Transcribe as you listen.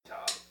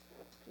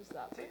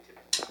From the top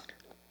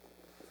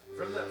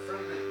of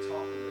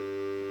the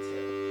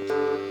tip.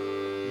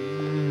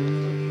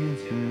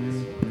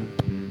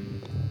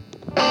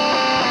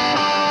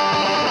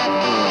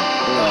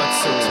 Oh,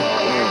 it's so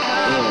tall.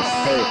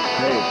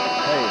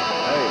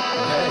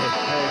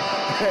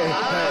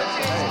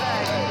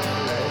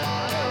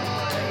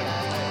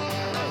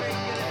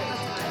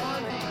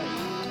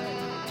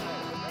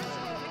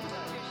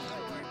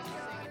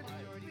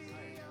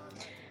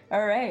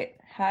 All right.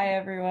 Hi,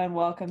 everyone.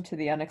 Welcome to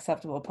the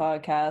Unacceptable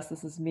Podcast.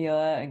 This is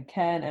Mila and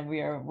Ken, and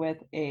we are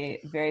with a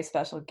very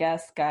special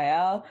guest,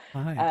 Gael.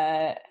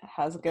 Hi.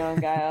 How's it going,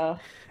 Gael?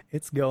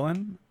 It's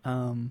going.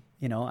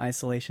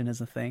 Isolation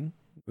is a thing.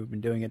 We've been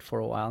doing it for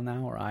a while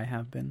now, or I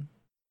have been.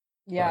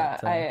 Yeah,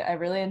 But I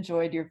really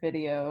enjoyed your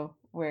video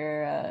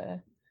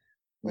where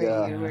you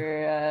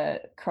were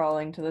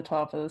crawling to the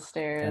top of the yes,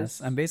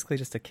 stairs. I'm basically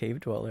just a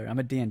cave dweller. I'm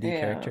a D&D Yeah.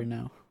 character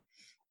now.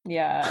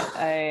 Yeah,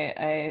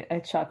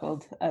 I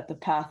chuckled at the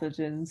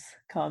pathogens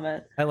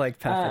comment. I like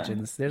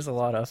pathogens. There's a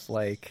lot of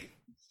oh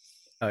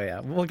yeah,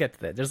 we'll get to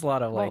that. There's a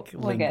lot of We'll get to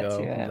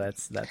lingo it.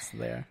 that's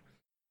there.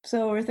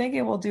 So we're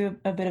thinking we'll do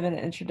a bit of an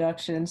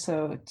introduction.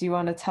 So do you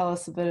want to tell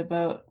us and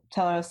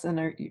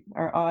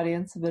our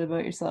audience a bit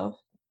about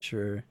yourself?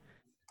 Sure.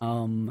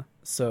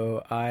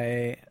 So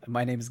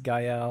my name is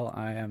Gael.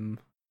 I am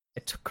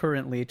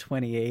currently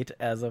 28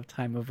 as of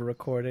time of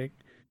recording.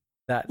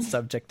 That's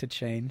subject to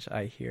change,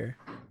 I hear.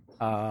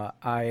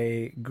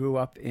 I grew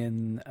up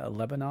in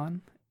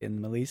Lebanon, in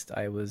the Middle East.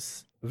 I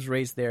was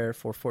raised there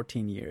for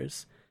 14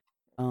 years.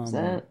 Is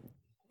that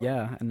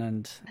Yeah, and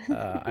then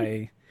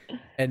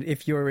and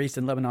if you were raised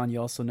in Lebanon,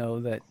 you also know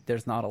that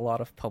there's not a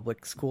lot of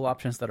public school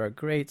options that are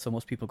great. So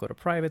most people go to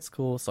private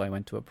school. So I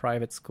went to a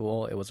private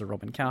school. It was a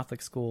Roman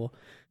Catholic school.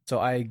 So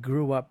I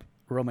grew up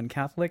Roman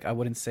Catholic. I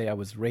wouldn't say I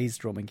was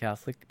raised Roman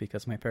Catholic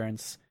because my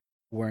parents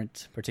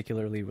weren't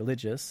particularly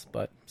religious,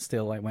 but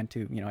still I went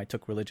to, I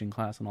took religion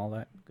class and all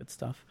that good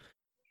stuff.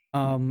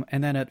 And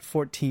then at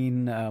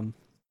 14,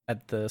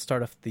 at the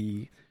start of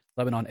the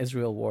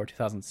Lebanon-Israel War,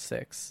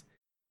 2006,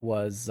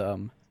 was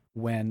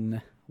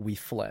when we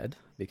fled,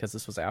 because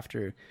this was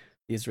after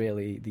the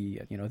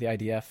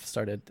IDF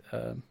started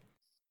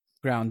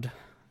ground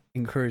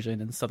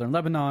incursion in southern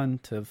Lebanon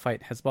to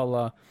fight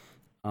Hezbollah,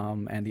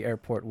 and the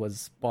airport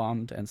was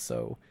bombed,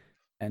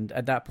 and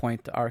at that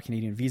point, our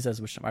Canadian visas,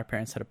 which my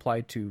parents had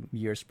applied to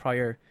years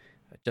prior,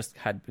 just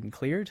had been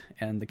cleared,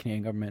 and the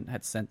Canadian government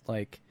had sent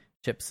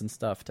chips and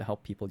stuff to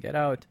help people get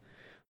out.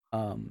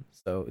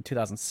 So in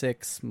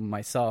 2006,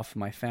 myself,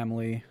 my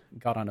family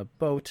got on a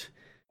boat.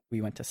 We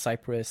went to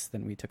Cyprus.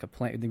 Then we took a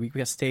plane.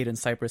 We stayed in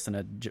Cyprus in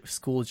a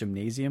school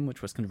gymnasium,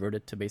 which was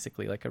converted to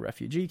basically like a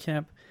refugee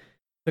camp.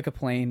 Took a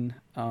plane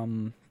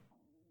to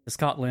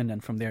Scotland,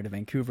 and from there to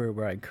Vancouver,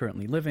 where I'm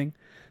currently living.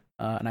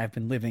 And I've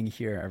been living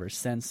here ever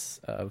since.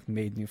 I've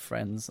made new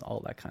friends,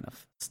 all that kind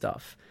of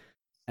stuff.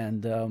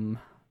 And a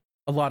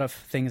lot of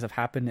things have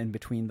happened in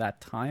between that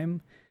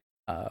time.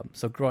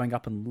 So growing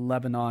up in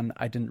Lebanon,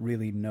 I didn't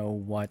really know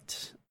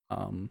what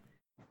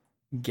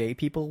gay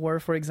people were,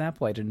 for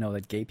example. I didn't know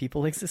that gay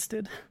people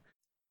existed.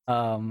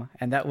 And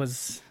that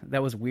was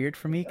weird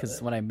for me because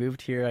when I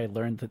moved here, I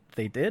learned that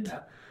they did.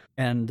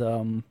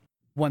 And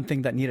one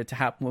thing that needed to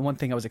happen, one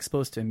thing I was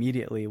exposed to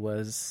immediately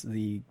was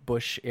the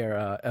Bush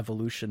era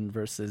evolution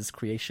versus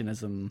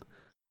creationism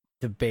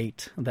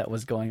debate that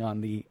was going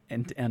on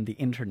and the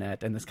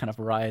internet, and this kind of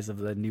rise of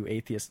the new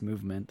atheist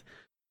movement.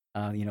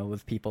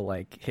 With people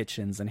like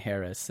Hitchens and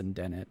Harris and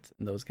Dennett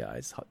and those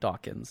guys,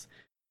 Dawkins,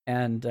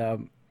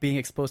 and being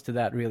exposed to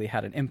that really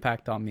had an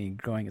impact on me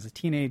growing as a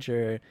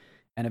teenager,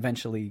 and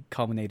eventually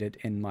culminated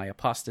in my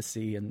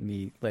apostasy and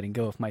me letting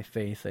go of my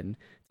faith and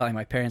telling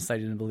my parents I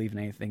didn't believe in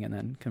anything, and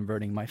then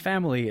converting my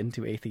family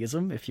into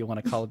atheism, if you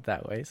want to call it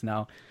that way. So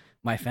now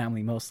my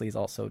family mostly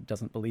also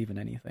doesn't believe in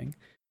anything,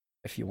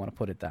 if you want to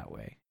put it that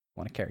way,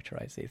 want to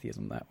characterize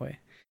atheism that way.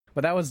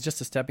 But that was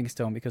just a stepping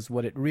stone, because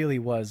what it really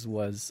was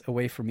a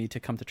way for me to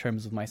come to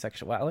terms with my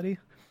sexuality,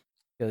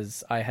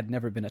 because I had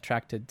never been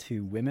attracted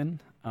to women,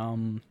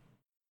 and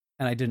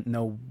I didn't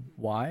know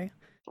why.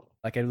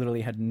 Like, I literally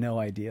had no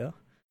idea.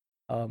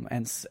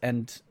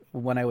 And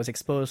when I was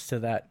exposed to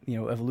that,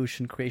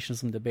 evolution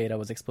creationism debate, I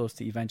was exposed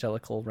to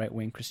evangelical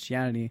right-wing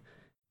Christianity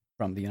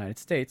from the United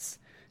States,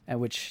 and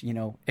which,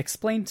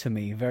 explained to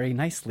me very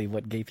nicely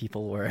what gay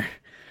people were,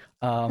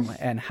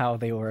 and how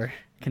they were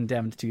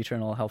condemned to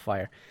eternal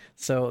hellfire.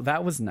 So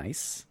that was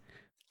nice.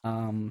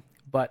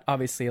 But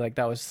obviously,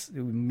 that was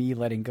me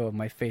letting go of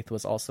my faith,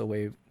 was also a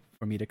way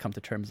for me to come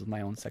to terms with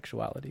my own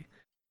sexuality.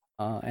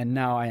 And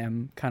now I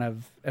am kind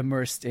of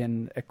immersed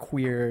in a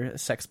queer,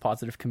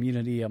 sex-positive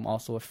community. I'm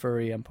also a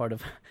furry. I'm part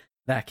of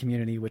that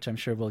community, which I'm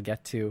sure we'll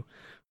get to.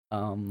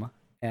 Yeah,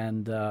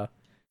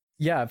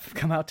 I've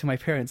come out to my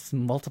parents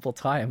multiple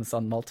times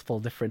on multiple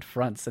different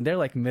fronts. And they're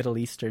like Middle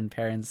Eastern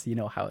parents. You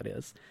know how it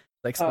is.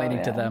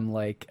 Explaining to them,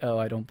 oh,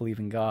 I don't believe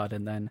in God.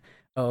 And then,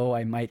 oh,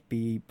 I might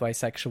be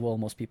bisexual.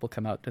 Most gay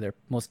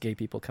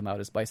people come out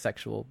as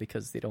bisexual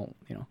because they don't,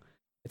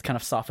 it kind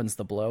of softens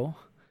the blow.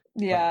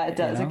 Yeah, it You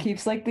does. It know?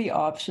 keeps like the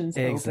options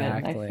open, I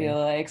feel Exactly.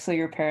 like. So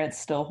your parents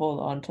still hold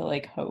on to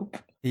like hope.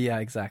 Yeah,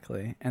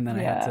 exactly. And then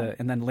I had Yeah. to,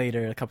 and then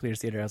later, a couple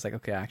years later, I was like,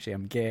 okay, actually,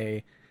 I'm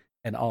gay,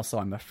 and also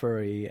I'm a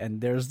furry.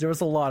 And there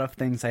was a lot of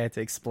things I had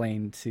to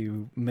explain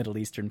to Middle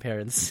Eastern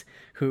parents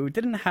who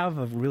didn't have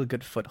a really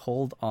good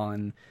foothold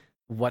on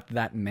what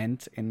that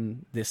meant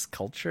in this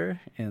culture,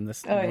 in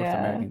this Oh North yeah.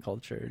 American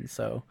culture. And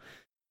so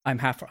I'm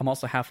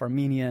also half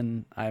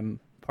Armenian. I'm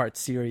part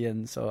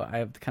Syrian, so I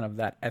have kind of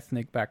that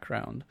ethnic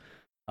background.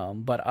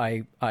 But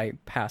I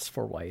pass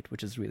for white,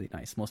 which is really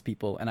nice. Most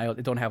people, and I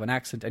don't have an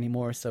accent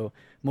anymore, so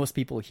most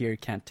people here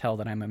can't tell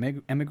that I'm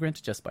an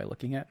immigrant just by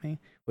looking at me,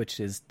 which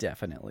is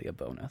definitely a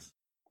bonus.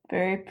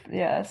 Very,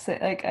 yeah, so,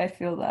 like I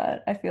feel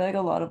that. I feel like a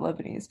lot of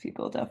Lebanese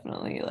people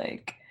definitely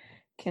like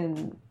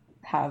can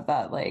have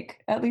that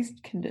like at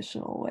least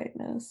conditional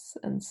whiteness,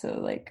 and so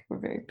like we're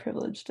very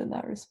privileged in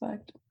that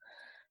respect.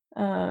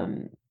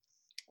 Um,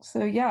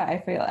 so yeah, I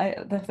feel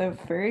the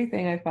furry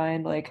thing I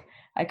find like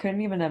I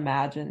couldn't even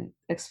imagine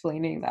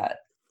explaining that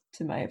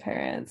to my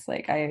parents.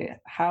 Like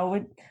how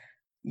would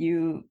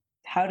you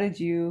how did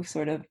you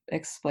sort of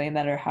explain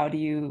that, or how do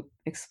you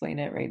explain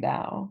it right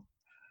now?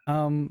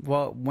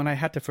 Well, when I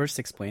had to first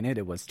explain it,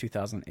 it was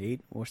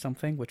 2008 or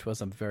something, which was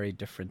a very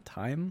different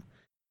time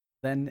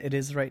than it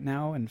is right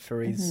now, and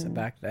furries Hmm.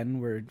 back then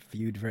were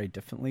viewed very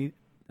differently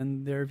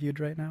than they're viewed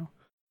right now.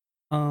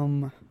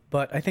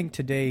 But I think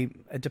today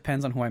it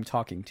depends on who I'm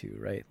talking to,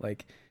 right?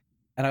 Like,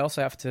 and I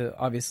also have to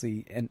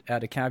obviously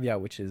add a caveat,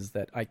 which is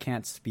that I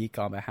can't speak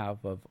on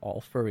behalf of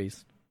all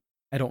furries.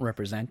 I don't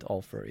represent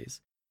all furries.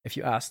 If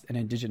you ask an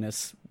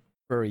indigenous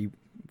furry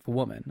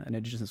woman, an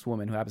indigenous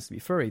woman who happens to be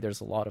furry,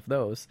 there's a lot of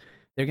those.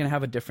 They're going to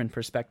have a different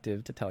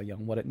perspective to tell you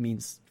on what it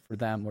means for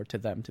them or to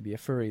them to be a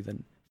furry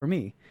than for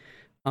me.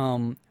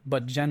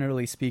 But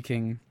generally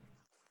speaking,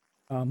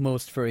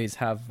 most furries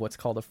have what's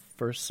called a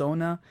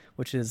fursona,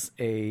 which is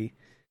an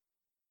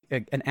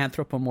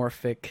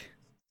anthropomorphic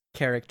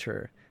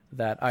character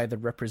that either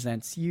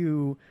represents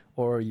you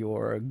or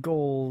your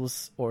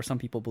goals, or some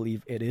people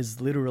believe it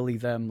is literally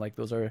them. Like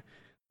those are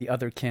the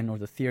other kin or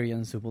the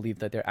Therians who believe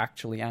that they're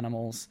actually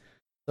animals.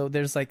 So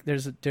there's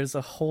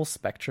a whole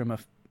spectrum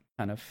of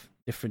kind of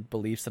different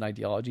beliefs and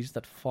ideologies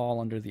that fall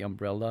under the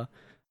umbrella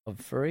of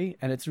furry,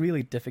 and it's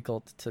really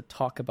difficult to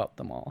talk about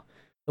them all.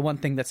 The one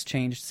thing that's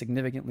changed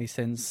significantly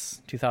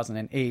since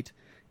 2008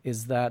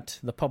 is that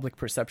the public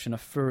perception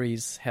of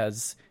furries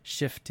has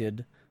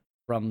shifted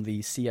from the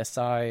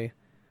CSI,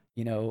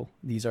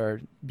 these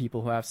are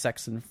people who have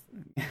sex in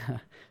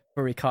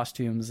furry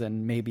costumes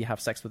and maybe have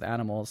sex with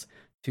animals,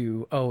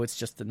 to, oh, it's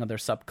just another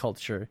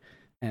subculture,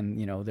 and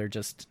they're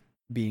just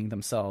being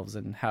themselves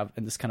and have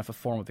in this kind of a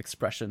form of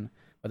expression,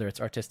 whether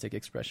it's artistic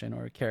expression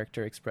or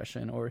character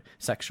expression or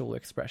sexual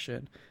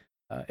expression.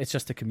 It's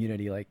just a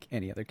community like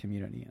any other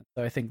community.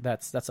 So I think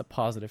that's a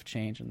positive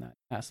change in that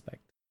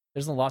aspect.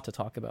 There's a lot to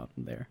talk about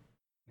in there.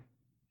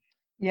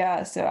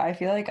 Yeah, so I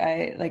feel like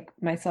I like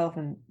myself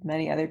and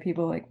many other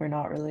people like we're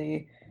not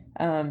really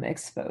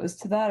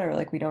exposed to that, or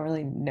like we don't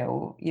really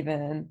know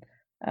even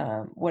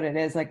what it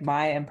is. Like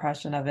my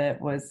impression of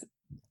it was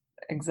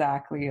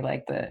exactly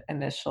like the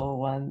initial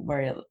one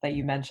where that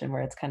you mentioned,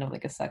 where it's kind of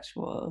like a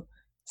sexual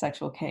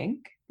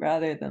kink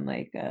rather than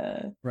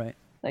Right.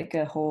 like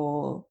a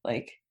whole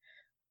like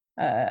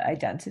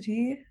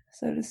identity,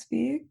 so to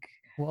speak.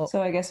 Well,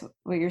 So I guess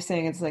what you're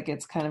saying is like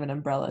it's kind of an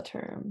umbrella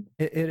term.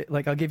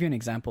 like I'll give you an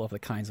example of the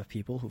kinds of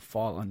people who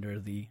fall under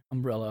the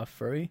umbrella of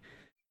furry.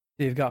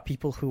 You've got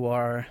people who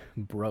are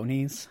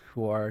bronies,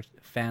 who are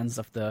fans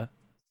of the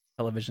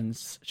television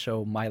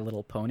show My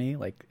Little Pony,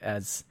 like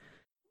as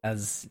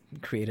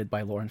created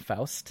by Lauren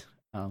Faust,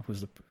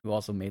 who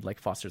also made like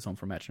Foster's Home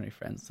for Imaginary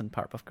Friends and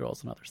Powerpuff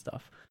Girls and other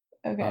stuff.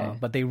 Okay.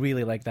 But they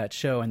really like that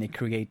show, and they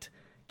create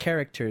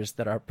characters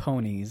that are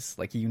ponies,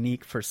 like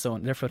unique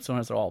persona. Their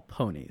personas are all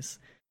ponies,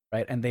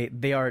 right? And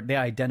they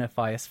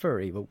identify as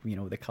furry, but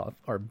they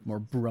are more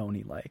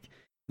brony like.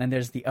 Then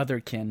there's the other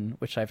kin,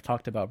 which I've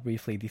talked about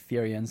briefly, the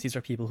Therians. These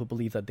are people who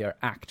believe that they're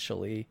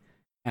actually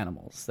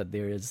animals, that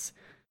there is,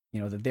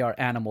 that they are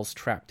animals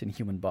trapped in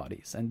human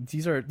bodies, and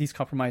these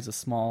comprise a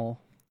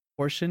small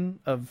portion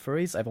of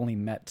furries. I've only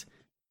met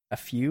a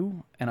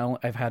few, and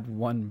I've had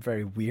one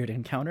very weird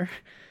encounter.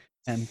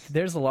 And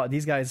there's a lot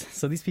these guys.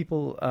 So these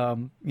people,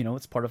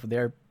 it's part of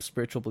their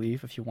spiritual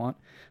belief, if you want,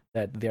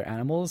 that they're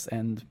animals,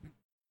 and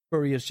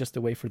furry is just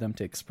a way for them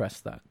to express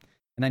that.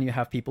 And then you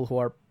have people who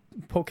are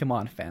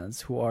Pokemon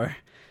fans, who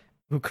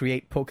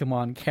create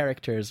Pokemon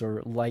characters,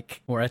 or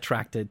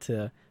attracted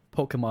to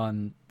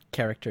Pokemon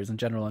characters in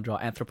general, and draw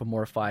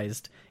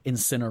anthropomorphized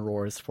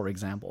Incineroars, for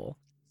example.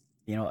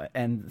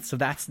 And so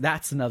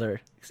that's another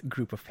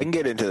group of I can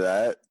people. get into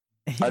that.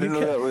 I You didn't know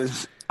can, that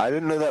was. I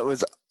didn't know that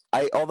was.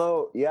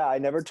 Although, yeah, I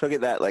never took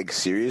it that like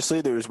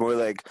seriously. There was more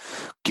like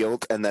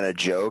guilt and then a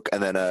joke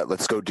and then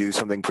let's go do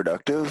something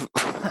productive.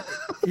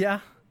 yeah,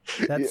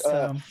 that's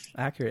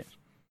accurate.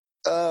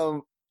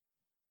 Um,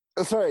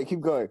 sorry,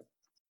 keep going.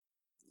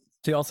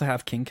 So you also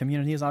have king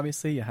communities,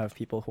 obviously. You have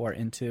people who are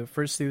into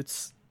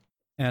fursuits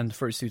and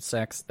fursuit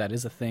sex. That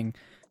is a thing.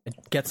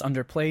 it gets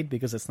underplayed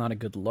because it's not a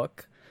good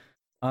look.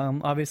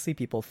 Obviously,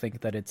 people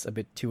think that it's a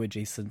bit too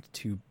adjacent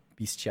to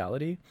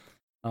bestiality,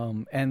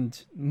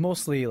 and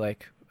mostly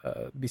like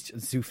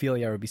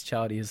zoophilia or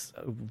bestiality is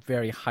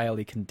very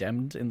highly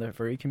condemned in the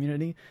furry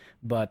community.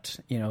 But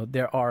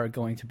there are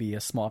going to be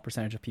a small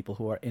percentage of people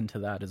who are into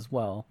that as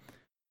well.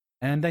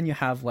 And then you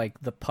have like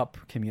the pup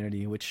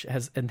community, which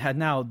had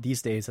now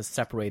these days has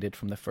separated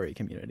from the furry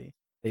community.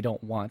 They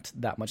don't want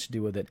that much to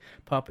do with it.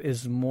 Pup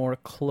is more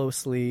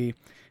closely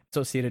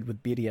associated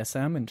with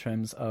BDSM in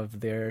terms of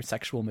their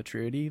sexual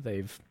maturity.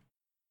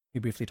 We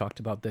briefly talked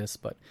about this,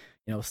 but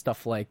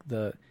stuff like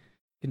the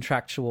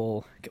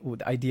contractual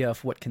idea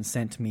of what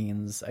consent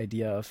means,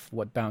 idea of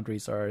what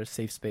boundaries are,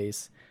 safe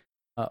space,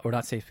 or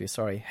not safe space,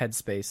 sorry,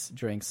 headspace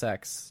during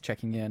sex,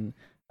 checking in.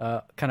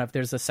 Kind of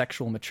there's a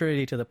sexual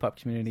maturity to the pup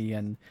community,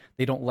 and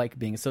they don't like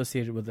being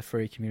associated with the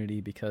furry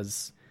community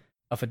because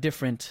of a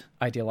different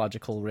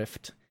ideological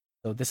rift.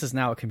 So this is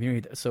now a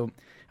community. So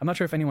I'm not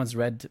sure if anyone's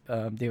read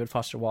David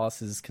Foster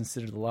Wallace's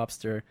Consider the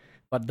Lobster,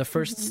 but the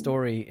first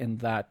story in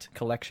that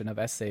collection of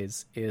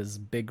essays is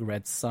Big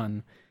Red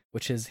Sun,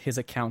 which is his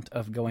account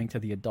of going to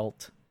the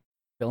Adult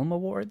Film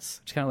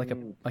Awards, which is kind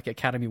of like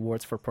Academy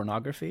Awards for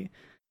pornography.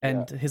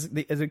 And his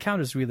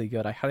account is really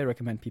good. I highly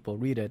recommend people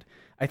read it.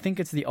 I think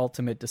it's the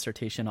ultimate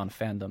dissertation on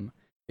fandom,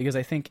 because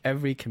I think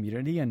every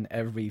community and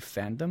every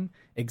fandom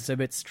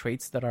exhibits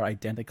traits that are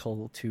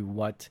identical to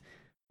what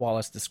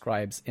Wallace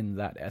describes in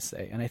that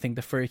essay. And I think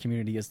the furry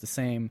community is the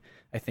same.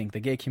 I think the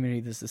gay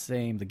community is the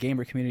same. The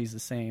gamer community is the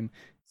same.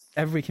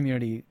 Every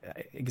community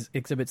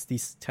exhibits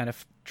these kind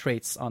of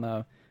traits on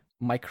a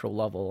micro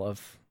level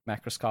of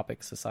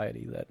macroscopic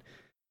society.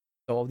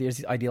 So there's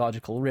these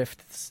ideological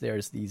rifts.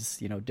 There's these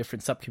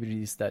different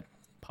subcommunities that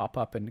pop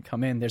up and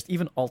come in. There's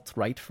even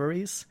alt-right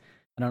furries.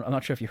 And I'm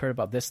not sure if you heard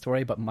about this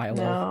story, but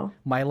Milo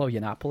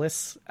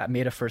Yiannopoulos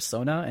made a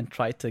fursona and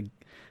tried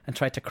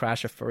to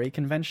crash a furry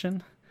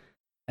convention.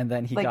 And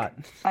then he got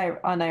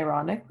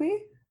unironically.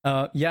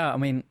 Yeah, I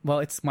mean, well,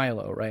 it's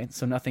Milo, right?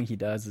 So nothing he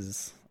does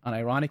is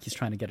unironic. He's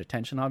trying to get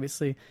attention,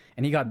 obviously,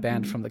 and he got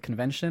banned from the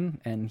convention,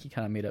 and he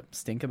kind of made a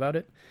stink about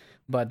it.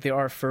 But there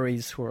are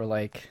furries who are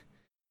like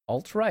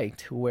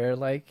alt-right, who wear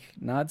like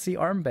Nazi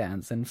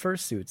armbands and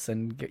fursuits,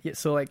 and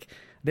so like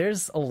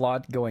there's a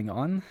lot going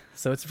on.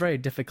 So it's very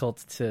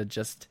difficult to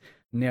just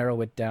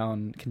narrow it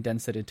down,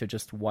 condense it into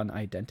just one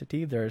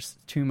identity. There's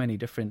too many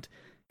different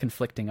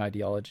conflicting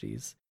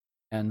ideologies.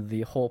 And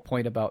the whole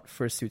point about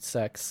fursuit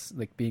sex,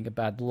 like being a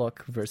bad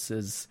look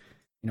versus,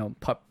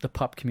 the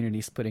pup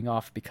community splitting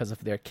off because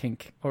of their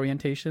kink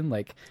orientation.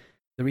 Like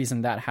the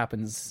reason that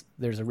happens,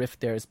 there's a rift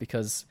there, is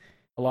because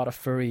a lot of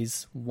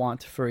furries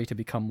want furry to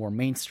become more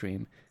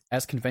mainstream.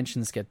 As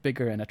conventions get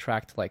bigger and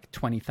attract like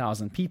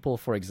 20,000 people,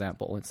 for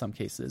example, in some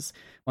cases,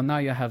 well, now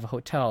you have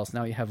hotels,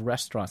 now you have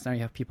restaurants, now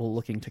you have people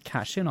looking to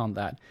cash in on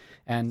that.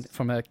 And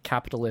from a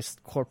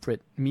capitalist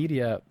corporate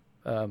media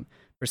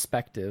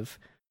perspective,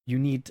 you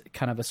need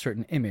kind of a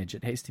certain image.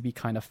 It has to be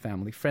kind of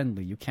family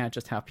friendly. You can't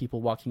just have people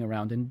walking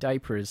around in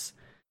diapers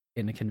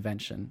in a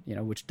convention,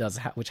 which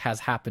has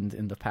happened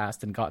in the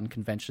past and gotten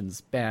conventions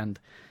banned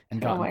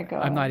and gotten. Oh my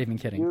God. I'm not even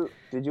kidding.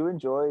 Did you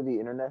enjoy the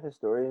Internet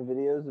Historian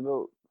videos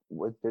about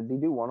did they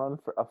do one on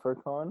a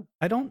FurCon?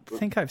 I don't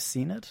think I've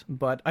seen it,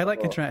 but I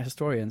like Internet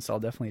Historians, so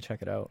I'll definitely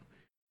check it out.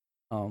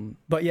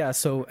 But yeah,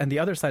 and the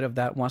other side of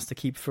that wants to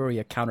keep furry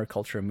a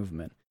counterculture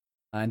movement,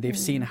 and they've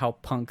seen how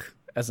punk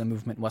as a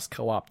movement was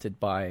co-opted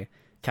by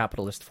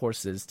capitalist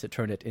forces to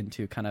turn it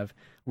into kind of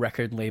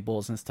record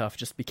labels and stuff,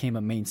 just became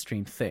a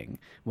mainstream thing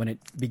when it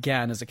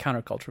began as a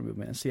counterculture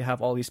movement. And so you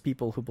have all these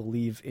people who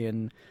believe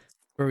in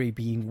furry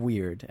being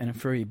weird and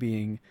furry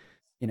being,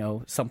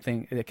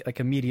 something like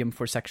a medium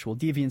for sexual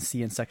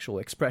deviancy and sexual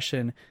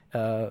expression,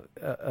 a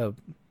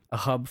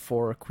hub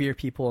for queer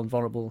people and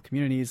vulnerable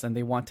communities, and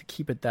they want to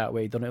keep it that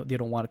way. They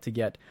don't want it to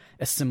get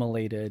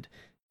assimilated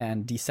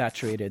and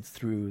desaturated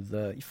through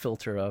the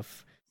filter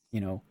of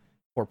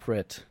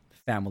corporate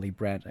family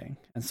branding.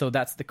 And so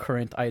that's the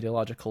current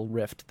ideological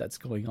rift that's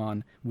going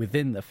on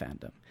within the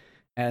fandom.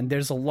 And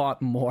there's a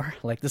lot more.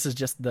 Like, this is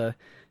just the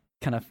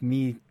kind of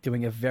me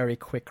doing a very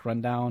quick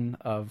rundown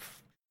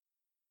of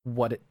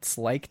what it's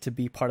like to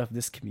be part of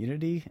this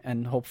community.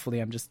 And hopefully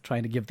I'm just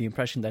trying to give the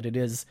impression that it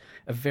is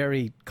a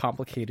very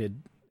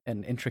complicated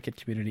and intricate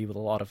community with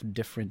a lot of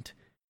different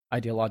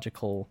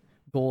ideological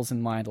goals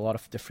in mind, a lot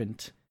of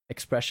different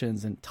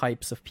expressions and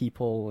types of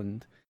people,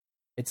 and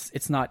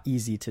it's not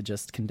easy to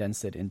just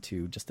condense it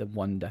into just a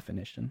one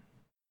definition.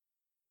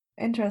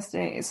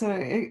 Interesting. So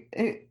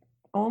it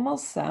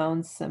almost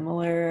sounds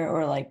similar,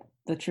 or like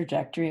the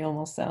trajectory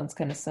almost sounds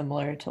kind of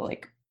similar to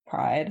like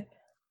Pride,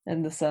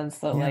 in the sense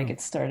that like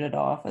it started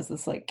off as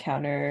this like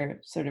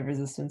counter sort of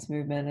resistance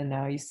movement, and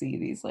now you see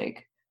these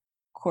like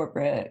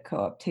corporate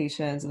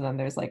co-optations, and then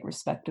there's like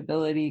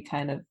respectability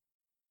kind of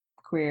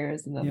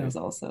queers, and then there's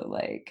also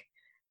like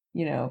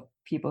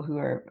people who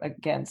are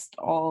against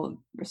all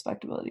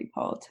respectability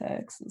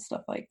politics and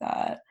stuff like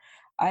that.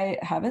 I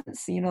haven't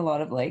seen a lot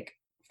of like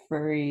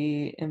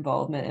furry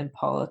involvement in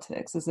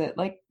politics. Is it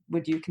like,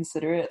 would you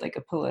consider it like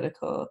a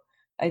political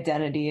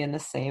identity in the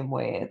same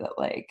way that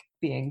like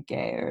being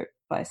gay or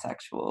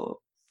bisexual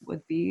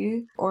would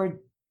be? Or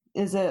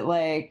is it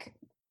like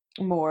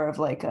more of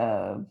like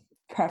a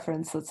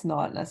preference that's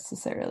not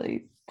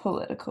necessarily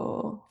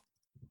political?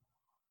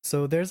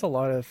 So there's a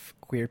lot of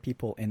queer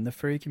people in the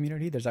furry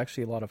community. There's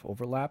actually a lot of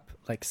overlap.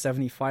 Like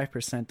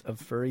 75% of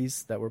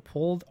furries that were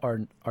polled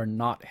are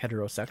not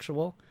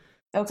heterosexual.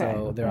 Okay.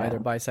 So they're yeah. either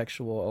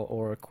bisexual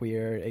or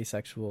queer,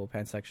 asexual,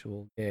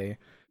 pansexual, gay.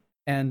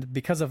 And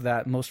because of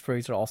that, most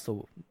furries are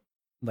also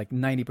like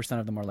 90%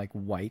 of them are like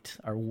white,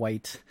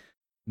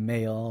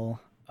 male.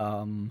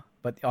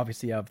 But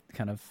obviously you have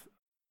kind of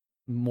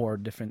more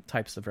different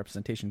types of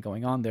representation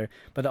going on there.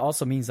 But it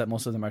also means that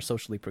most of them are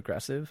socially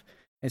progressive.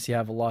 And so you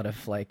have a lot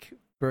of like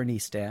Bernie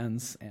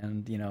stands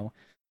and, you know,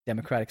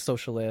 democratic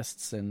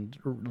socialists and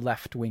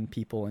left-wing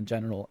people in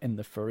general in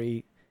the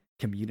furry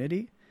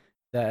community.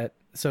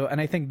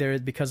 And I think there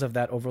is, because of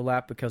that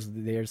overlap, because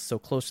they're so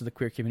close to the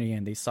queer community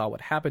and they saw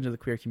what happened to the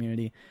queer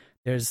community,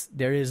 there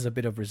is a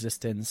bit of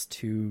resistance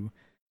to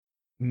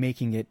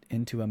making it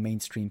into a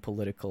mainstream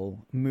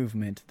political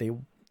movement.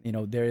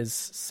 There is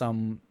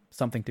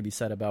something to be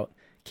said about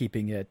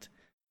keeping it,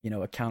 you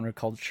know, a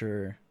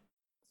counterculture,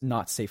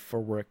 not safe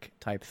for work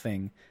type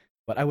thing.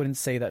 But I wouldn't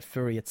say that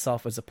furry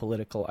itself is a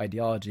political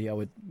ideology. I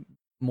would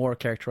more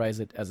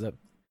characterize it as a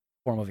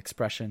form of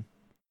expression.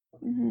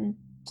 Mm-hmm.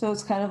 So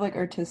it's kind of like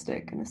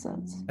artistic in a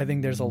sense. I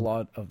think there's a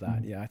lot of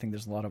that. Yeah, I think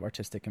there's a lot of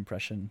artistic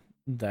impression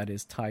that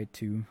is tied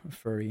to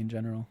furry in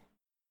general.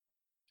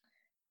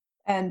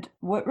 And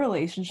what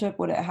relationship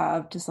would it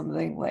have to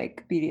something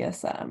like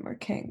BDSM or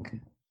kink?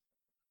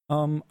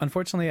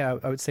 Unfortunately, I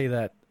would say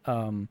that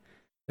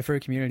the furry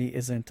community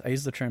isn't. I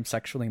use the term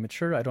sexually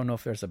mature. I don't know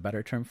if there's a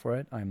better term for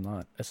it. I'm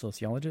not a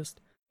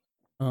sociologist.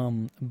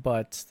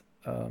 But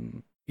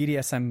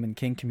BDSM and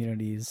kink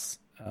communities,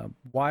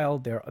 while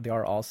they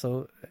are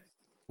also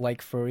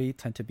like furry,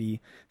 tend to be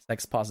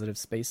sex positive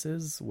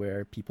spaces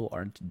where people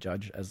aren't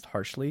judged as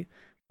harshly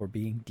for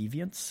being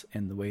deviants.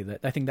 In the way that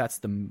I think that's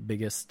the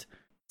biggest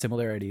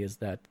similarity, is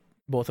that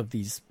both of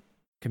these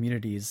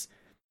communities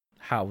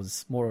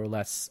house more or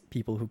less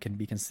people who can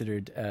be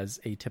considered as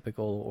atypical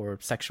or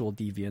sexual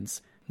deviants,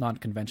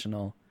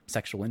 non-conventional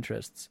sexual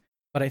interests.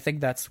 But I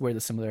think that's where the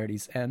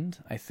similarities end.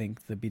 I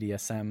think the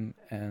BDSM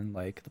and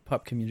like the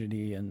pup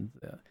community and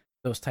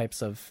those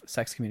types of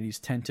sex communities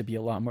tend to be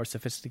a lot more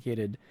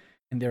sophisticated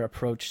in their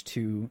approach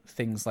to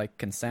things like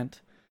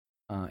consent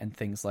and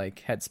things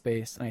like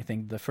headspace. And I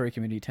think the furry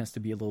community tends to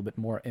be a little bit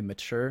more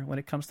immature when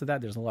it comes to that.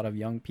 There's a lot of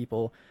young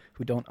people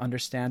who don't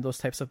understand those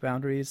types of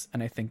boundaries.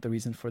 And I think the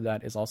reason for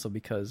that is also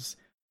because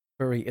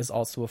furry is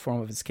also a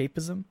form of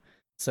escapism.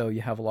 So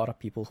you have a lot of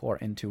people who are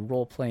into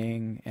role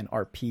playing and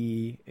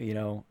RP, you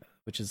know,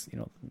 which is, you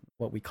know,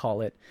 what we call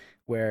it,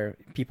 where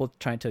people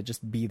trying to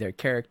just be their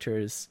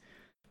characters.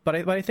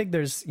 But I think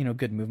there's, you know,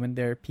 good movement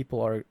there.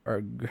 People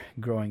are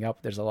growing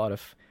up. There's a lot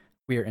of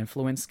queer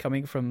influence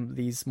coming from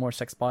these more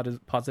sex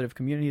positive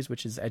communities,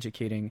 which is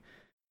educating,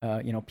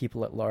 you know,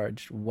 people at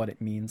large what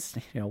it means,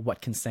 you know, what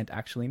consent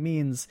actually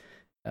means,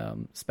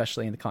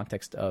 especially in the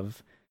context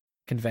of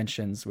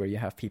conventions where you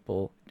have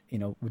people, you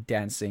know,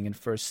 dancing in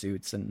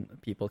fursuits and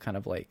people kind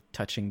of like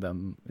touching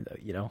them.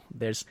 You know,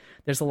 there's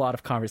a lot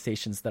of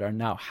conversations that are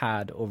now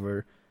had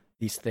over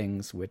these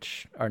things,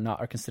 which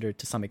are considered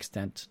to some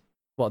extent.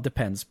 Well, it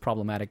depends.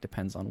 Problematic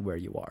depends on where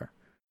you are.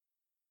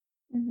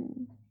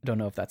 Mm-hmm. I don't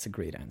know if that's a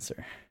great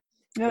answer.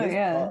 Oh,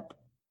 yeah.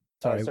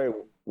 Sorry,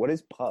 what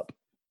is pup?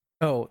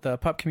 Oh, the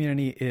pup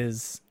community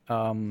is,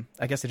 I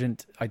guess I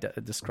didn't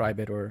describe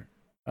it or,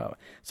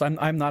 so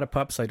I'm not a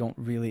pup, so I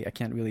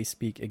can't really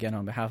speak again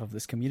on behalf of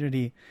this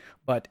community,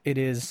 but it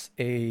is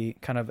a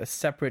kind of a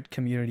separate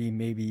community.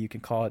 Maybe you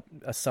can call it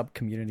a sub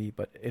community,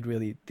 but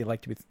they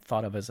like to be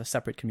thought of as a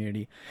separate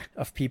community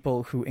of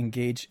people who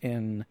engage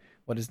in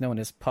what is known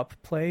as pup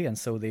play. And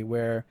so they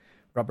wear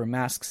rubber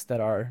masks that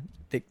are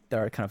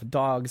kind of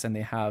dogs, and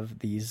they have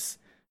these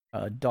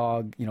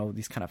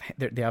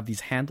they have these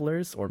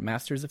handlers or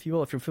masters, if you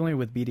will. If you're familiar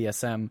with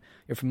BDSM,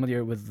 you're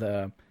familiar with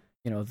the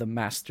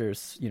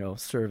master's, you know,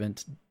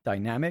 servant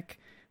dynamic,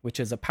 which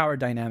is a power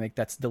dynamic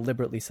that's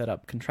deliberately set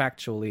up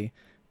contractually,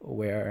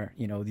 where,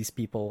 you know, these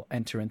people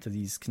enter into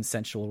these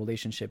consensual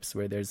relationships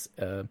where there's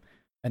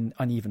an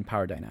uneven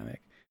power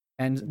dynamic.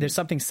 And there's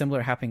something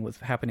similar happening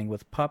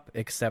with pup,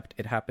 except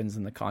it happens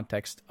in the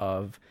context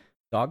of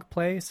dog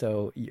play.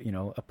 So, you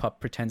know, a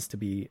pup pretends to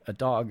be a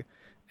dog,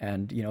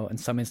 and, you know, in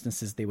some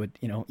instances they would,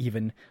 you know,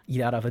 even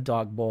eat out of a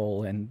dog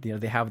bowl, and, you know,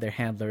 they have their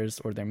handlers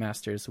or their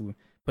masters who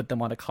put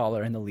them on a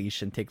collar and a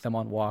leash and take them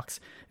on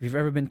walks. If you've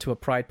ever been to a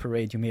pride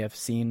parade, you may have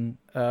seen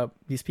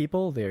these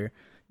people. They're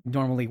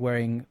normally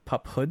wearing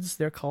pup hoods,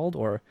 they're called,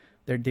 or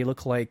they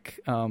look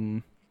like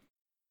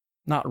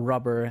not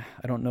rubber.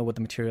 I don't know what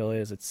the material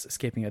is. It's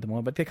escaping at the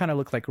moment, but they kind of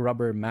look like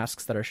rubber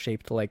masks that are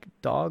shaped like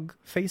dog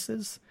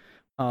faces.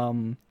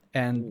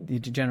 And you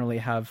generally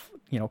have,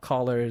 you know,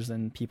 collars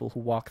and people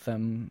who walk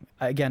them.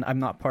 Again, I'm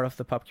not part of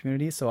the pup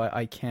community, so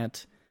I'm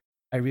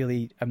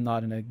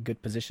not in a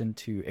good position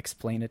to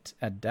explain it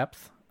at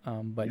depth.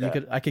 But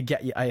Yeah. I could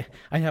get you. I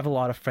have a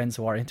lot of friends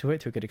who are into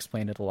it who could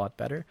explain it a lot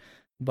better,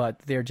 but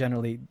they're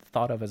generally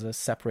thought of as a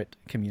separate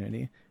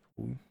community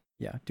who,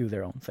 yeah, do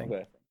their own thing.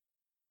 Okay.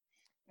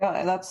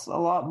 Yeah, that's a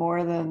lot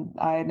more than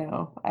I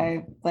know.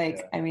 I like,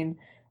 Yeah. I mean,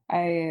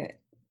 I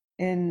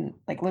in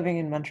like living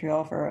in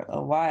Montreal for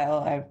a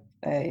while,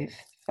 I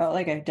felt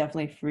like I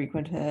definitely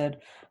frequented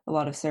a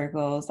lot of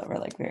circles that were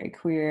like very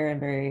queer and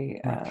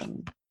very Right.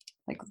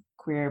 like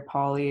queer,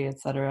 poly,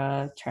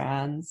 etc.,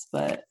 trans,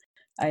 but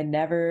I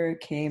never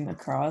came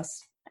across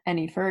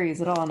any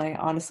furries at all. And I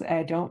honestly,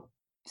 I don't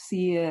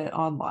see it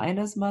online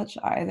as much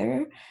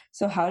either.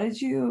 So how did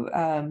you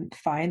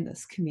find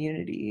this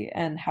community,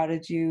 and how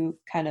did you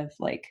kind of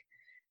like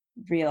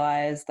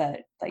realize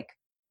that like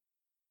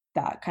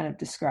that kind of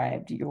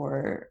described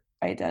your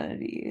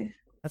identity?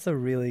 That's a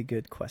really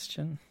good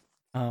question.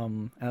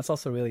 And that's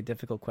also a really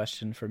difficult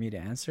question for me to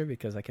answer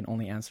because I can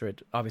only answer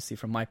it obviously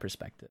from my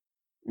perspective.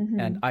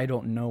 And I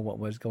don't know what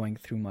was going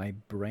through my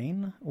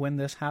brain when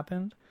this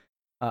happened.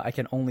 I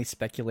can only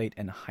speculate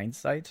in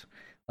hindsight.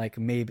 Like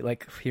maybe,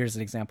 like here's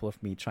an example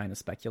of me trying to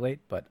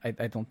speculate, but I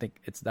don't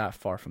think it's that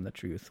far from the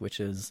truth.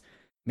 Which is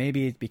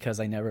maybe it's because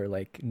I never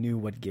like knew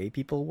what gay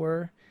people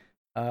were,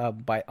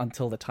 by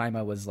until the time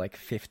I was like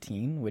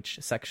 15, which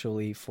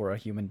sexually for a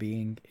human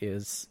being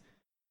is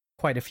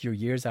quite a few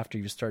years after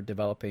you start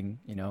developing,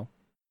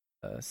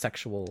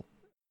 sexual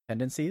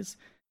tendencies.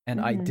 And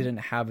I didn't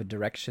have a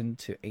direction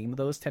to aim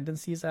those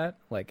tendencies at.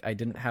 Like I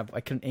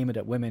couldn't aim it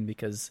at women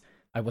because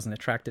I wasn't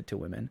attracted to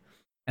women.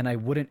 And I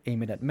wouldn't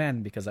aim it at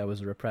men because I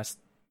was a repressed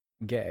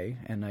gay.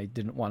 And I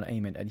didn't want to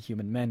aim it at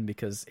human men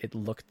because it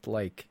looked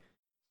like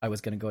I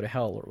was going to go to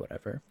hell or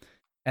whatever.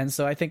 And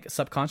so I think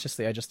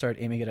subconsciously I just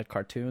started aiming it at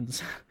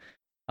cartoons.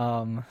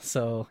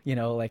 So,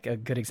 like a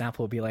good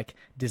example would be like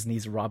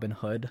Disney's Robin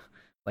Hood.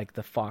 Like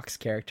the fox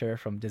character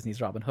from Disney's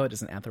Robin Hood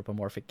is an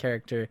anthropomorphic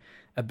character.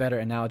 A better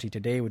analogy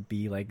today would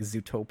be like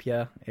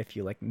Zootopia. If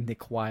you like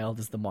Nick Wilde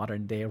is the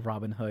modern day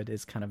Robin Hood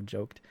is kind of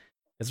joked.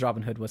 Because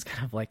Robin Hood was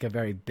kind of like a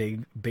very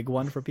big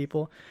one for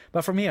people.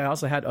 But for me, I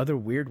also had other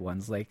weird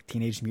ones like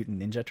Teenage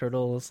Mutant Ninja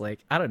Turtles. Like,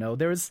 I don't know,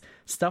 there was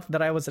stuff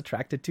that I was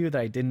attracted to that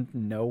I didn't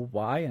know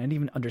why. And I didn't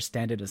even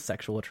understand it as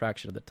sexual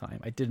attraction at the time.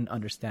 I didn't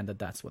understand that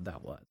that's what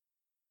that was.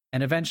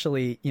 And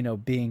eventually,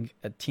 being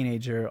a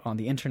teenager on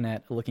the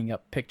internet, looking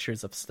up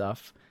pictures of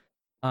stuff,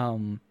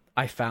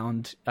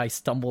 I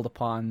stumbled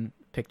upon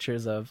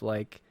pictures of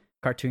like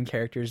cartoon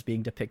characters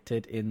being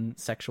depicted in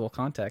sexual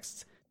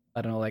contexts.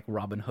 I don't know, like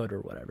Robin Hood or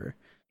whatever.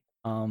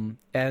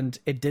 And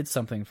it did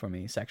something for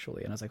me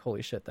sexually. And I was like,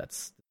 holy shit,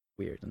 that's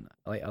weird. And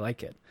I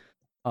like it.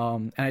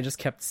 And I just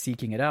kept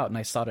seeking it out, and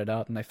I sought it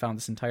out, and I found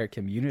this entire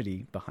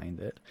community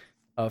behind it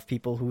of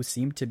people who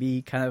seemed to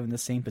be kind of in the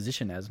same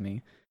position as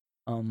me.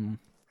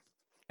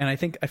 And I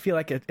feel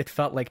like it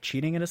felt like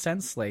cheating in a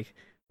sense. Like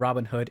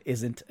Robin Hood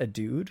isn't a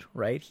dude,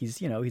 right?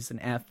 He's an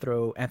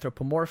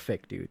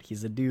anthropomorphic dude.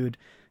 He's a dude,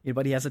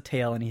 but he has a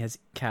tail and he has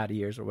cat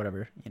ears or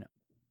whatever.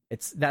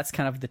 That's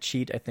kind of the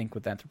cheat I think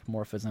with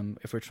anthropomorphism.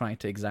 If we're trying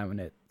to examine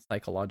it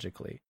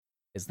psychologically,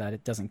 is that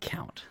it doesn't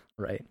count,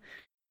 right?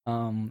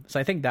 So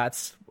I think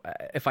that's,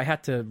 if I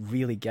had to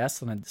really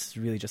guess, and this is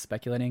really just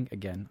speculating.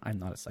 Again, I'm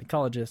not a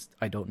psychologist.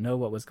 I don't know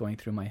what was going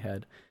through my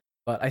head.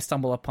 But I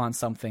stumbled upon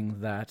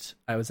something that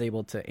I was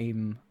able to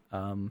aim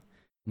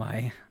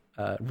my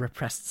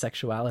repressed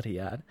sexuality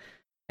at,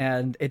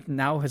 and it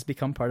now has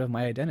become part of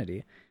my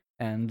identity.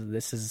 And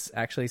this is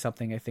actually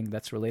something I think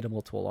that's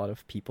relatable to a lot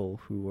of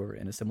people who were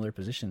in a similar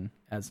position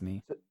as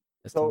me.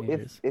 So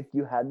if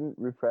you hadn't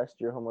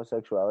repressed your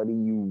homosexuality,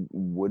 you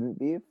wouldn't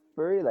be a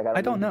furry? Like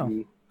I don't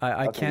know.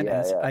 I Okay, can't yeah,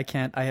 answer. yeah. I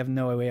can't. I have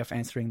no way of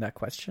answering that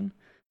question.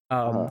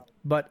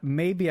 But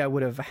maybe I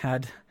would have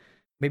had.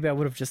 Maybe I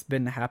would have just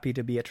been happy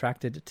to be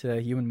attracted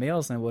to human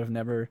males, and I would have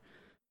never,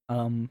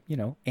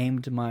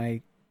 aimed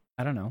my,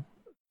 I don't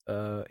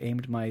know,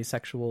 aimed my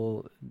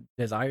sexual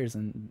desires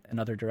in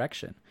another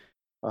direction.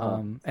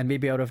 And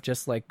maybe I would have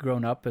just like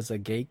grown up as a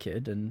gay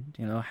kid, and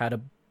had a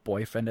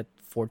boyfriend at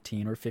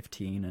 14 or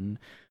 15, and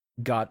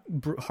got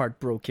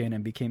heartbroken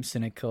and became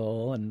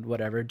cynical and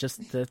whatever.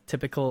 Just the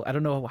typical. I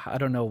don't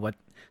know what.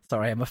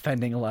 Sorry, I'm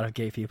offending a lot of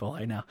gay people,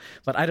 I know,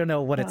 but I don't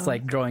know what it's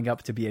like growing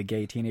up to be a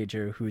gay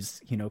teenager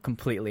who's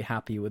completely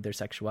happy with their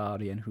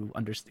sexuality and who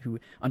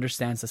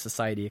understands the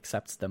society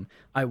accepts them.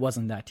 I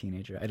wasn't that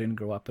teenager. I didn't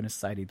grow up in a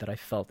society that I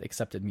felt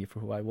accepted me for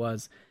who I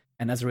was,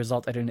 and as a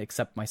result, I didn't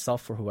accept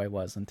myself for who I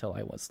was until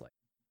I was like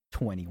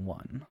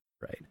 21,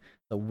 right?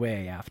 So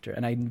way after,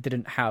 and I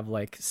didn't have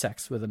like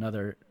sex with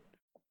another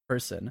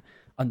person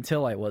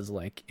until I was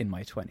like in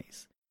my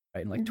 20s,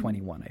 right? In like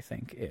 21, I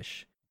think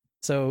ish.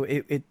 So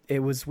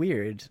it was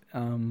weird,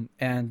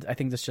 and I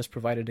think this just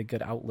provided a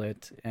good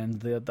outlet, and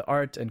the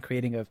art and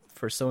creating a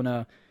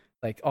persona,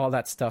 like all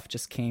that stuff,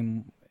 just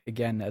came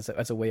again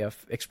as a way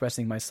of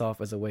expressing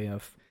myself, as a way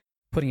of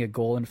putting a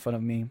goal in front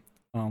of me,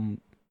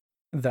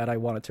 that I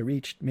wanted to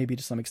reach, maybe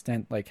to some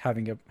extent, like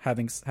having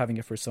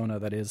a persona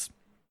that is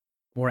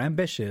more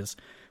ambitious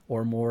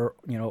or more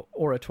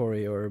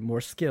oratory or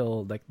more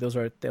skilled. Like those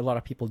are a lot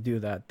of people do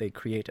that. They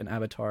create an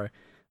avatar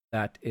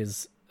that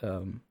is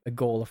a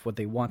goal of what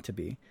they want to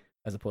be,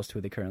 as opposed to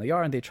who they currently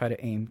are, and they try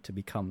to aim to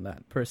become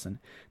that person.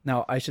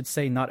 Now, I should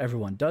say not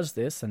everyone does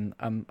this, and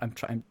I'm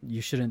trying.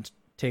 You shouldn't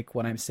take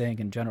what I'm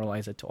saying and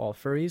generalize it to all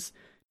furries.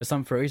 For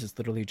some furries, it's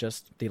literally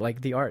just they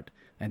like the art,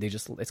 and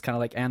it's kind of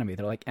like anime.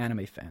 They're like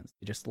anime fans.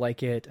 They just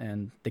like it,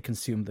 and they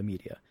consume the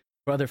media.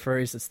 For other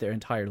furries, it's their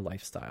entire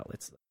lifestyle.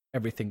 It's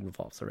everything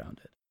revolves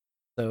around it.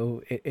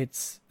 So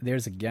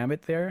there's a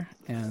gamut there,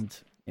 and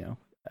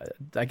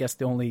I guess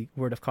the only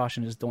word of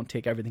caution is don't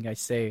take everything I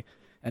say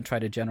and try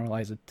to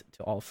generalize it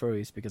to all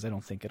furries, because I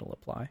don't think it'll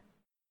apply.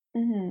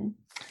 Mm-hmm.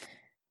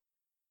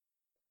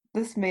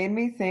 This made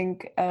me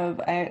think of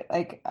I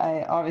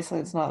obviously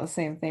it's not the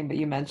same thing, but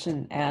you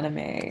mentioned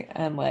anime,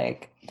 and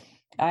like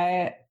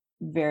I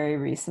very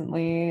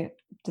recently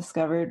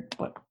discovered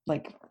what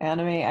like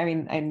anime. I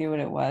mean, I knew what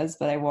it was,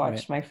 but I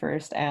watched my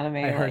first anime.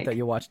 I heard that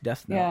you watched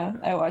Death Note. Yeah,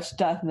 I watched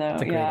Death Note.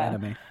 It's a great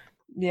anime.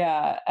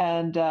 Yeah,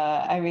 and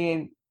I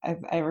mean,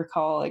 I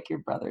recall like your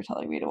brother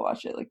telling me to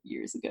watch it like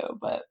years ago,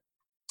 but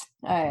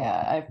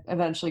I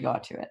eventually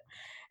got to it,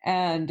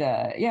 and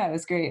yeah, it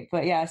was great.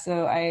 But yeah,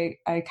 so I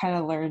kind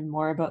of learned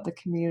more about the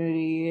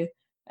community,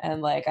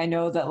 and like I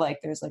know that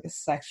like there's like a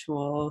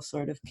sexual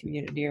sort of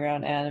community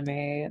around anime,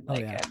 and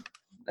like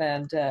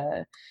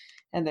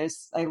and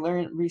there's I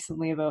learned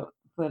recently about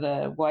what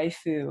a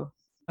waifu.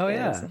 Oh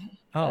yeah.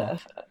 A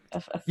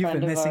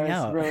friend of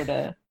ours wrote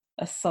a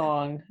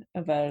song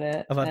about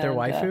it. About their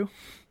waifu?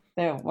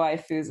 Their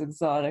waifu's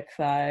exotic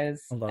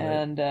thighs. I love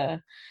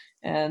it.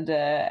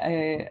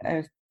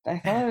 I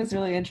thought it was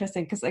really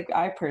interesting because like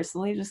I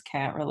personally just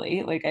can't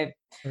relate. Like I'm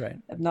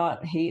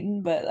not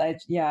hating, but I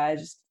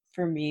just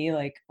for me,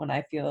 like when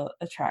I feel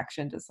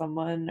attraction to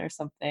someone or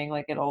something,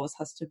 like it always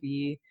has to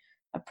be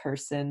a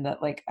person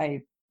that like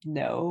I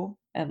know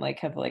and like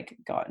have like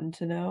gotten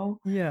to know.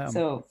 Yeah.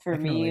 So for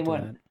me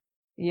when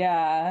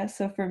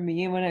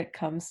it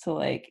comes to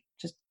like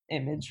just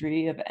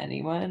imagery of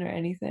anyone or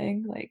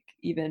anything, like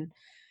even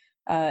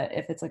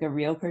if it's like a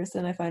real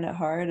person, I find it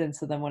hard. And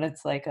so then when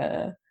it's like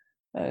a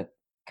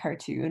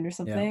cartoon or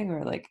something,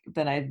 or like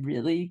then I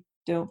really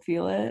don't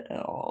feel it at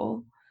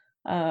all.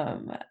 I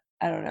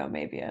don't know,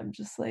 maybe I'm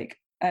just like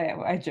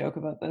I joke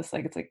about this,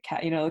 like it's like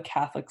the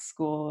Catholic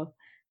school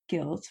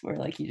guilt where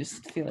like you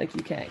just feel like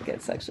you can't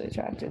get sexually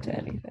attracted to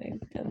anything.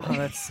 And,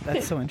 like...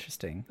 that's so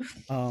interesting.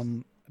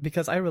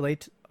 Because I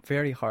relate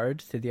very hard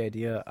to the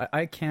idea.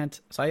 I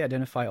can't, so I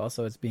identify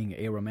also as being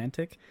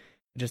aromantic,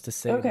 just to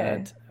say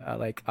that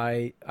like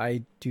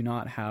I do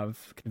not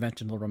have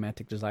conventional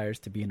romantic desires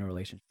to be in a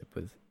relationship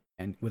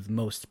with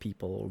most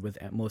people or with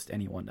most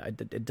anyone.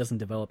 It doesn't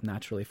develop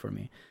naturally for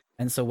me.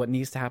 And so what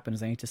needs to happen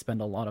is I need to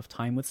spend a lot of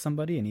time with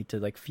somebody. I need to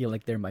like feel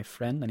like they're my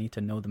friend. I need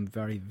to know them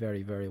very,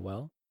 very, very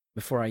well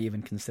before I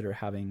even consider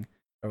having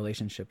a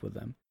relationship with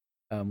them.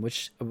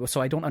 So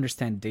I don't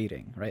understand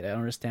dating, right? I don't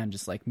understand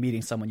just like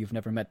meeting someone you've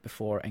never met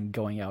before and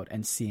going out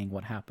and seeing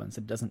what happens.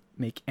 It doesn't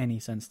make any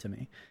sense to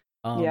me.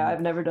 Yeah, I've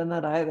never done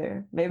that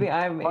either. Maybe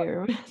I'm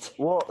aromantic.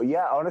 Well,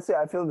 yeah, honestly,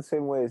 I feel the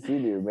same way as you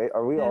do.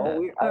 Are we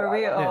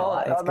all?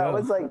 I thought that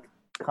was like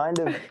kind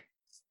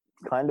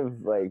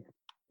of like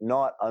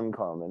not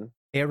uncommon.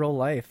 Aero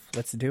life,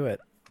 let's do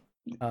it.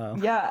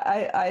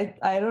 Yeah,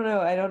 I don't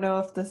know. I don't know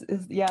if this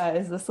is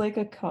is this like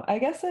I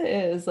guess it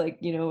is like,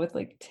 with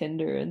like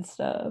Tinder and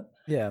stuff.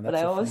 Yeah, but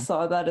I always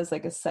saw that as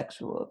like a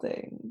sexual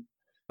thing.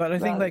 But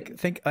I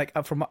think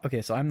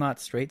so I'm not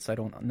straight, so I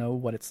don't know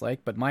what it's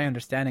like, but my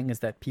understanding is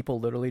that people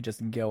literally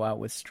just go out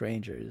with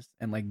strangers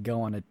and like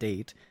go on a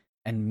date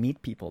and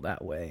meet people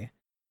that way.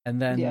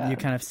 And then you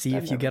kind of see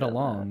if you get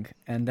along,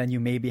 and then you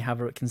maybe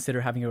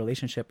consider having a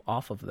relationship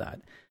off of that.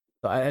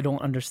 So I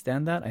don't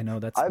understand that. I know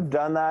I've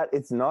done that.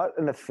 It's not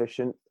an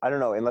efficient. I don't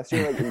know, unless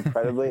you're like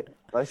incredibly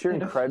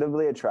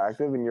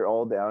attractive and you're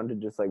all down to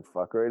just like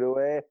fuck right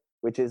away,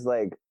 which is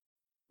like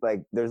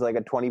there's like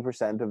a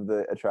 20% of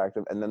the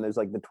attractive, and then there's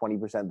like the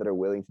 20% that are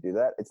willing to do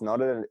that. It's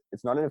not an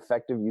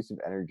effective use of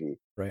energy.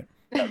 Right.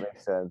 That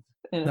makes sense.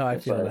 No, I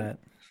feel that.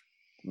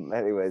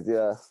 Anyways,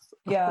 yeah.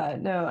 Yeah,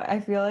 no, I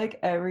feel like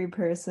every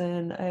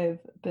person I've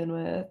been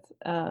with,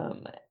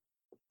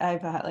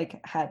 I've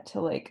had to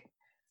like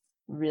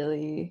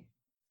really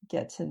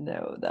get to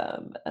know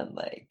them and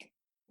like,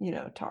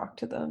 talk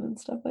to them and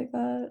stuff like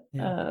that.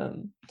 Yeah.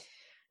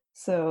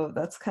 So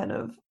that's kind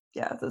of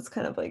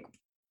like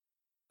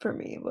for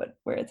me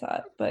where it's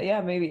at. But yeah,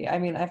 maybe. I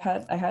mean, I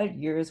had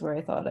years where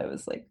I thought I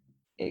was like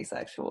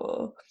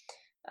asexual.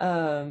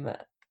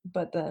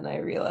 But then I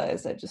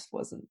realized I just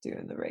wasn't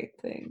doing the right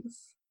things.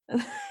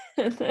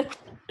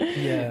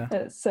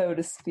 Yeah. So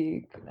to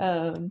speak.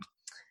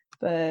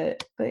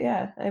 But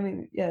yeah, I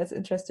mean, yeah, it's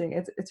interesting.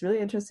 It's really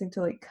interesting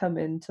to like come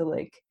into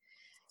like,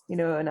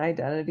 an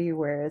identity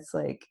where it's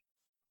like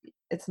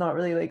it's not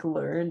really like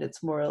learned.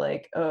 It's more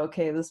like, oh,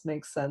 okay, this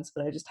makes sense,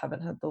 but I just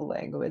haven't had the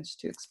language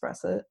to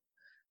express it.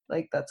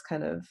 Like that's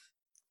kind of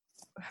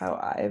how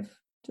I've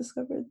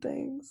discovered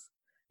things.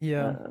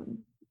 Yeah.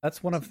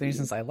 That's one of the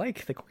reasons I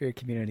like the queer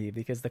community,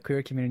 because the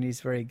queer community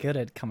is very good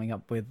at coming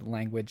up with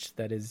language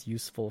that is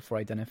useful for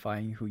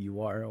identifying who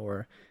you are,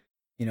 or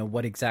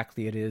what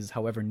exactly it is,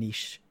 however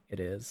niche it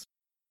is.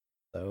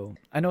 So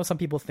I know some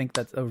people think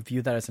that or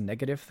view that as a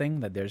negative thing,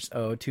 that there's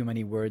too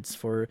many words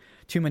for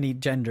too many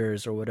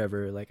genders or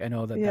whatever. Like I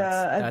know that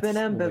I've been that's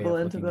a way of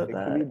ambivalent looking about at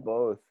It can be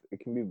both. It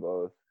can be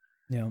both.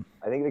 Yeah.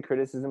 I think the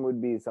criticism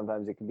would be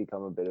sometimes it can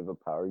become a bit of a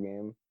power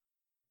game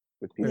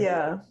with people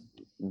Yeah.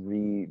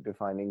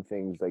 redefining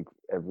things like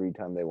every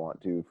time they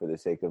want to for the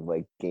sake of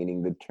like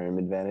gaining the term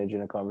advantage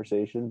in a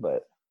conversation.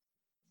 But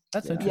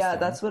That's Yeah. interesting. Yeah,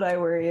 that's what I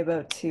worry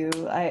about too.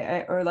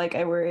 I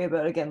worry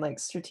about again like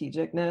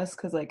strategicness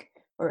because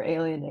or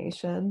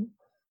alienation.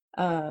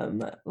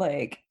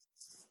 Like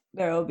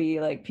there'll be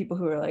like people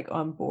who are like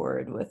on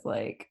board with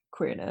like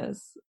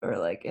queerness or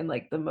like in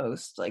like the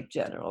most like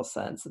general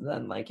sense, and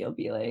then like you'll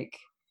be like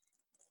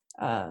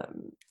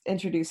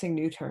introducing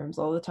new terms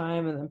all the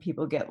time, and then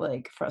people get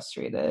like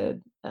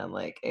frustrated and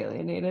like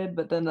alienated,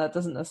 but then that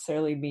doesn't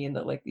necessarily mean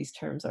that like these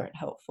terms aren't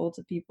helpful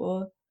to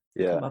people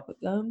who Yeah. come up with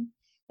them.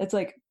 It's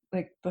like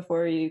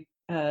before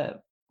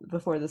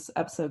this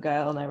episode,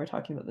 Gail and I were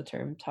talking about the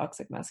term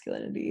toxic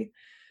masculinity,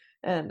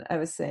 and I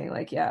was saying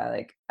like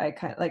I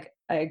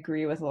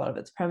agree with a lot of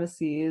its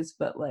premises,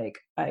 but like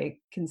I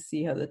can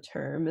see how the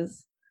term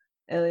is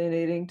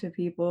alienating to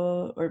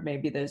people, or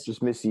maybe there's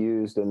just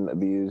misused and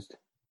abused.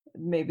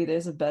 maybe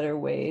there's a better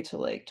way to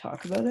like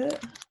talk about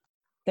it.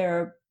 There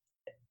are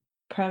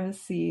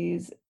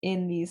premises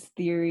in these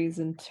theories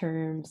and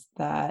terms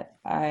that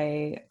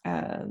I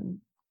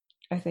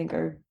think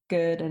are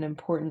good and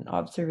important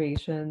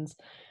observations,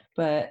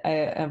 but I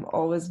am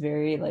always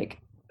very like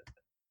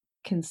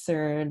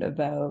concerned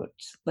about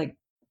like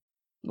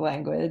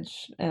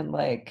language and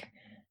like,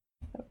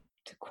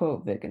 to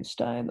quote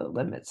Wittgenstein, the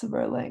limits of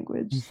our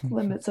language,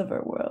 limits of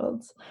our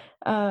worlds.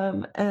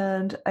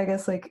 And I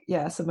guess like,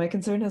 yeah, so my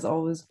concern has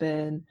always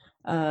been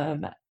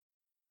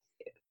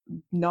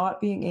not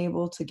being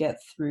able to get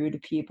through to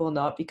people,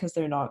 not because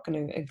they're not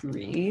going to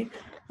agree,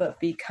 but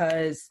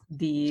because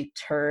the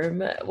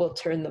term will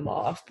turn them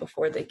off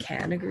before they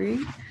can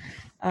agree,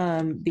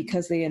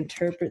 because they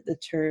interpret the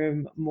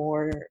term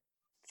more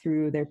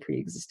through their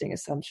pre-existing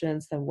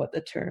assumptions than what the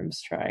term's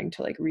trying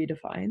to like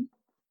redefine.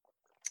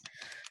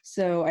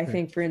 So I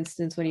think, for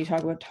instance, when you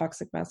talk about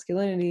toxic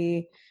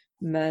masculinity,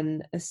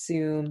 men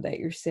assume that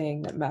you're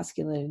saying that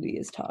masculinity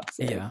is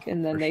toxic,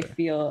 and then they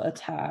feel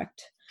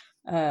attacked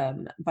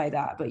by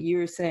that. But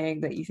you're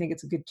saying that you think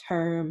it's a good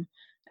term,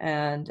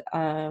 and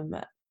I don't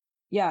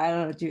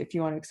know if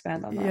you want to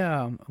expand on that.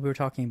 Yeah, we were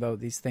talking about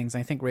these things.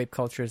 I think rape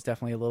culture is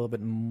definitely a little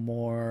bit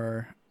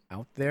more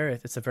out there.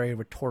 It's a very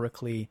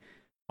rhetorically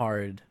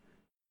hard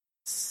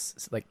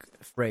like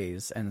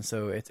phrase, and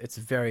so it's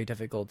very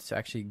difficult to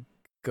actually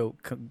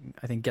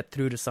get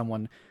through to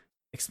someone,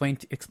 explain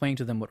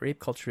to them what rape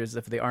culture is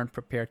if they aren't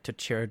prepared to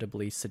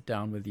charitably sit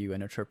down with you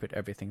and interpret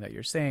everything that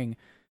you're saying,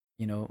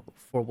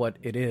 for what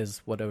it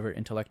is, whatever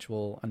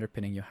intellectual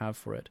underpinning you have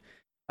for it.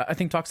 I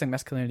think toxic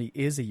masculinity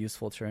is a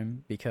useful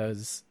term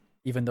because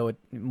even though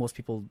most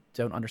people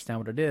don't understand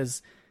what it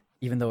is,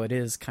 even though it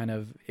is kind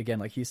of, again,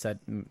 like you said,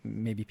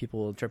 maybe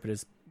people will interpret it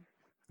as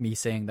me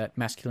saying that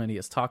masculinity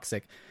is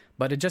toxic,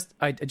 but it's just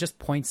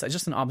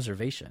an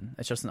observation.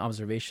 It's just an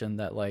observation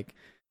that like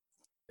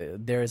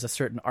there is a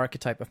certain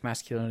archetype of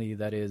masculinity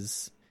that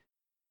is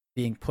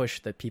being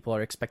pushed that people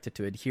are expected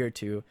to adhere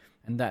to,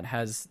 and that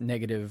has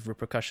negative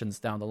repercussions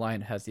down the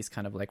line. It has these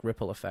kind of like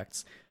ripple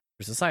effects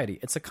for society.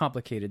 It's a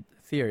complicated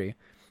theory.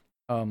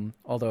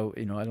 Although,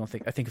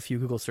 I think a few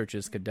Google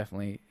searches could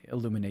definitely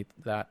illuminate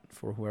that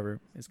for whoever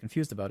is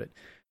confused about it.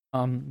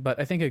 But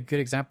I think a good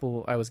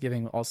example I was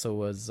giving also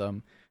was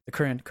the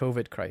current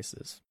COVID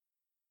crisis.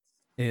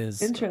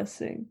 Is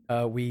interesting.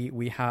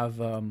 We have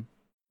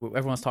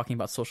everyone's talking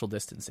about social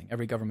distancing.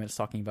 Every government is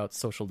talking about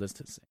social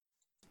distancing.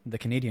 The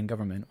Canadian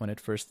government, when it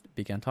first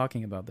began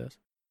talking about this,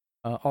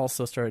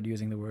 also started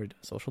using the word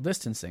social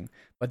distancing.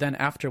 But then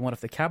after one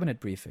of the cabinet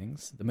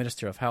briefings, the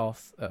Minister of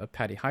Health,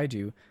 Patty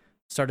Hajdu,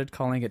 started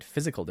calling it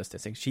physical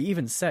distancing. She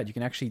even said, you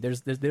can actually,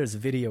 there's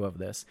video of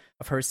this,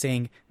 of her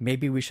saying,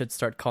 maybe we should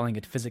start calling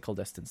it physical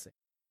distancing.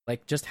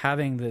 Like just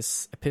having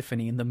this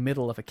epiphany in the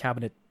middle of a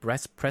cabinet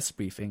press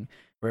briefing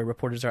where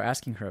reporters are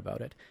asking her about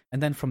it.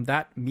 And then from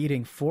that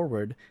meeting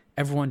forward,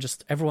 everyone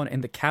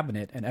in the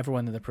cabinet and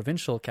everyone in the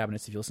provincial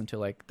cabinets, if you listen to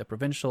like the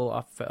provincial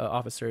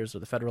officers or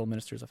the federal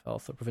ministers of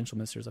health or provincial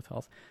ministers of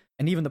health,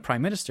 and even the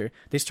prime minister,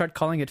 they start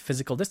calling it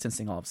physical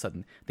distancing all of a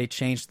sudden. They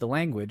changed the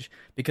language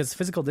because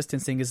physical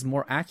distancing is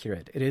more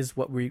accurate. It is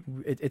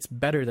it's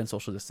better than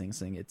social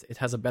distancing. It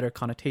has a better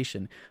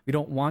connotation. We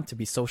don't want to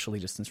be socially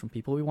distant from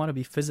people. We want to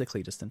be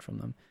physically distant from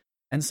them.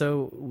 And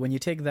so when you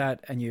take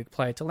that and you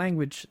apply it to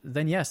language,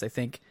 then yes, I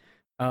think,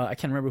 I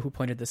can't remember who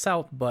pointed this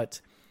out,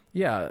 but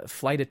yeah,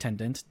 flight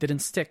attendant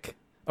stuck.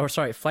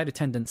 Flight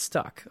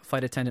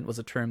attendant was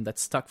a term that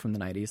stuck from the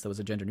 90s. That was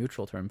a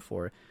gender-neutral term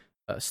for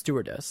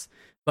stewardess.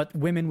 But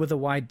women with a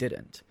Y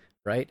didn't,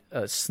 right?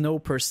 Snow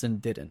person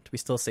didn't. We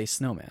still say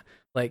snowman.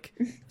 Like,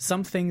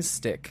 some things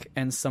stick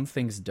and some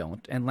things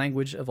don't, and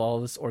language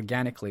evolves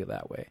organically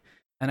that way.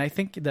 And I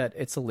think that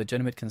it's a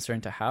legitimate concern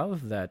to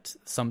have that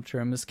some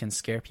terms can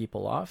scare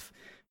people off.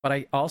 But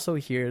I also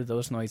hear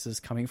those noises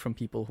coming from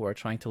people who are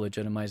trying to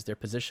legitimize their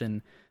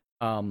position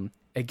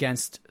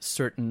against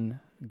certain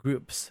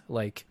groups,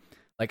 like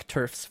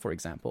TERFs, for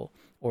example,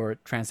 or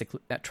trans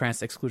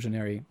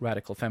exclusionary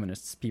radical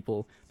feminists,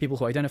 people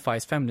who identify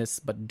as feminists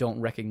but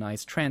don't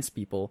recognize trans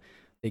people.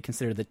 They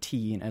consider the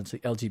T in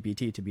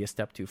LGBT to be a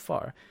step too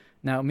far.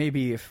 Now,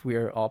 maybe if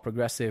we're all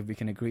progressive, we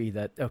can agree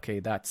that, okay,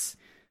 that's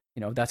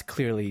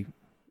clearly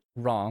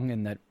wrong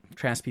and that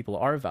trans people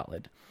are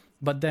valid.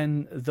 But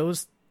then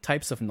those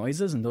types of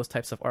noises and those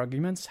types of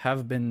arguments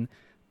have been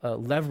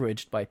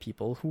leveraged by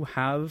people who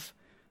have,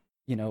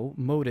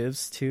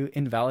 motives to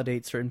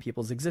invalidate certain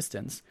people's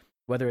existence,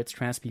 whether it's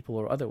trans people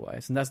or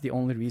otherwise. And that's the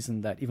only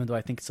reason that, even though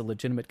I think it's a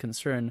legitimate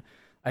concern,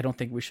 I don't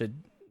think we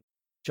should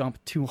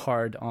jump too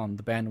hard on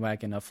the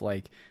bandwagon of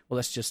like, well,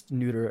 let's just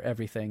neuter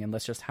everything and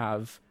let's just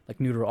have like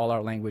neuter all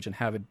our language and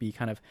have it be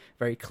kind of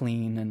very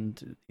clean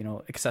and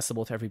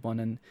accessible to everyone.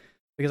 And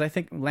because I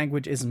think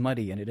language is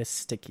muddy and it is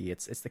sticky.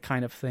 It's the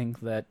kind of thing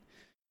that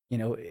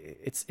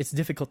it's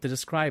difficult to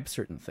describe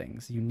certain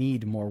things. You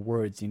need more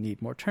words, you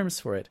need more terms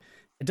for it.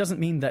 It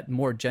doesn't mean that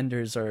more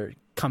genders are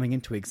coming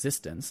into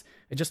existence.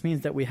 It just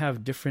means that we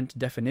have different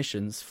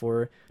definitions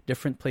for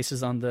different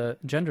places on the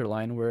gender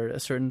line where a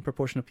certain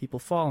proportion of people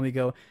fall, and we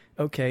go,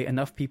 okay,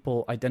 enough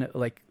people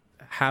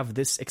have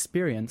this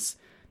experience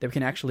that we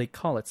can actually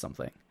call it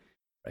something,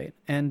 right?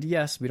 And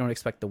yes, we don't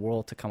expect the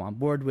world to come on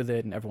board with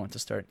it and everyone to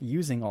start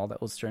using all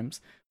those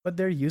terms, but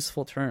they're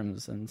useful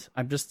terms, and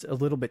I'm just a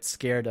little bit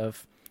scared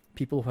of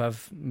people who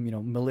have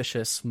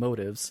malicious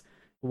motives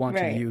who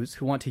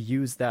want to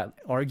use that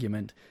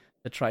argument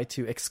to try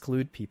to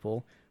exclude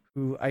people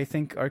who I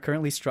think are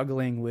currently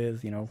struggling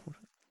with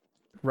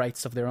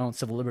rights of their own,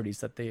 civil liberties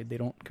that they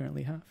don't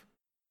currently have.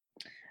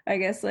 I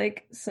guess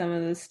like some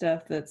of the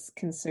stuff that's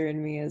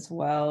concerned me as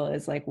well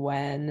is like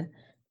when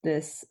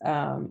this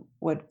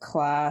would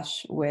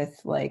clash with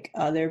like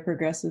other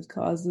progressive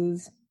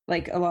causes.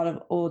 Like a lot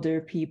of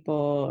older people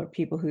or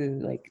people who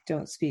like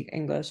don't speak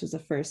English as a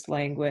first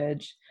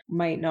language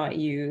might not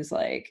use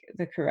like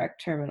the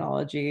correct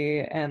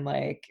terminology and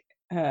like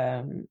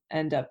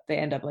end up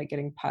like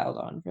getting piled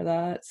on for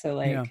that. So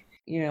like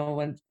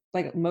when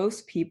like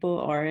most people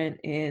aren't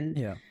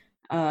in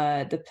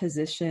the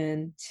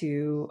position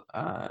to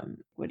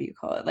what do you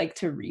call it, like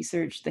to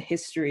research the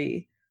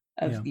history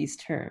of these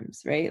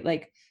terms, right?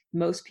 Like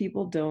most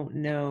people don't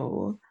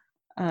know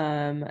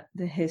the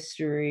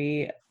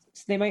history.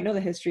 So they might know the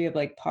history of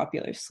like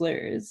popular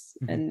slurs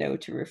and know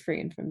to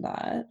refrain from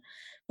that.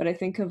 But I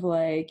think of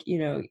like,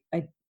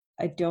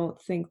 I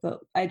don't think that,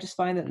 I just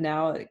find that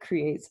now it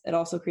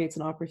also creates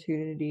an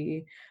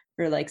opportunity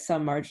for like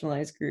some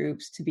marginalized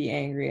groups to be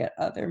angry at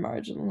other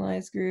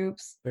marginalized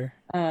groups. Sure.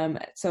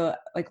 So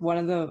like one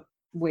of the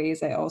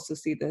ways I also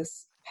see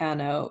this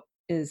pan out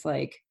is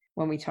like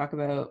when we talk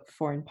about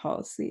foreign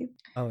policy.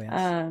 Oh,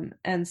 yes.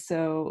 And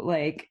so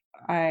like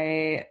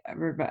I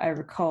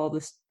recall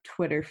this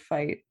Twitter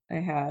fight I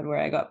had where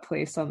I got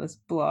placed on this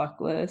block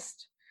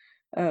list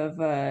of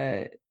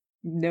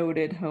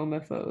noted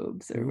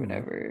homophobes or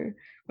whatever,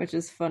 which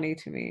is funny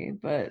to me.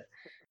 But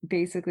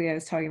basically I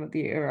was talking about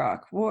the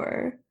Iraq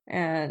War,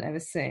 and I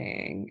was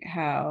saying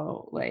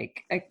how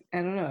like I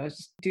don't know, I was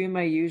just doing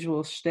my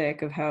usual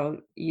shtick of how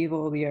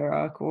evil the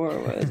Iraq War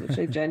was, which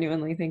I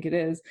genuinely think it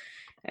is.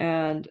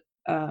 And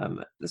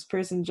this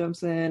person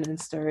jumps in and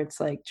starts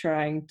like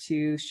trying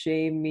to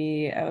shame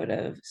me out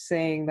of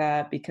saying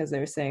that because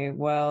they're saying,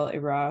 well,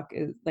 Iraq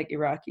is like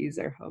Iraqis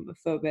are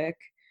homophobic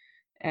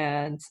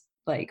and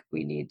like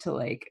we need to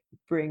like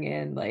bring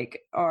in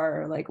like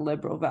our like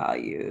liberal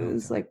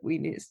values, like we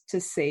need to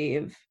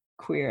save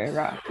queer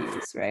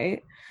Iraqis,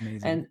 right?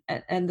 Amazing.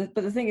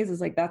 But the thing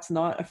is like that's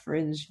not a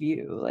fringe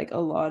view. Like a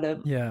lot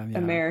of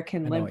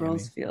American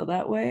liberals feel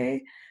that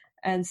way.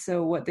 And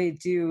so what they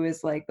do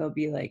is like they'll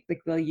be like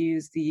they'll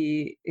use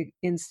the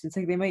instance,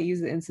 like they might use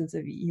the instance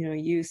of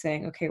you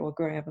saying, okay, well,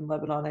 growing up in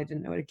Lebanon I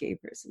didn't know what a gay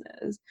person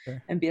is,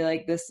 and be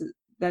like this,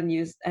 then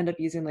end up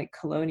using like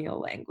colonial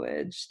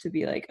language to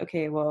be like,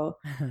 okay, well,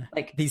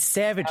 like these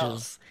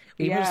savages,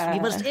 we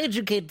must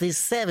educate these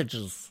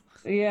savages.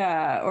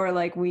 Yeah, or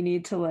like we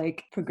need to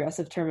like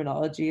progressive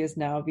terminology is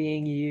now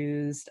being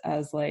used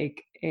as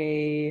like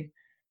a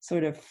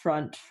sort of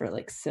front for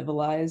like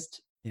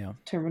civilized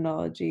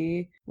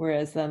terminology,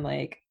 whereas then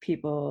like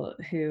people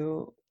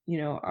who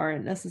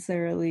aren't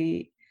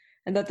necessarily,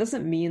 and that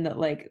doesn't mean that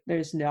like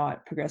there's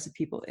not progressive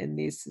people in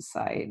these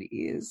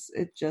societies,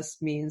 it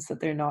just means that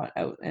they're not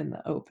out in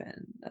the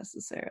open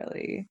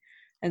necessarily.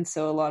 And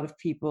so a lot of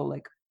people,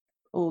 like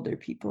older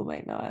people,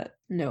 might not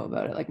know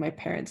about it. Like my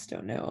parents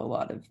don't know a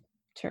lot of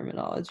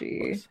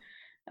terminology.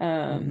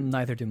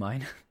 Neither do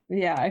mine.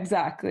 Yeah,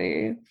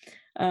 exactly.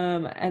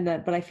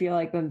 But I feel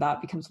like then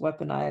that becomes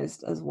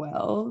weaponized as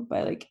well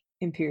by like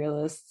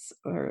imperialists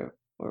or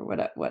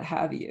what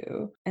have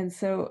you. And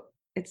so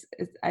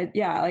I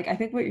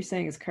think what you're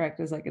saying is correct,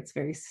 is like it's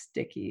very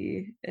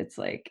sticky. It's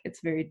like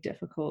it's very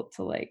difficult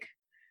to like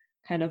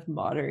kind of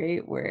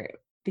moderate,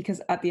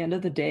 because at the end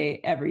of the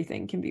day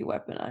everything can be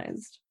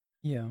weaponized.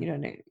 Yeah.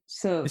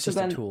 So it's just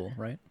a tool,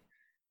 right?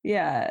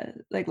 yeah,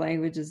 like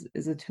language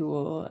is a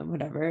tool and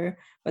whatever.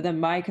 But then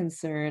my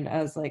concern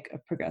as like a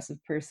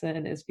progressive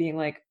person is being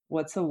like,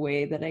 what's a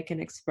way that I can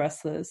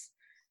express this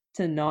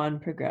to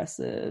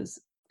non-progressives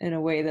in a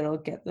way that'll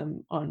get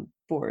them on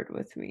board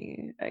with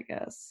me, I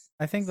guess.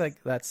 I think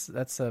like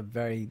that's a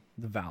very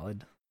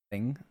valid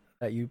thing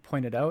that you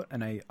pointed out,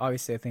 and I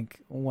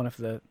think one of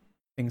the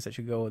things that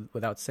should go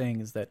without saying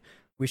is that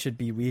we should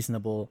be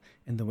reasonable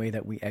in the way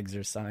that we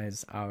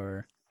exercise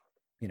our,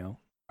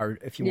 our,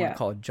 if you want to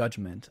call it,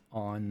 judgment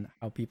on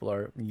how people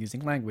are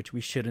using language.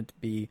 We shouldn't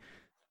be,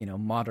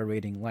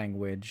 moderating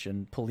language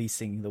and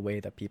policing the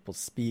way that people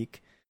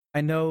speak.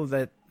 I know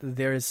that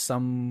there is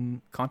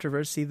some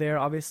controversy there,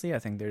 obviously. I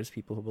think there's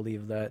people who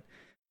believe that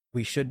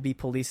we should be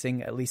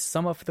policing at least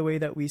some of the way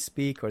that we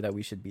speak, or that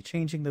we should be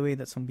changing the way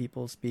that some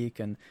people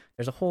speak. And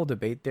there's a whole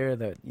debate there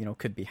that,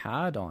 could be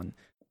had on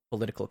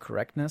political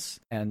correctness.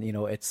 And,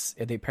 it's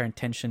the apparent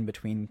tension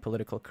between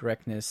political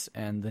correctness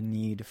and the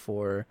need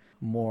for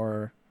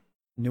more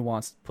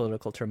nuanced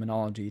political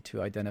terminology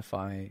to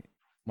identify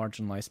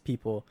marginalized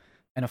people.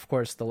 And of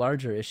course, the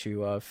larger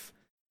issue of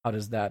how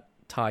does that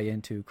tie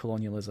into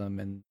colonialism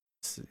and,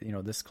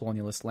 this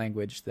colonialist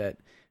language that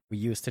we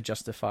use to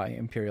justify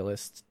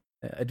imperialist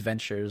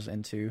adventures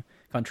into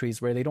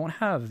countries where they don't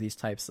have these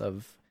types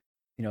of,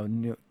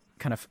 new,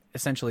 kind of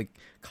essentially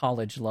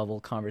college level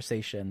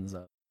conversations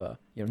of,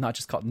 not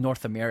just called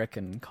North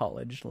American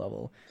college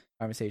level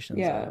conversations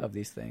of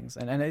these things.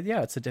 And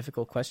it's a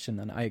difficult question,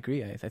 and I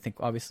agree. I think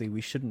obviously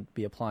we shouldn't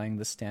be applying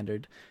the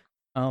standard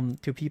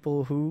to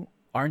people who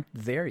aren't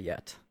there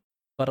yet,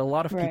 but a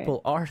lot of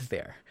people are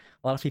there.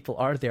 A lot of people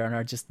are there and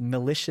are just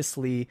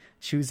maliciously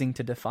choosing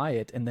to defy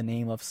it in the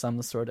name of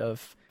some sort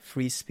of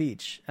free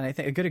speech. And I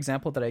think a good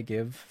example that I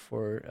give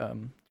for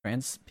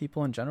trans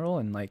people in general,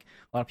 and like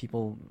a lot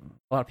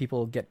of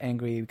people get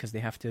angry because they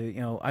have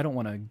to, I don't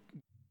want to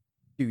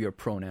do your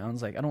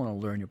pronouns. Like, I don't want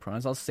to learn your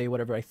pronouns. I'll say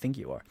whatever I think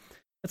you are.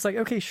 It's like,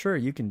 okay, sure,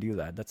 you can do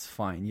that. That's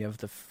fine. You have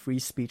the free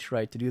speech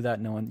right to do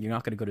that. You're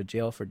not going to go to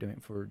jail for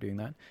doing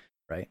that.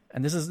 Right.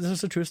 And this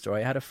is a true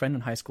story. I had a friend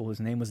in high school whose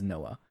name was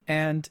Noah,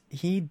 and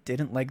he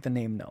didn't like the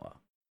name Noah.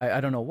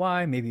 I don't know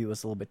why. Maybe it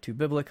was a little bit too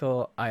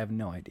biblical. I have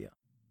no idea.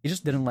 He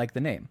just didn't like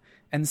the name.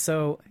 And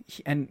so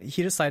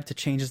he decided to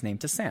change his name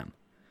to Sam.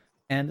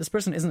 And this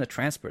person isn't a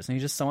trans person.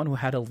 He's just someone who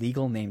had a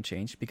legal name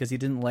change because he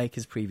didn't like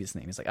his previous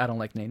name. He's like, I don't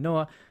like the name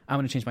Noah. I'm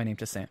going to change my name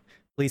to Sam.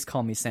 Please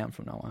call me Sam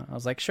from now on. I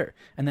was like, sure.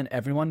 And then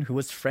everyone who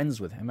was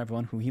friends with him,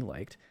 everyone who he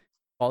liked,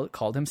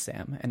 called him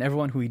Sam, and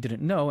everyone who he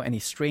didn't know, any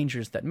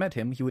strangers that met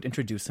him, he would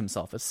introduce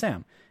himself as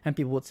Sam, and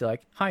people would say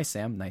like, hi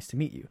Sam, nice to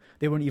meet you.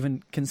 They wouldn't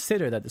even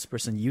consider that this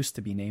person used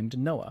to be named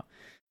Noah.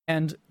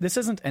 And this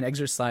isn't an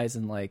exercise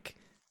in like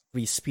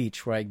free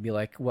speech where I'd be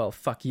like, well,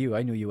 fuck you,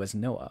 I knew you as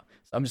Noah,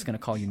 so I'm just going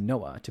to call you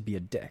Noah to be a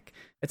dick.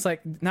 It's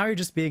like, now you're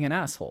just being an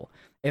asshole.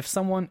 If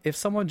someone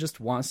just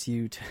wants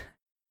you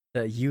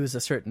to use a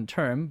certain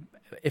term,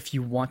 if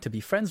you want to be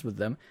friends with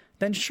them,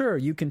 then sure,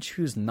 you can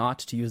choose not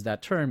to use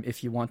that term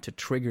if you want to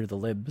trigger the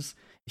libs,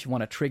 if you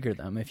want to trigger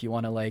them, if you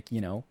want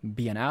to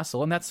be an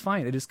asshole, and that's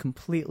fine. It is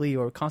completely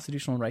your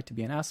constitutional right to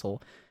be an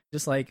asshole.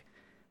 Just like,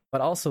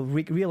 but also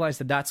realize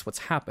that that's what's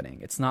happening.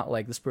 It's not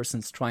like this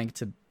person's trying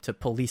to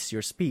police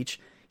your speech.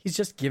 He's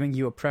just giving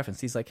you a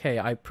preference. He's like, hey,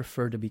 I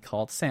prefer to be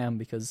called Sam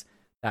because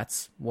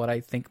that's what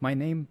I think my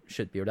name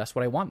should be, or that's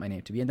what I want my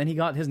name to be. And then he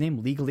got his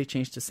name legally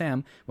changed to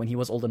Sam when he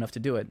was old enough to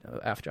do it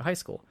after high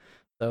school.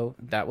 So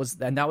that was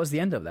the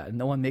end of that. And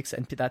no one makes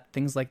that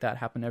things like that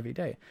happen every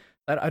day.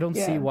 I don't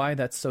see why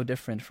that's so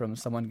different from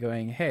someone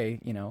going, hey,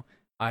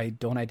 I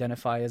don't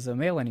identify as a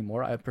male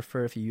anymore. I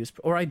prefer if you use,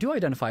 or I do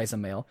identify as a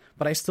male,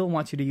 but I still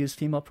want you to use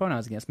female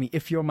pronouns against me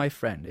if you're my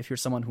friend, if you're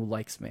someone who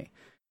likes me,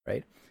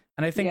 right?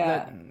 And I think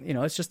that,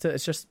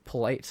 it's just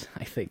polite,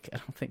 I think. I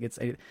don't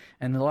think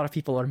and a lot of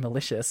people are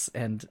malicious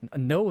and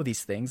know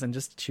these things and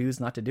just choose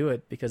not to do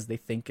it because they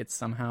think it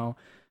somehow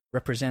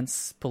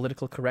represents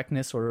political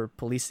correctness or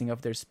policing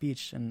of their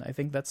speech. And I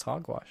think that's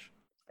hogwash.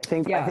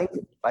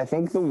 I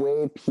think the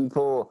way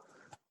people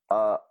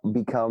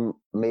become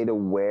made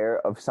aware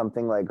of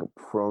something like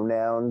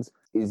pronouns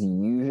is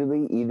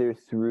usually either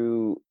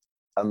through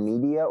a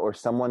media or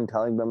someone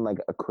telling them like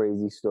a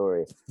crazy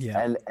story.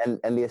 And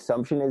the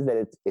assumption is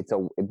that it's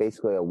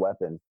basically a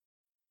weapon,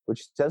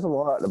 which says a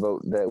lot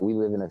about that we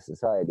live in a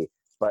society.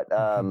 But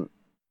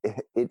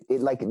it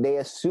like they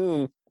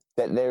assume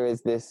that there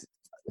is this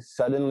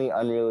suddenly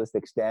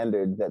unrealistic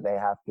standard that they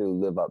have to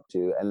live up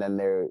to, and then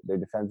they're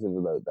defensive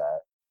about that.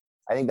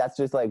 I think that's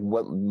just like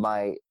what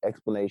my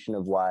explanation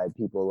of why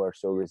people are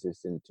so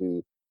resistant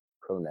to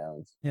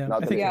pronouns.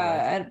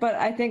 But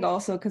I think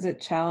also because it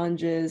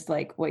challenges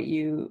like what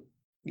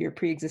your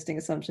pre-existing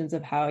assumptions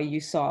of how you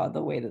saw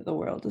the way that the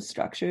world is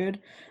structured.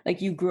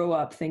 Like you grow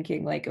up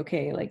thinking like,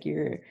 okay, like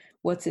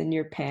what's in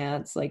your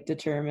pants like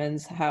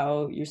determines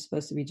how you're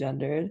supposed to be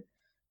gendered.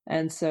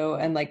 And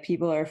like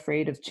people are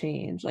afraid of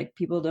change. Like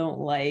people don't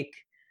like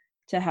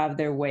to have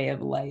their way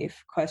of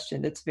life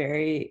questioned. It's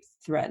very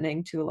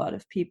threatening to a lot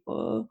of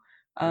people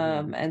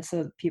And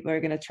so people are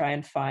going to try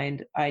and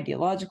find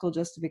ideological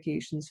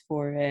justifications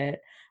for it.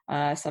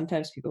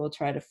 Sometimes people will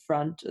try to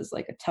front as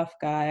like a tough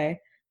guy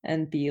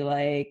and be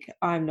like,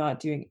 I'm not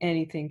doing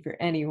anything for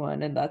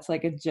anyone, and that's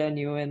like a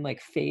genuine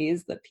like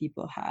phase that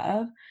people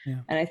have.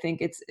 And I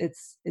think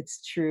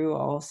it's true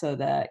also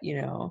that,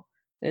 you know,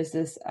 there's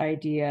this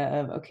idea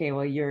of, okay,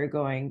 well, you're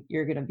going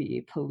to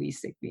be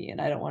policing me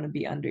and I don't want to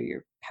be under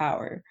your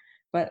power.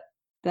 But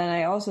then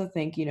I also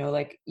think, you know,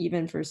 like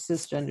even for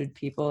cisgendered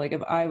people, like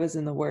if I was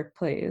in the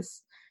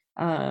workplace,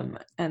 and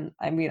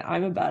I mean,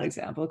 I'm a bad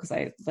example because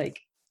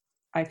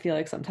I feel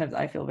like sometimes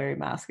I feel very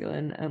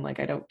masculine and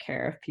like I don't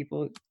care if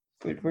people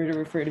were to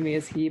refer to me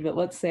as he, but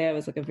let's say I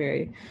was like a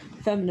very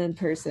feminine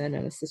person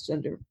and a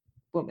cisgender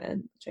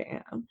woman, which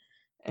I am,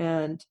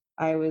 and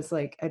I was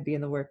like, I'd be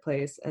in the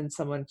workplace and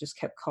someone just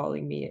kept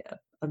calling me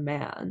a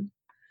man,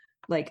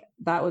 like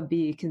that would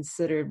be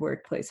considered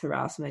workplace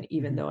harassment,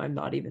 even though I'm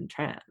not even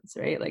trans,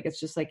 right? Like it's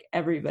just like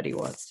everybody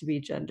wants to be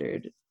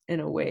gendered in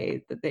a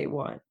way that they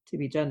want to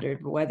be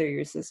gendered, whether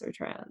you're cis or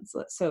trans.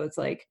 So it's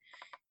like,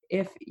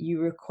 if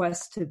you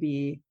request to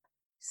be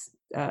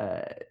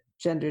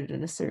gendered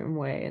in a certain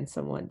way and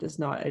someone does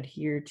not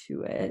adhere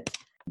to it,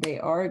 they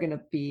are going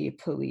to be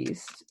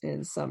policed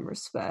in some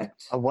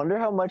respect. I wonder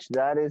how much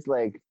that is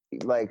like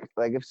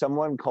if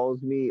someone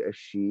calls me a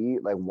she,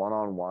 like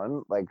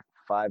one-on-one, like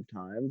 5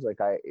 times,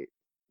 like I'd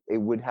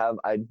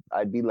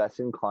be less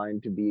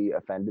inclined to be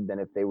offended than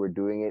if they were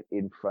doing it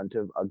in front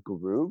of a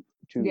group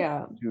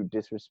to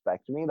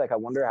disrespect me. Like I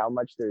wonder how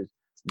much there's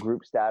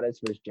group status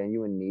versus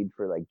genuine need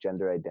for like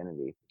gender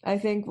identity. I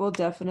think, well,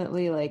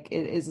 definitely, like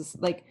it is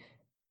like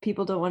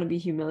people don't want to be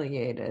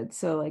humiliated.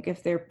 So like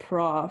if their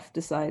prof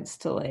decides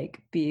to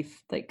like be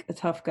like a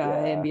tough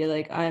guy and be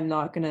like, I'm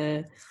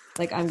gonna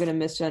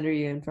misgender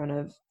you in front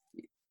of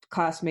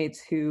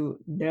classmates who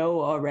know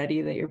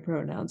already that your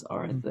pronouns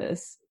aren't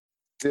this,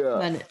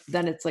 then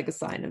it's like a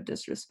sign of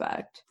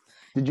disrespect.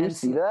 Did you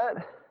see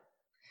that?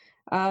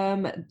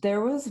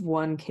 There was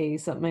one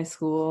case at my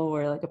school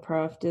where like a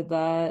prof did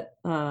that,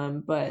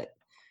 but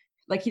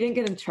like he didn't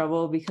get in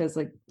trouble because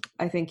like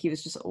I think he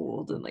was just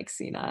old and like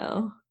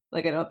senile.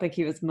 Like I don't think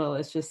he was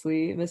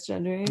maliciously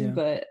misgendering,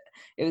 but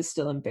it was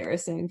still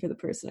embarrassing for the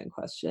person in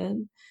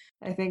question.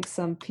 I think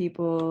some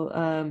people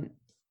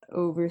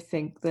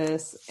overthink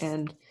this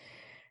and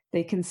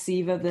they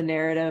conceive of the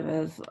narrative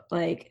of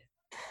like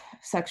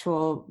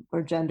sexual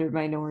or gender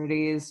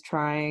minorities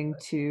trying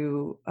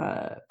to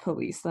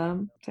police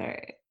them.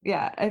 Sorry.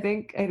 Yeah, I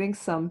think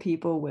some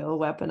people will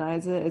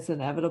weaponize it. It's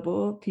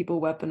inevitable. People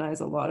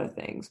weaponize a lot of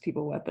things.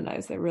 People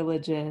weaponize their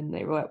religion.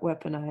 They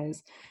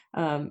weaponize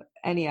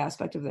any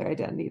aspect of their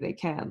identity they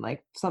can.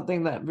 Like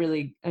something that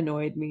really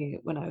annoyed me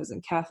when I was in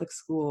Catholic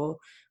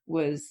school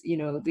was, you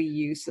know, the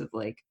use of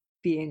like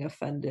being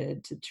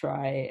offended to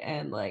try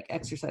and like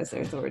exercise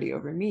their authority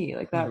over me.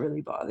 Like that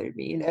really bothered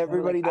me. You know?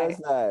 Everybody does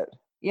that.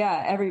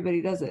 Yeah,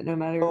 everybody does it, no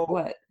matter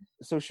what.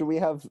 So should we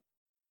have?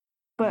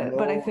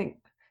 But I think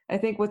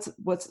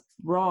what's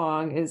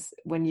wrong is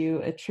when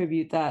you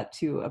attribute that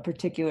to a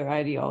particular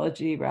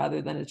ideology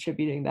rather than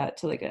attributing that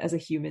to like as a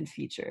human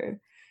feature.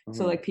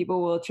 So like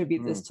people will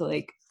attribute this to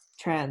like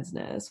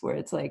transness, where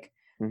it's like,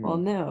 well,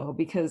 no,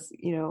 because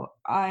you know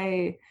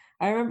I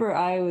remember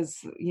I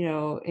was, you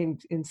know,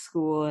 in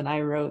school and I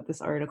wrote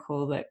this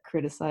article that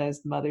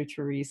criticized Mother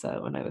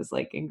Teresa when I was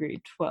like in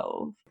grade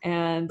 12,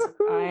 and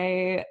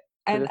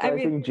I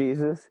mean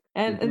Jesus,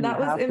 and that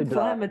was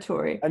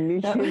inflammatory. A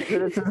Nietzschean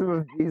criticism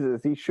of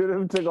Jesus. He should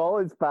have took all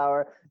his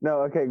power.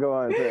 No, okay, go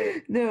on.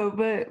 Sorry. No,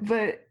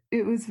 but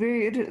it was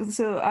very interesting.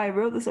 So I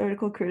wrote this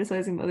article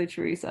criticizing Mother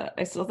Teresa.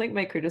 I still think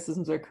my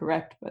criticisms are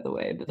correct, by the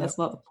way, but that's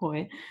not the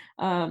point.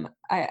 And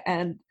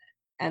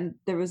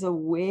there was a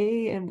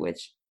way in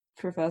which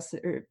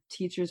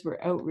teachers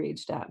were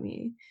outraged at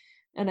me,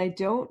 and I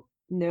don't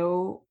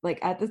know, like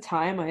at the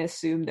time I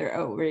assumed their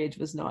outrage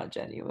was not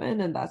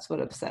genuine, and that's what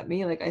upset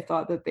me. Like I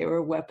thought that they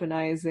were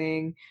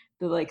weaponizing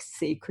the like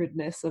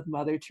sacredness of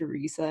Mother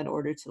Teresa in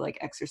order to like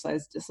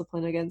exercise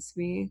discipline against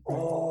me.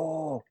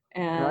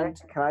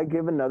 And can I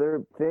give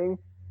another thing?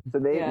 So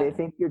they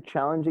think you're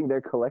challenging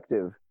their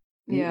collective.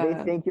 They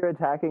think you're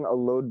attacking a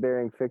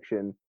load-bearing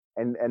fiction,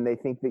 and they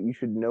think that you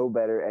should know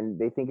better, and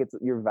they think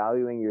you're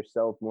valuing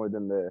yourself more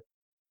than the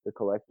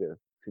collective.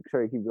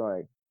 Sorry, keep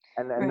going.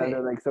 And then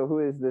they're like, so who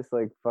is this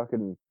like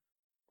fucking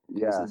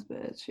this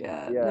bitch?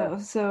 No,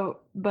 so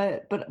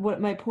but what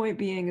my point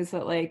being is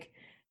that like,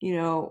 you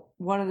know,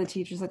 one of the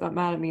teachers that got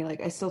mad at me, like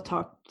I still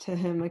talk to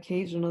him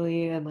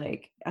occasionally, and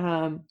like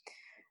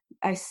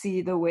I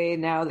see the way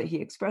now that he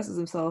expresses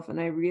himself, and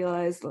I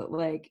realized that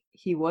like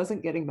he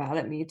wasn't getting mad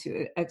at me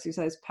to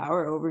exercise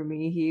power over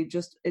me.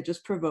 It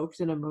just provoked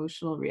an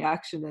emotional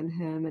reaction in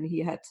him, and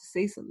he had to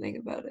say something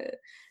about it.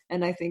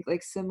 And I think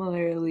like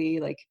similarly,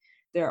 like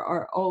there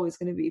are always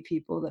going to be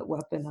people that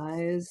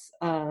weaponize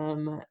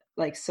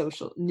like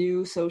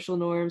new social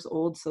norms,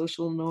 old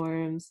social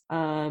norms,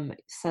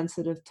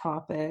 sensitive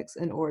topics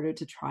in order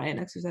to try and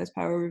exercise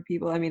power over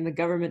people. I mean, the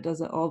government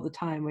does it all the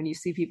time when you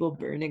see people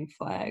burning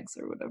flags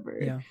or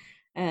whatever.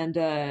 And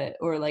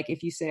or like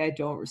if you say I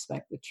don't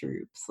respect the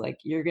troops, like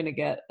you're gonna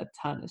get a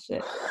ton of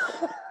shit.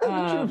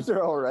 The troops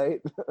are all right.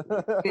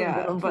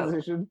 Yeah,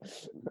 position.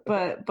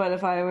 but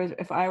if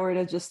I were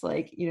to just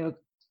like, you know,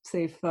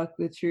 say fuck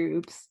the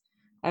troops,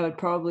 I would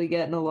probably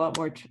get in a lot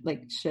more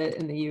like shit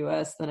in the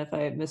US than if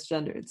I had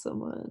misgendered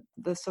someone.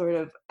 The sort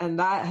of, and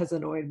that has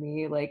annoyed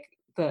me, like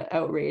the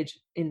outrage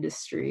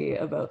industry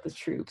about the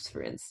troops,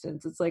 for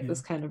instance. It's like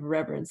this kind of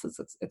reverence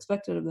that's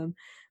expected of them.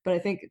 But I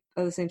think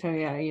at the same time,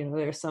 yeah, you know,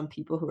 there are some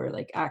people who are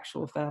like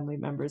actual family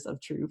members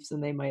of troops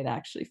and they might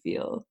actually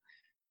feel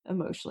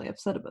emotionally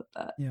upset about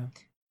that. Yeah.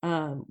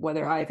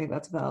 Whether I think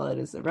that's valid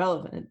is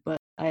irrelevant, but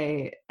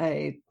I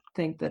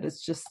think that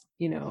it's just,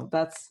 you know,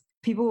 that's,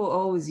 people will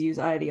always use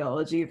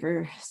ideology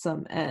for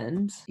some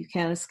end. You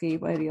can't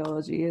escape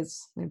ideology,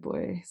 as my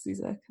boy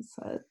Zizek has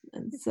said.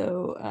 And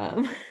so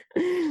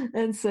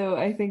and so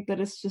I think that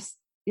it's just,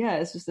 yeah,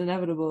 it's just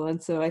inevitable.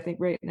 And so I think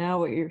right now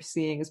what you're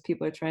seeing is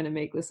people are trying to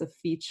make this a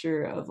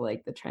feature of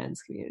like the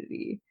trans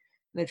community.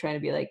 They're trying to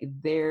be like,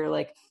 they're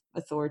like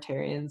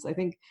authoritarians. I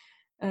think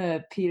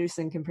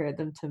Peterson compared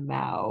them to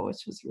Mao,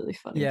 which was really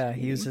funny. Yeah,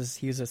 he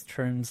uses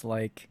terms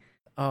like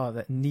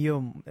that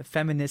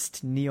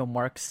feminist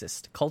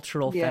neo-Marxist,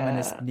 cultural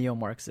feminist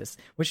neo-Marxist,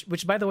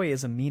 which by the way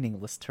is a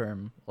meaningless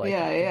term. Like,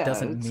 it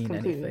doesn't mean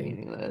anything.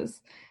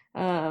 Meaningless.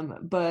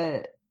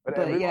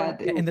 But yeah,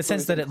 in the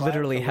sense that it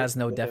literally has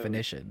no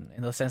definition.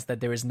 In the sense that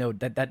there is no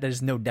that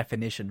there's no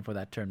definition for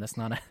that term. That's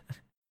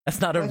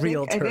not a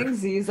real term. I think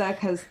Zizek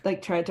has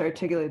like tried to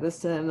articulate this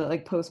to him, that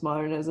like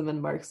postmodernism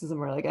and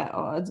Marxism are like at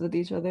odds with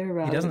each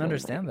other. He doesn't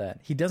understand that.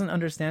 He doesn't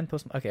understand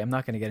Okay, I'm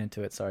not going to get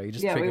into it. Sorry, you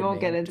just triggered we won't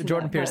me. Get into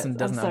Jordan that, Peterson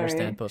doesn't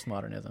understand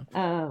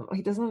postmodernism.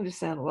 He doesn't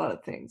understand a lot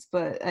of things,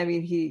 but I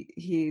mean,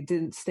 he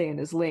didn't stay in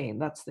his lane.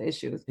 That's the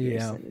issue with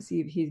Peterson. Is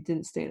he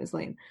didn't stay in his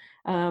lane.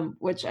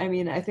 Which I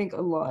mean, I think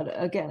a lot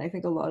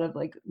of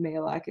like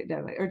male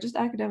academic or just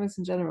academics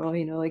in general,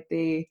 you know, like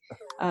they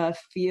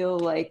feel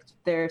like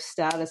their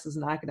status as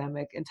an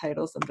academic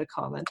entitles them to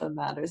comment on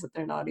matters that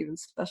they're not even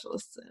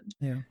specialists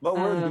in. Yeah. But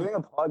we're doing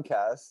a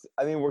podcast.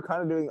 I mean, we're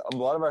kind of doing, a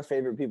lot of our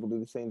favorite people do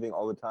the same thing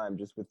all the time,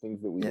 just with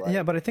things that we like.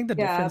 Yeah, but I think the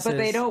difference but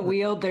they don't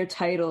wield their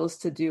titles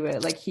to do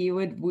it. Like he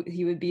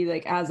would be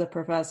like, as a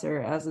professor,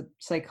 as a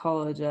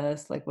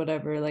psychologist, like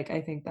whatever. Like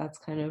I think that's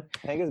kind of,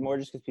 I think it's more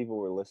just because people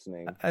were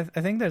listening.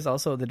 I think there's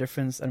also the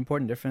difference, an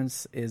important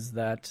difference is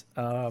that,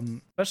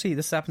 especially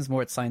this happens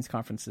more at science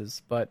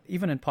conferences, but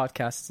even in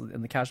podcasts,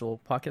 in the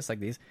casual podcasts like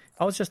these,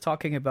 I was just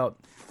talking about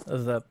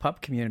the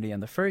pup community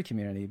and the furry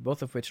community,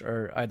 both of which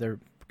are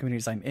either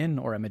communities I'm in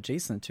or I'm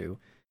adjacent to.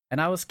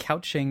 And I was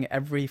couching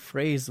every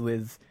phrase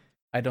with,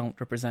 I don't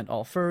represent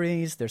all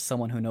furries, there's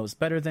someone who knows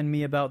better than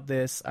me about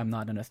this, I'm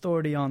not an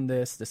authority on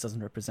this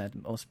doesn't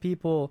represent most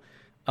people.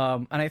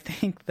 And I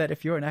think that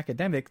if you're an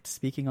academic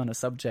speaking on a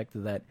subject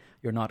that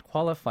you're not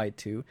qualified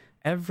to,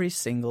 every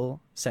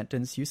single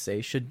sentence you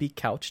say should be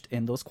couched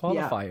in those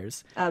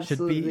qualifiers. Yeah,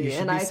 absolutely.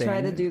 And I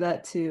try to do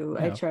that too.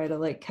 Yeah. I try to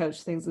like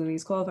couch things in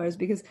these qualifiers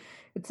because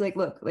it's like,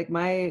 look, like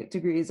my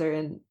degrees are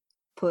in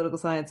political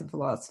science and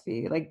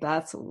philosophy. Like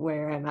that's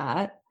where I'm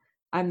at.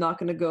 I'm not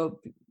going to go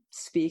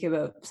speak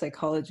about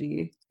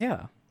psychology.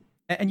 Yeah.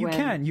 And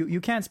you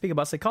can speak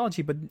about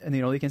psychology, but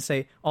you know, you can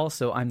say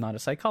also I'm not a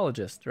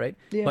psychologist, right?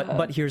 Yeah.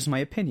 But here's my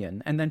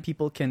opinion, and then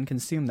people can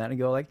consume that and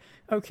go like,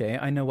 okay,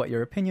 I know what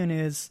your opinion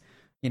is.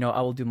 You know, I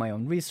will do my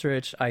own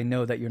research. I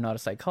know that you're not a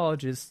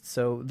psychologist,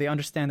 so they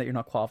understand that you're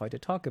not qualified to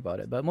talk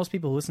about it. But most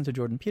people who listen to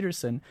Jordan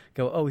Peterson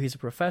go, oh, he's a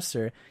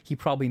professor. He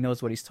probably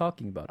knows what he's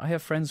talking about. I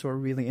have friends who are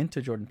really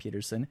into Jordan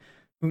Peterson,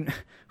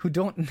 who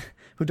don't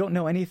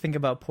know anything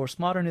about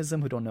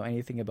postmodernism, who don't know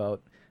anything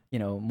about, you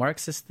know,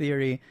 Marxist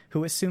theory,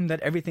 who assume that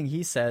everything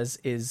he says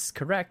is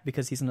correct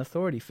because he's an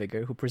authority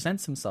figure who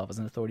presents himself as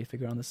an authority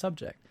figure on the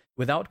subject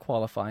without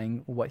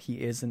qualifying what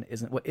he is and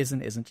isn't, what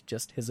isn't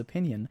just his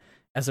opinion,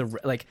 as a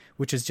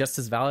which is just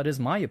as valid as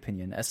my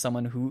opinion as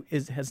someone who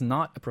has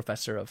not a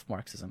professor of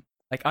Marxism.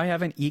 Like, I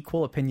have an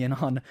equal opinion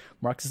on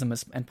Marxism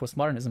and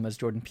postmodernism as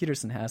Jordan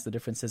Peterson has. The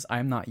difference is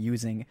I'm not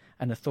using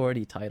an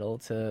authority title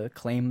to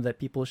claim that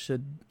people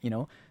should, you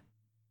know,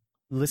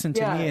 listen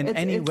to me in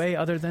any way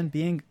other than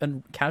being a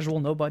casual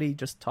nobody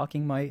just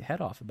talking my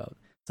head off about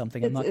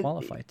something I'm not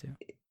qualified to.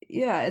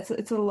 Yeah,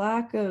 it's a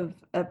lack of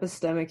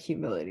epistemic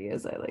humility,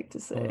 as I like to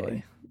say.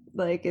 Totally.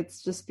 Like,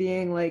 it's just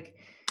being like,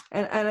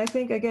 and I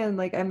think, again,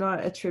 like, I'm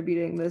not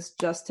attributing this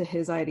just to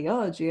his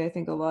ideology. I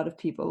think a lot of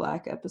people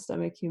lack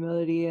epistemic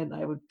humility, and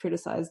I would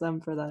criticize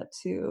them for that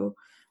too.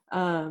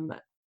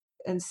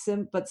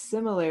 But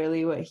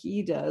similarly, what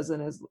he does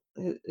and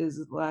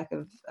his lack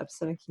of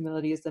epistemic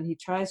humility is then he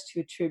tries to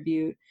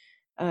attribute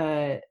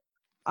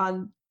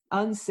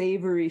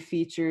unsavory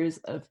features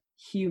of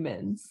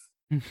humans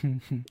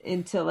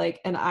into like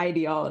an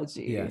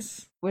ideology.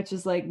 Yes. Which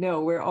is like,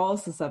 no, we're all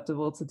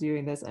susceptible to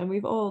doing this, and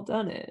we've all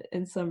done it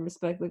in some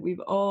respect. Like,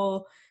 we've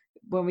all,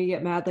 when we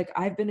get mad, like,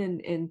 I've been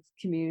in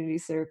community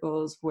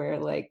circles where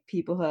like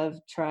people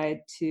have tried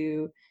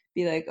to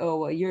be like, oh,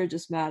 well, you're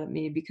just mad at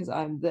me because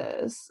I'm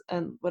this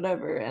and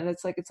whatever. And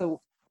it's like, it's a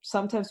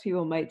sometimes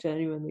people might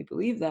genuinely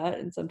believe that,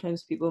 and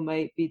sometimes people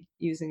might be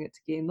using it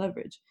to gain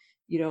leverage.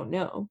 You don't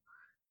know.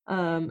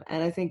 And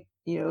I think,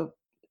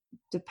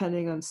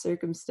 depending on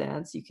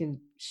circumstance, you can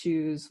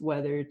choose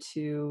whether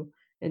to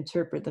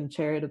interpret them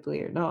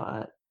charitably or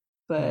not.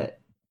 But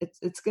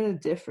it's going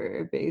to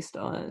differ based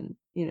on,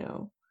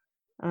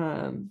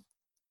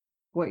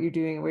 what you're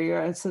doing and where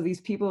you're at. So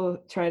these people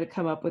try to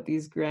come up with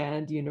these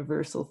grand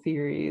universal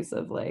theories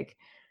of like,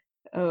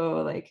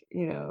 oh, like,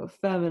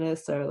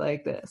 feminists are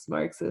like this,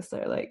 Marxists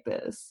are like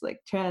this, like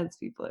trans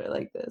people are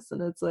like this.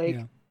 And it's like,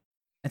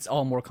 it's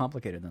all more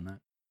complicated than that.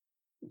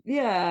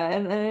 Yeah.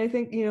 And I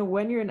think,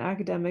 when you're an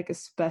academic,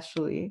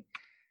 especially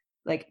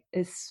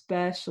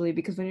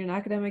because when you're an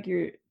academic,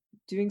 you're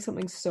doing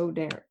something so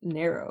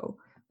narrow.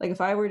 Like if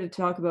I were to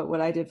talk about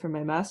what I did for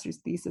my master's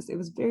thesis, it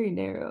was very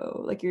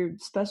narrow. Like your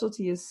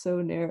specialty is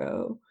so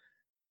narrow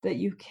that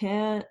you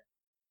can't,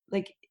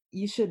 like,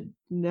 you should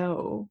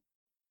know,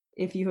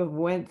 if you have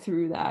went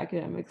through the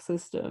academic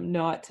system,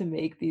 not to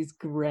make these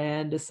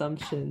grand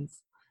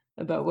assumptions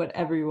about what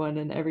everyone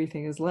and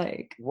everything is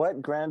like.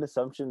 What grand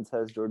assumptions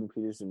has Jordan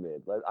Peterson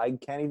made? I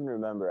can't even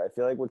remember. I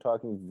feel like we're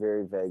talking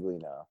very vaguely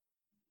now.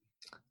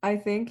 I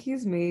think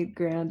he's made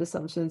grand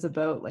assumptions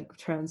about like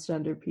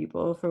transgender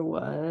people, for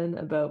one,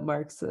 about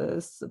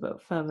Marxists,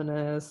 about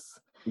feminists.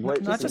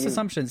 Not just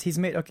assumptions. He's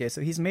made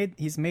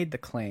the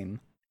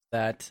claim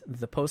that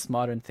the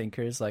postmodern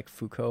thinkers like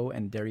Foucault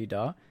and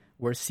Derrida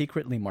were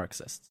secretly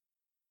Marxists,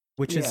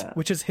 which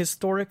is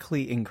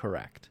historically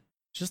incorrect.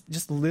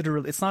 Just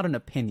literally, it's not an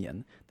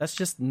opinion. That's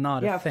just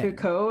not a thing. Yeah,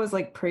 Foucault was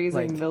like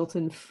praising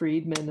Milton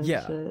Friedman and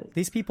shit.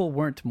 These people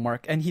weren't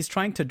and he's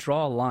trying to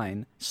draw a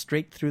line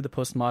straight through the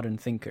postmodern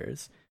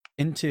thinkers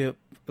into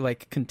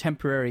like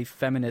contemporary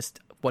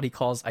feminist, what he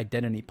calls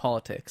identity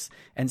politics,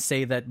 and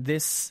say that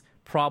this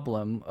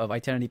problem of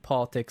identity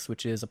politics,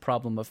 which is a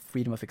problem of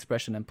freedom of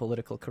expression and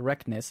political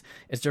correctness,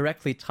 is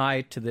directly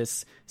tied to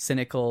this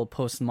cynical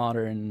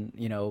postmodern,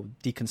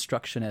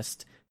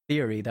 deconstructionist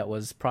theory that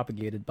was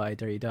propagated by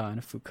Derrida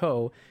and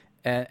Foucault.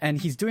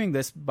 And he's doing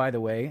this, by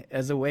the way,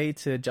 as a way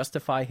to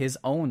justify his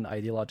own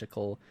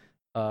ideological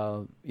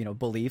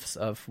beliefs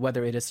of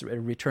whether it is a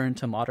return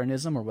to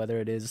modernism or whether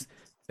it is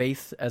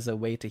faith as a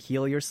way to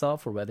heal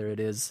yourself, or whether it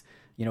is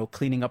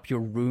cleaning up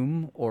your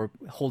room or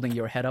holding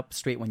your head up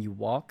straight when you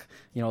walk,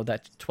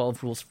 that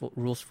 12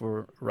 rules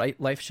for right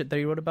life shit that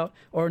he wrote about,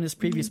 or in his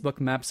previous book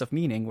Maps of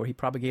Meaning, where he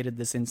propagated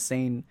this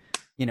insane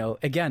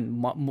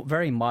again,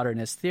 very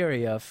modernist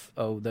theory of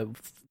the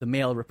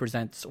male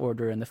represents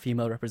order and the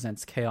female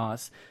represents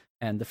chaos,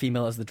 and the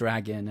female is the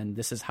dragon, and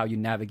this is how you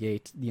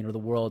navigate the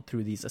world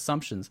through these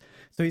assumptions.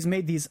 So he's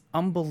made these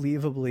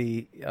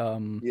unbelievably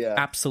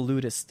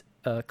absolutist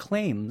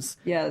claims.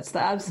 Yeah, it's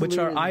the absolute,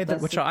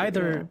 which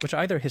are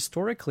either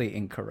historically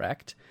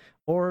incorrect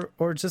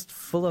or just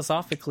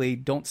philosophically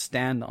don't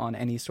stand on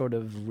any sort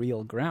of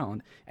real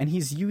ground. And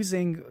he's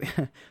using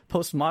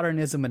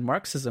postmodernism and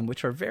Marxism,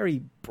 which are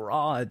very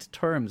broad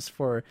terms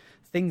for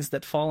things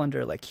that fall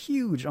under like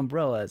huge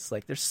umbrellas.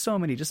 Like there's so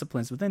many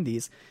disciplines within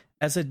these,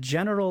 as a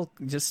general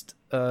just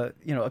a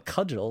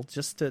cudgel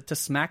just to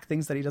smack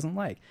things that he doesn't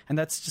like. And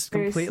that's just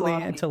very completely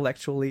sloppy,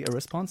 intellectually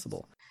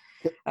irresponsible.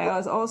 I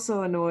was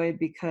also annoyed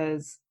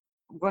because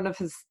one of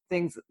his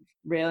things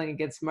railing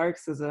against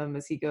Marxism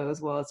is he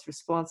goes, well, it's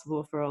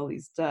responsible for all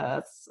these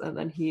deaths, and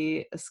then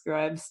he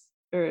ascribes,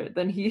 or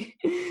then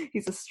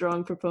he's a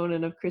strong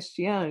proponent of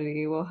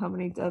Christianity. Well, how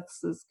many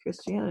deaths is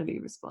Christianity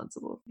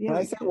responsible? Yeah, can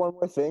I say one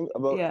more thing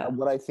about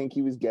what I think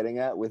he was getting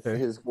at with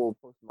his whole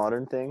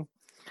postmodern thing?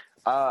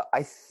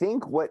 I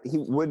think what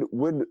he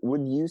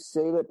would you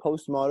say that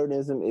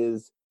postmodernism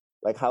is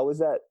like, how is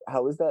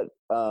that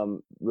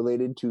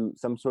related to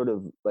some sort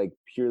of like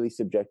purely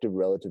subjective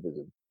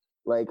relativism?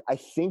 Like, I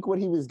think what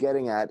he was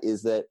getting at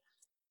is that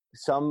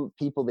some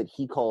people that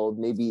he called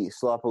maybe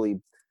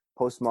sloppily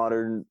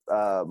postmodern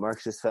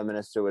Marxist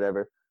feminists or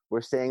whatever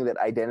were saying that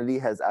identity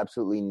has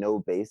absolutely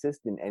no basis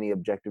in any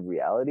objective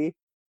reality,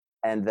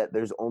 and that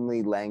there's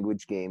only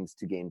language games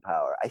to gain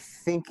power. I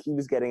think he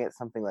was getting at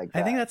something like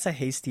that. I think that's a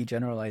hasty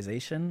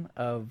generalization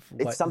of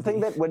what it's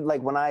something that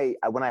when I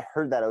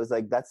heard that, I was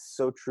like, that's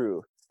so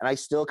true. And I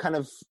still kind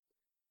of,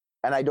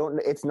 and I don't,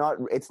 it's not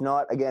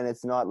again,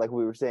 it's not like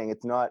we were saying,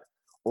 it's not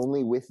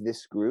only with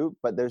this group,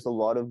 but there's a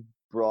lot of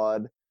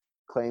broad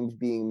claims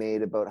being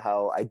made about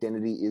how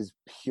identity is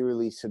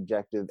purely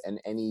subjective, and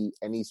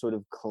any sort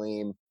of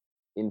claim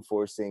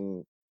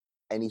enforcing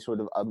any sort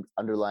of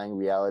underlying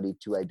reality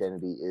to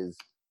identity is.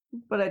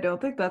 But I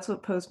don't think that's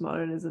what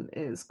postmodernism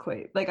is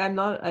quite. Like, I'm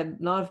not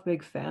a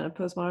big fan of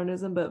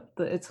postmodernism, but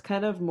it's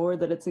kind of more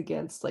that it's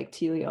against like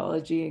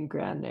teleology and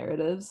grand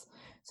narratives.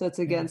 So it's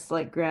against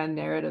like grand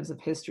narratives of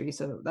history.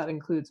 So that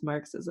includes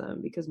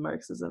Marxism, because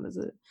Marxism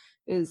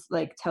is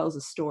like tells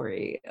a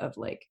story of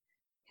like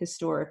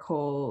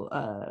historical.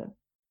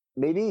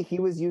 Maybe he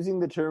was using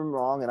the term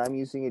wrong, and I'm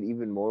using it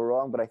even more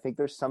wrong. But I think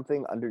there's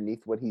something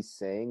underneath what he's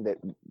saying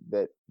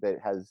that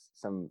has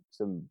some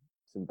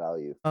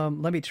value.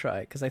 Let me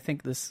try, because I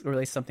think this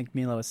relates to something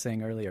Mila was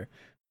saying earlier.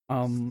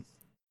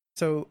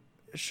 So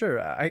Sure,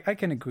 I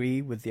can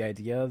agree with the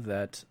idea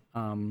that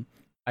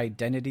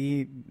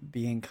identity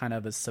being kind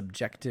of a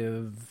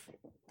subjective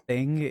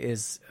thing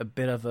is a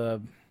bit of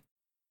a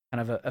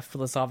kind of a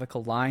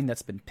philosophical line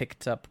that's been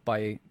picked up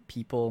by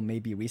people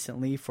maybe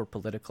recently for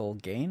political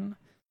gain.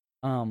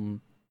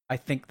 I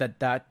think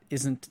that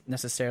isn't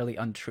necessarily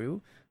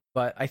untrue,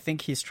 but I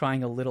think he's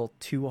trying a little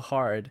too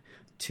hard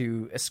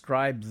to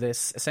ascribe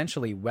this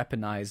essentially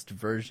weaponized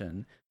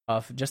version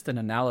of just an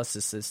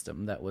analysis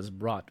system that was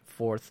brought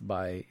forth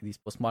by these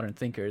postmodern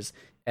thinkers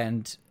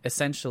and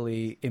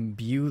essentially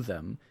imbue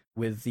them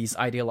with these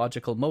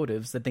ideological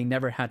motives that they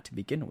never had to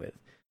begin with.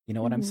 You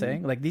know what I'm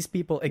saying? Like these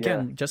people,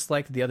 again, just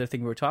like the other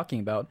thing we were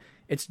talking about,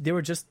 they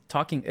were just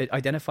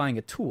identifying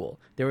a tool.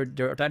 They're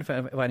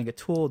identifying a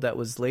tool that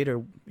was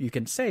later, you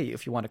can say,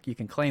 if you want to, you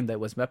can claim that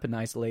was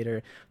weaponized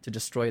later to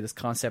destroy this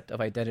concept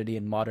of identity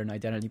and modern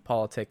identity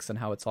politics and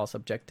how it's all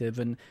subjective.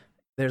 And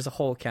there's a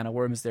whole can of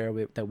worms there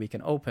that we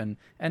can open.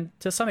 And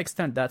to some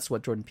extent, that's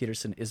what Jordan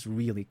Peterson is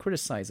really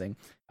criticizing.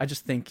 I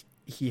just think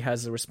he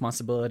has a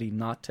responsibility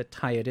not to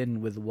tie it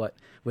in with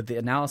the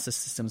analysis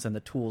systems and the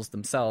tools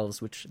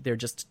themselves, which they're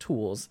just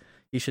tools.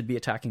 He should be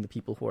attacking the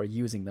people who are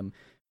using them.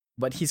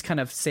 But he's kind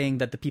of saying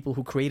that the people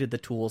who created the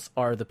tools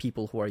are the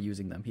people who are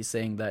using them. He's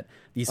saying that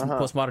these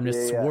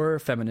postmodernists were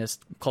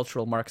feminist,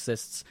 cultural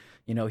Marxists.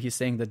 You know, he's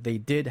saying that they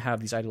did have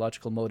these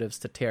ideological motives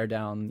to tear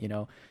down, you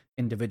know,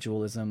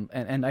 individualism.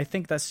 And I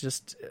think that's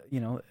just, you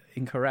know,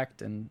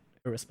 incorrect and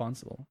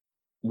irresponsible.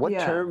 What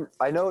term?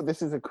 I know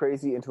this is a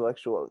crazy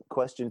intellectual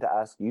question to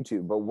ask you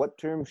two, but what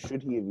term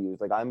should he have used?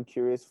 Like, I'm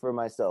curious for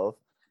myself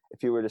if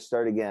he were to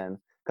start again,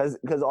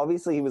 because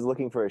obviously he was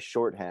looking for a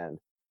shorthand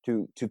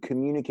to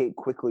communicate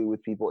quickly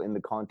with people in the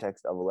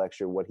context of a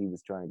lecture what he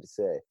was trying to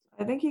say.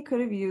 I think he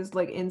could have used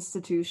like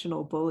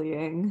institutional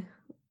bullying.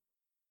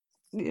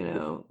 You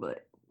know,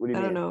 but What do you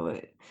mean? I don't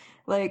know.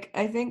 Like,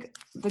 I think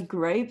the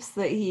gripes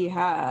that he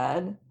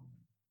had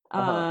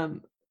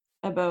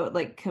about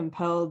like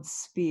compelled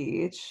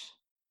speech,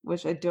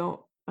 which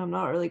I'm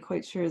not really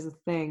quite sure is a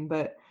thing,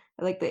 but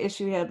like the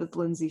issue he had with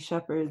Lindsay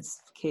Shepherd's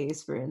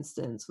case, for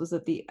instance, was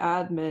that the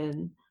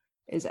admin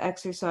is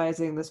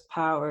exercising this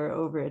power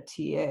over a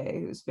TA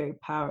who's very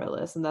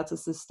powerless. And that's a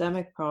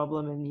systemic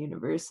problem in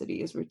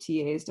universities where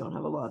TAs don't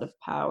have a lot of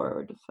power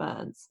or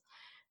defense.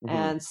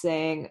 And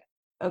saying,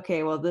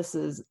 okay, well, this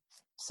is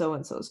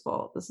so-and-so's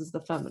fault. This is the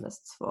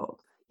feminist's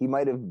fault. He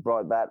might have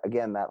brought that,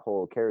 again, that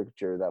whole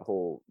caricature, that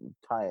whole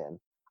tie-in.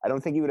 I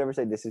don't think he would ever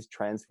say this is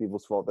trans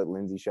people's fault that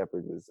Lindsay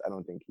Shepherd was. I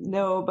don't think he...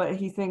 No, but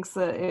he thinks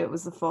that it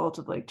was the fault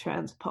of like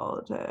trans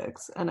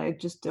politics. And I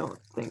just don't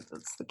think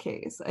that's the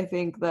case. I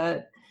think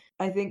that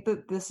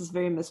this is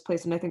very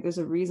misplaced. And I think there's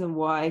a reason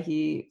why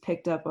he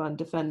picked up on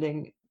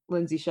defending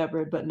Lindsay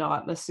Shepherd, but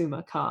not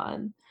Masuma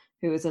Khan,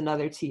 who is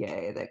another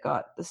TA that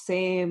got the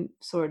same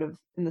sort of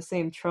in the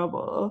same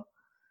trouble,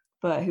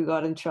 but who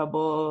got in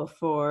trouble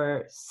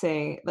for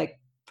saying like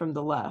from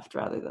the left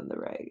rather than the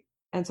right.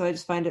 And so I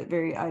just find it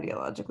very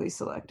ideologically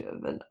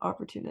selective and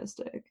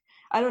opportunistic.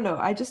 I don't know.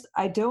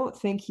 I don't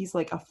think he's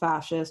like a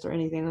fascist or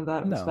anything in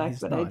that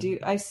respect, but not.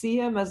 I see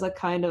him as a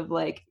kind of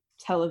like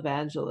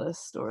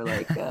televangelist or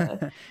like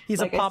he's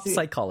like a pop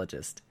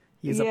psychologist.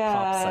 He's a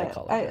pop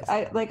psychologist.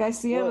 I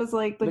see him as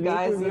like the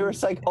guys. You're a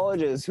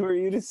psychologist. Who are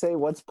you to say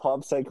what's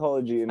pop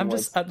psychology? And I'm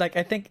just like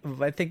I think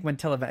when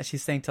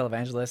she's saying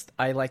televangelist,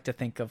 I like to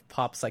think of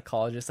pop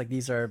psychologists. Like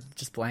these are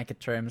just blanket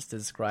terms to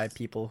describe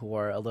people who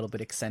are a little bit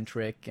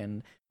eccentric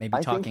and maybe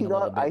talking a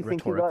little bit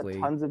rhetorically. He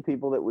got tons of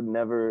people that would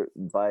never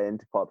buy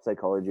into pop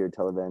psychology or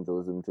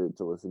televangelism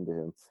to listen to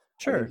him.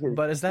 Sure,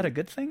 but is that a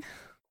good thing?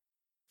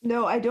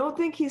 No, I don't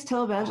think he's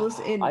televangelist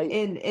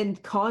in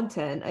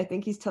content. I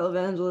think he's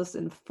televangelist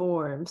in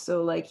form.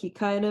 So like he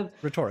kind of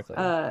rhetorically.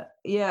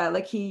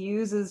 Like he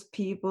uses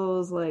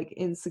people's like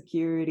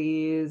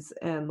insecurities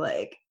and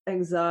like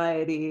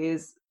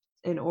anxieties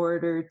in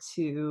order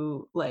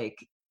to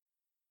like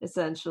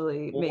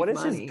essentially make what is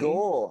money. His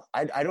goal?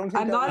 I don't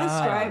think I'm not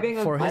ascribing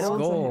a for his goal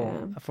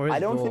goal. to him. I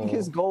don't think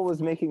his goal was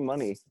making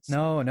money.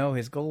 No,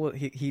 his goal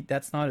he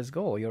that's not his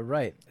goal. You're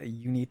right.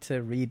 You need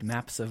to read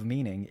Maps of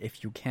Meaning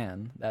if you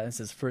can. That is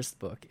his first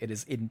book. It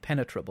is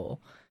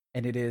impenetrable,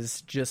 and it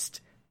is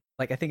just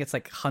like I think it's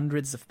like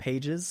hundreds of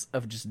pages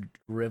of just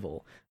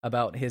drivel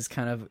about his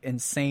kind of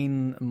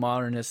insane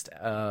modernist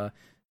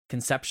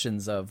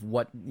conceptions of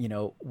what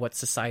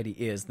society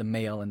is, the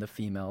male and the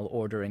female,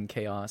 order and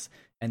chaos.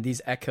 And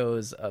these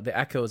echoes, the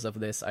echoes of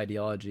this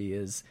ideology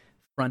is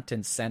front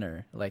and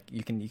center. Like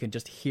you can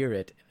just hear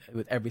it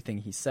with everything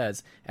he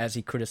says as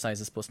he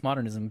criticizes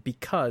postmodernism,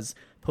 because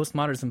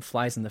postmodernism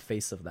flies in the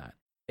face of that.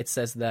 It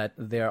says that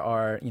there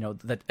are,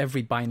 that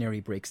every binary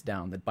breaks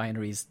down, that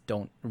binaries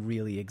don't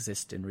really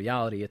exist in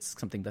reality. It's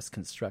something that's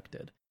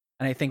constructed.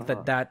 And I think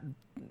that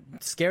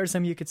scares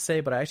him, you could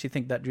say, but I actually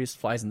think that just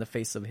flies in the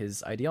face of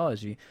his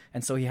ideology.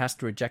 And so he has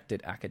to reject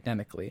it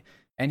academically.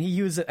 And he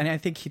uses it, and I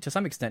think to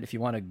some extent, if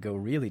you want to go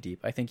really deep,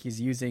 I think he's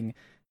using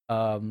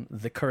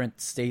the current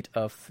state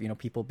of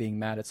people being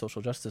mad at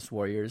social justice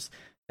warriors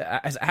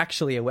as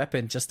actually a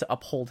weapon just to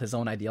uphold his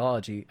own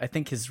ideology. I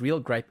think his real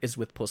gripe is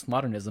with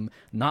postmodernism,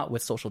 not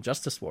with social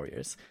justice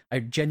warriors. I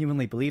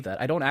genuinely believe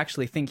that. I don't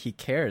actually think he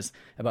cares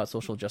about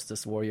social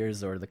justice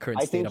warriors or the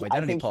current state of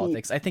identity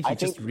politics. I think he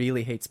just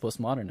really hates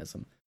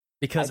postmodernism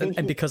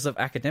because of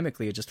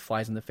academically, it just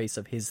flies in the face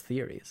of his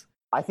theories.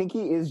 I think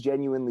he is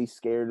genuinely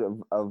scared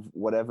of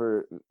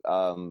whatever.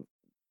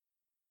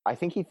 I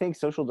think he thinks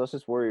social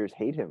justice warriors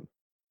hate him.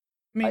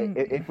 I mean,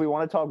 if we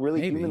want to talk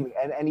really humanly,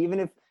 and even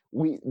if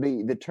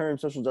the term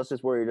social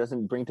justice warrior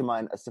doesn't bring to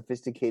mind a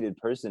sophisticated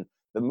person,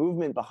 the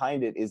movement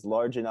behind it is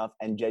large enough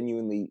and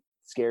genuinely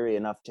scary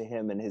enough to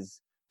him and his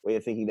way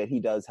of thinking that he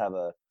does have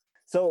a.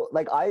 So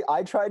like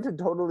I tried to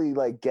totally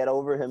like get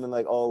over him and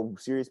like, oh,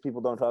 serious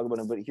people don't talk about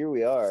him, but here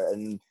we are.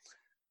 And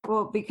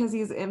well, because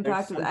he's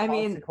impacted. I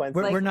mean,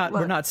 we're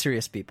not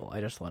serious people. I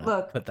just want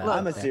to put that.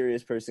 I'm a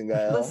serious person,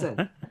 guy.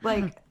 Listen,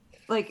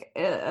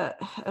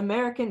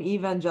 American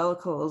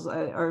evangelicals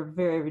are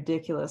very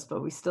ridiculous,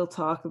 but we still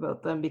talk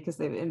about them because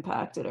they've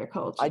impacted our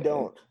culture. I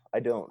don't.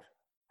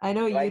 I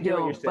know you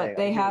don't, but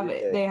they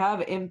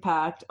have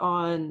impact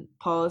on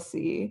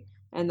policy,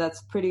 and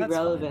that's pretty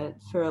relevant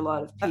for a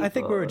lot of people. I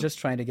think we were just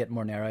trying to get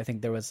more narrow. I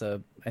think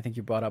I think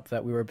you brought up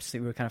that we were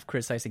kind of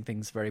criticizing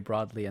things very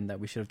broadly, and that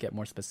we should get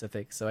more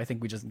specific. So I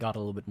think we just got a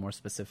little bit more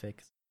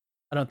specific.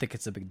 I don't think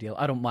it's a big deal.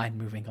 I don't mind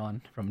moving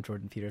on from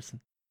Jordan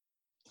Peterson.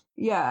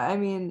 Yeah, I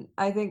mean,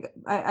 I think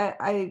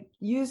I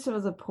used him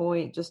as a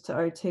point just to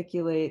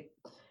articulate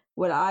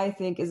what I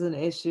think is an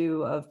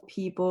issue of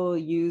people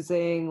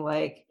using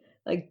like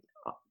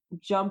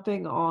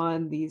jumping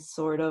on these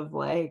sort of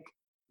like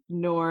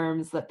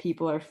norms that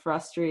people are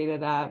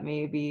frustrated at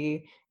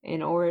maybe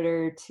in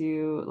order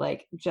to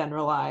like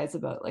generalize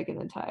about like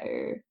an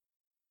entire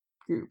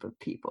group of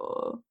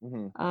people,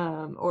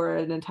 or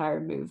an entire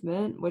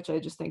movement, which I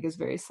just think is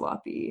very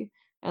sloppy.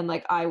 And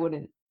like I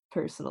wouldn't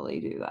personally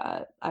do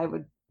that. I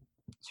would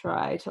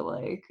try to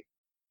like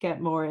get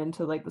more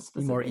into like the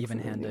specifics, more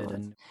even-handed,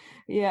 and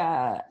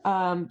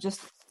just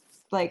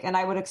like, and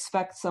I would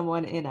expect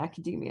someone in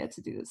academia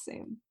to do the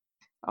same.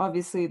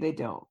 Obviously they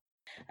don't.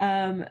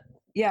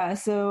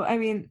 So I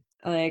mean,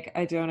 like,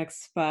 I don't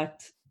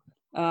expect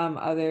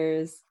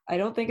others. I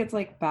don't think it's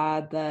like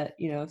bad that,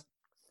 you know,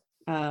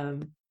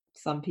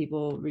 some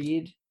people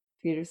read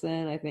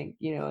Peterson. I think,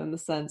 you know, in the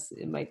sense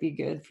it might be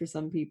good for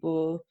some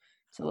people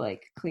to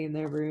like clean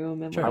their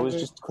room and I was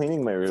just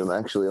cleaning my room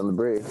actually on the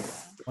break.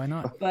 Why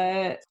not?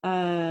 But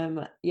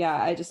I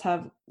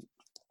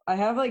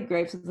have like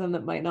gripes with him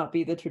that might not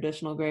be the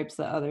traditional gripes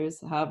that others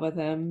have with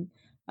him.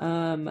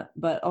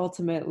 But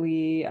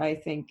ultimately I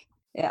think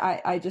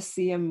I just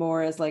see him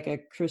more as like a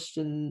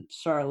Christian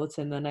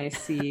charlatan than I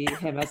see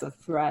him as a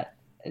threat.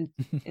 And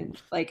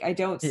like I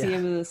don't see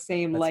him in the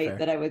same light fair.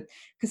 That I would,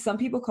 because some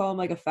people call him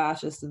like a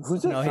fascist and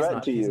who's stuff. A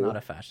threat to you? He's not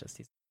a fascist.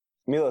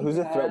 Mila, who's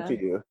a threat to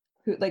you?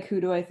 Who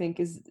do I think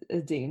is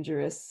a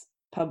dangerous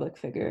public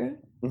figure?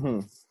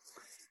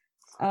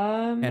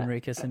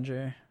 Henry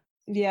Kissinger.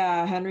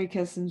 Yeah, Henry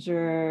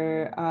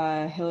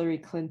Kissinger, Hillary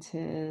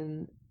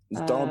Clinton.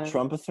 Is Donald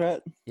Trump a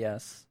threat?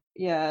 Yes.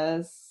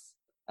 Yes.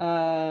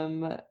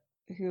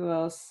 Who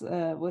else?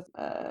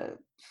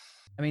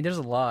 I mean, there's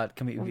a lot.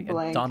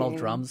 Donald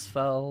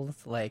Rumsfeld.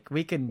 Like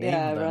we can name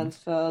them.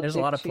 Rumsfeld. There's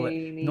Dick a lot of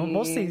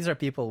most of these are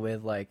people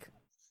with like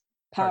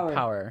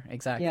power.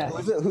 Exactly. Yeah.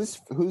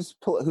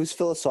 Who's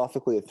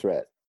philosophically a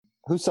threat?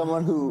 Who's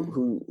someone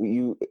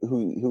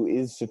who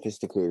is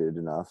sophisticated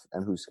enough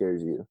and who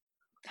scares you?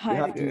 Heidegger.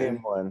 You have to name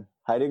one.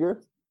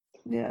 Heidegger?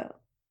 Yeah.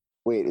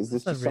 Wait, is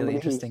this a really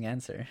interesting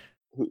answer?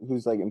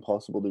 Who's like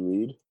impossible to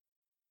read?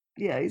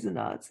 Yeah, he's a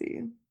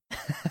Nazi.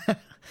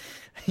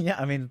 Yeah,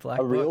 I mean, Black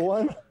a real Book.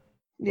 One.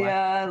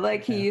 Yeah,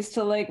 like he used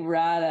to like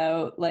rat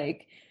out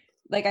like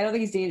I don't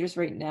think he's dangerous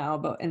right now,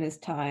 but in his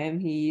time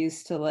he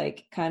used to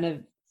like kind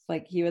of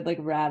like he would like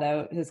rat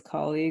out his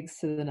colleagues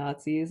to the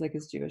Nazis, like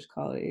his Jewish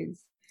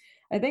colleagues.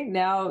 I think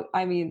now,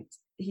 I mean,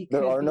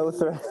 there are no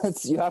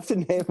threats. You have to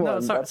name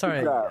one. No,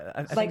 sorry.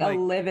 Like a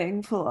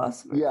living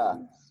philosopher. Yeah.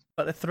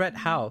 But a threat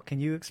how?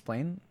 Can you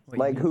explain?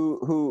 Like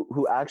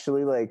who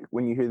actually, like,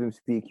 when you hear them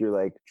speak, you're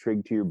like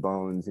trigged to your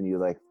bones and you're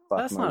like, fuck.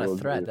 That's not a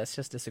threat. That's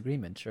just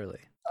disagreement, surely.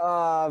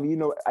 You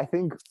know, I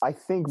think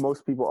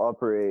most people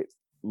operate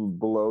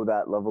below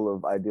that level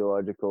of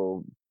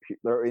ideological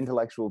or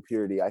intellectual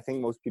purity. I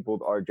think most people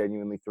are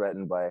genuinely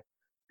threatened by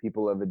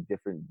people of a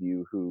different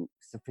view who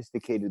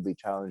sophisticatedly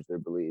challenge their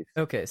beliefs.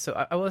 Okay, so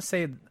I will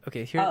say,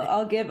 okay, here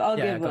I'll give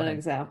one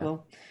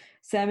example. Yeah.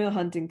 Samuel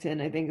Huntington,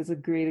 I think, is a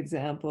great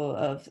example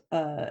of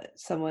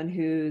someone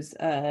whose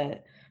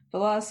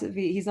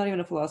philosophy, he's not even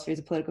a philosopher, he's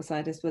a political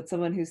scientist, but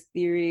someone whose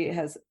theory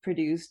has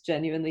produced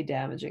genuinely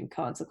damaging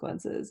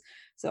consequences.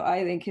 So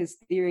I think his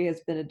theory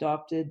has been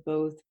adopted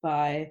both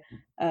by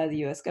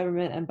the US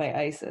government and by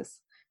ISIS.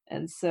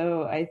 And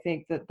so I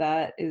think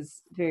that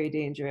is very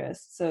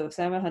dangerous. So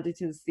Samuel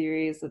Huntington's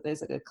theory is that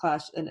there's like a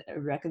clash, an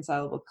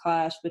irreconcilable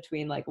clash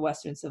between like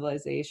Western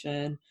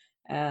civilization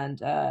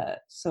and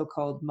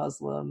so-called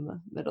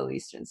Muslim Middle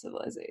Eastern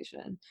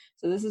civilization.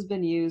 So this has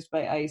been used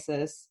by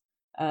ISIS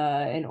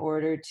in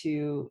order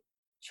to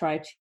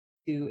try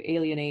to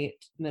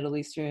alienate Middle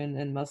Eastern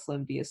and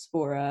Muslim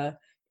diaspora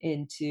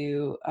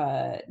into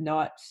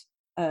not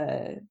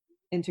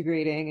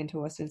integrating into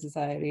Western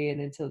society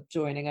and into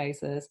joining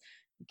ISIS,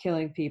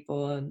 killing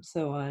people, and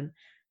so on.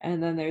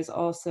 And then there's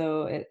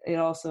also it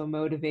also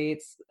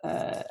motivates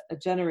a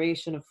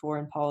generation of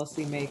foreign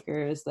policy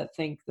makers that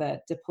think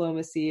that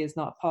diplomacy is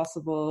not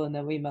possible and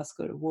that we must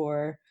go to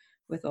war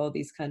with all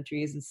these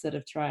countries instead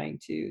of trying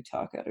to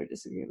talk out our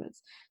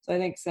disagreements. So I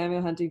think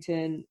Samuel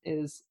Huntington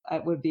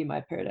would be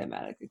my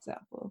paradigmatic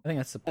example. I think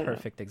that's a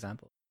perfect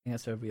example. I think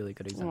that's a really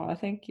good example. Oh,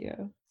 thank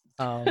you.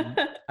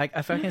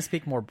 If I can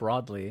speak more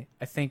broadly,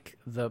 I think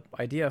the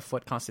idea of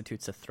what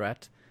constitutes a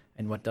threat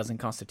and what doesn't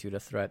constitute a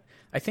threat.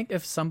 I think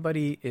if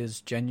somebody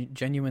is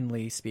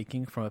genuinely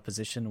speaking from a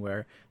position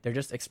where they're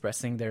just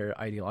expressing their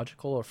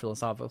ideological or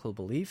philosophical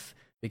belief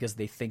because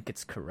they think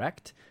it's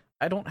correct,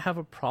 I don't have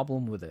a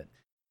problem with it.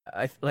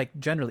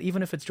 Generally,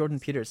 even if it's Jordan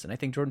Peterson, I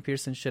think Jordan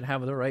Peterson should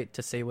have the right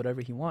to say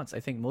whatever he wants. I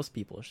think most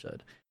people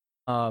should.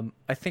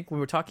 I think when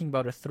we're talking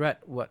about a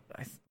threat, what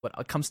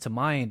comes to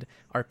mind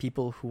are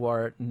people who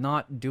are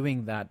not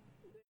doing that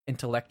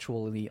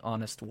intellectually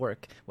honest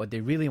work. What they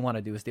really want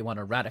to do is they want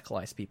to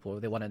radicalize people.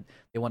 They're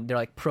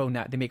like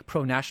they make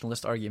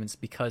pro-nationalist arguments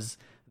because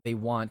they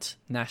want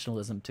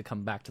nationalism to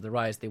come back to the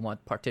rise. They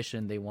want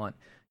partition. They want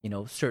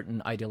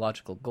certain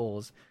ideological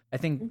goals. I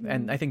think,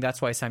 and I think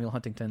that's why Samuel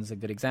Huntington is a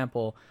good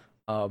example.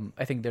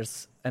 I think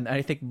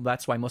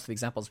that's why most of the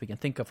examples we can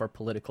think of are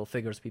political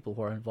figures, people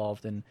who are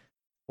involved in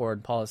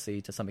foreign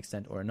policy to some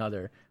extent or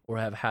another, or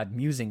have had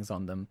musings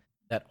on them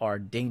that are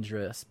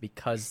dangerous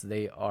because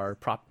they are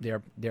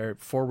they're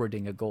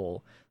forwarding a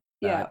goal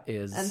that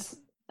is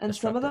and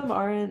some of them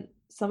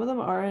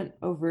aren't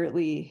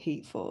overtly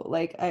hateful.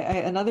 Like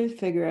another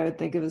figure I would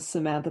think of is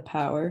Samantha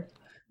Power,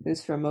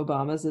 who's from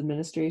Obama's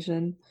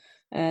administration,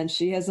 and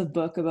she has a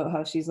book about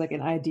how she's like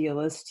an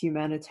idealist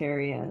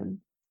humanitarian,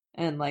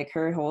 and like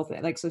her whole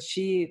thing, like, so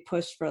she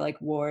pushed for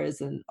like wars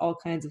in all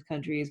kinds of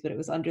countries, but it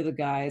was under the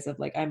guise of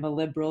like, I'm a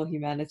liberal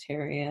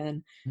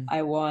humanitarian.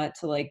 I want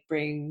to like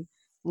bring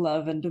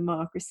love and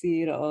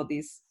democracy to all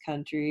these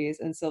countries.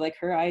 And so like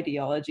her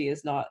ideology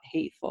is not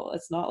hateful.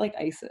 It's not like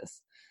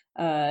ISIS.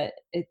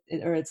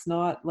 It's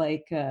not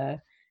like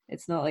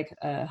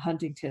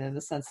Huntington in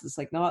the sense it's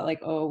like not like,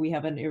 oh, we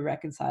have an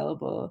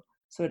irreconcilable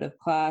sort of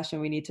clash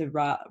and we need to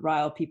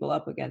rile people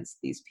up against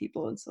these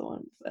people and so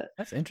on. But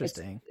that's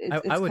interesting.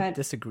 I would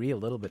disagree a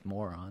little bit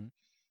more on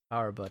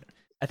Power, but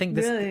I think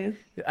this. Really?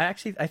 I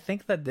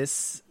think that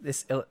this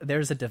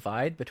there's a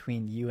divide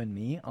between you and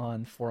me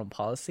on foreign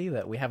policy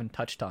that we haven't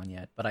touched on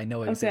yet, but I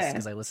know it exists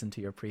because I listened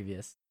to your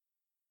previous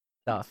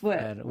stuff.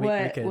 What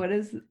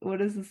is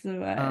this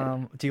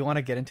divide? Do you want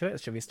to get into it?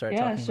 Should we start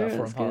talking about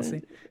foreign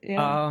policy?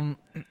 Yeah.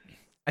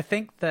 I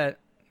think that.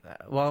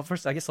 Well,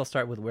 first, I guess I'll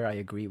start with where I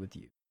agree with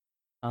you.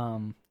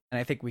 And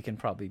I think we can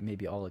probably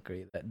maybe all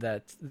agree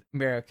that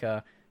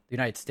America, the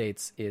United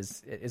States,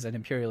 is an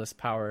imperialist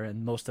power,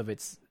 and most of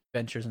its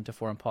ventures into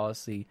foreign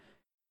policy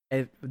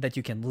that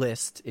you can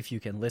list, if you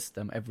can list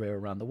them everywhere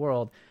around the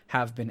world,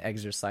 have been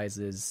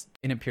exercises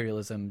in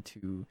imperialism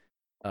to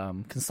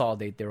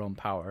consolidate their own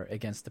power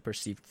against the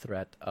perceived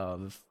threat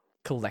of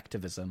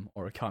collectivism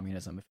or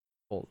communism,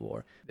 Cold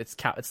War. It's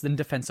in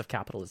defense of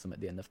capitalism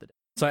at the end of the day.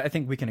 So I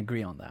think we can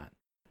agree on that.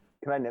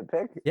 Can I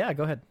nitpick? Yeah,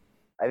 go ahead.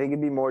 I think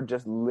it'd be more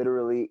just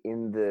literally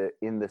in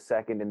the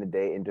second in the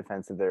day in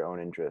defense of their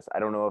own interests. I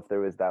don't know if there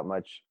was that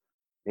much.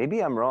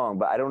 Maybe I'm wrong,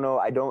 but I don't know.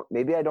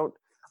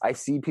 I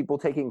see people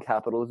taking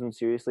capitalism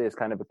seriously as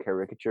kind of a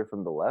caricature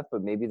from the left,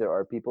 but maybe there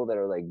are people that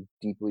are like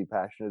deeply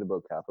passionate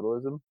about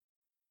capitalism.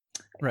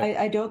 Right.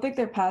 I don't think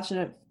they're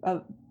passionate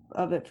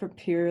of it for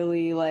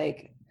purely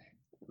like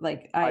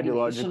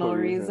ideological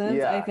reasons.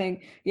 Yeah. I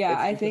think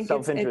it's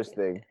self-interest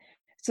thing.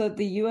 So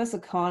the U.S.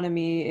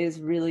 economy is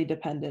really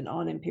dependent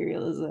on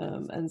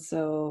imperialism, and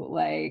so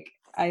like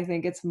I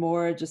think it's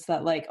more just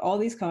that like all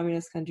these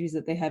communist countries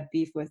that they have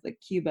beef with, like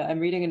Cuba. I'm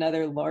reading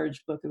another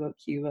large book about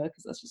Cuba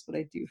because that's just what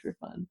I do for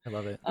fun. I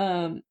love it.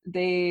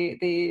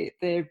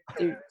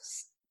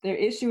 Their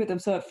issue with them.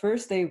 So at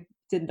first they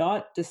did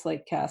not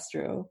dislike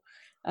Castro,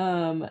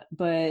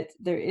 but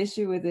their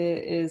issue with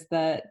it is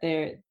that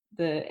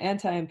the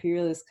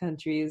anti-imperialist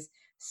countries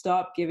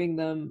stopped giving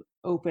them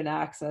open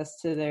access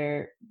to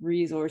their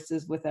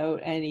resources without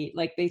any,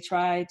 like they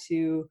try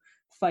to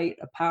fight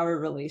a power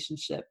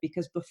relationship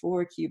because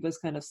before Cuba's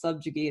kind of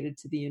subjugated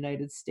to the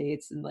United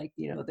States and like,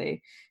 the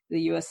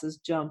US says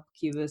jump,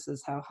 Cuba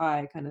says how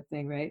high kind of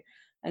thing, right?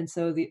 And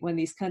so when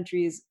these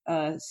countries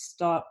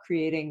stop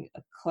creating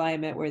a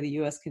climate where the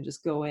US can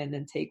just go in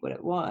and take what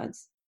it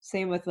wants,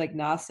 same with like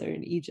Nasser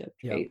in Egypt,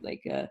 right? Yep.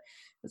 Like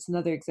that's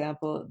another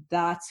example.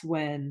 That's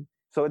when.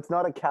 So it's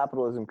not a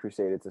capitalism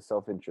crusade; it's a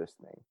self-interest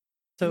thing.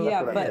 So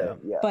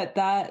but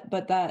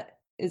that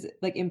is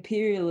like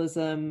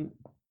imperialism,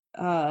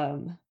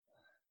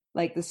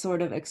 like the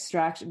sort of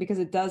extraction, because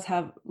it does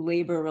have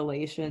labor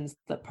relations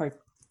that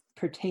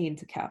pertain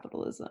to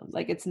capitalism.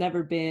 Like it's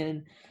never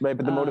been right,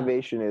 but the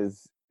motivation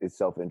is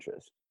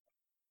self-interest.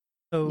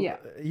 So Yeah.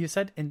 you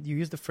said, and you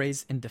used the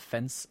phrase "in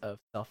defense of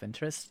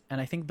self-interest,"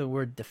 and I think the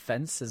word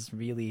 "defense" is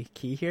really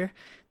key here.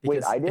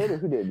 Wait, I did? Or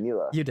who did?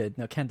 Mila? You did.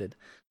 No, Ken did.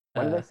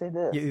 When did I say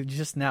this? You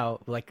just now,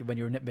 like when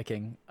you were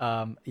nitpicking,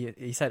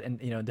 you said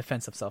in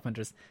defense of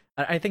self-interest.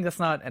 I think that's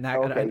not an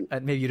act. Okay.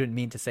 Maybe you didn't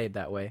mean to say it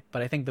that way,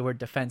 but I think the word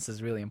defense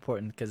is really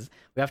important because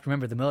we have to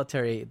remember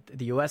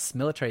the U.S.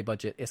 military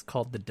budget is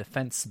called the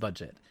defense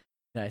budget in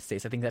the United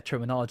States. I think that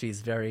terminology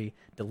is very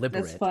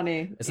deliberate. That's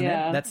funny. Isn't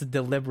Yeah. it? That's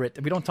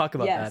deliberate. We don't talk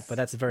about that, Yes. but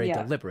that's very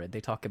Yeah. deliberate.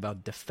 They talk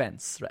about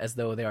defense as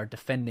though they are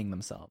defending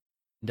themselves,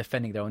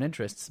 defending their own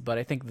interests. But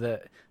I think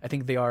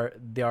they are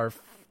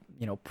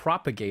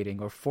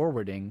propagating or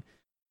forwarding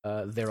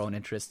their own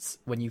interests.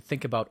 When you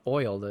think about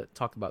oil, the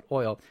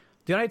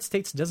United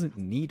States doesn't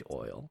need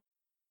oil.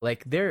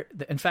 Like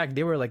in fact,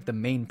 they were like the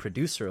main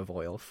producer of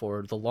oil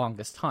for the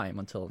longest time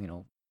until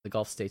the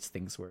Gulf states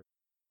things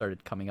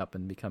started coming up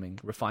and becoming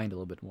refined a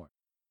little bit more.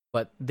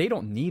 But they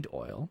don't need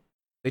oil.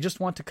 They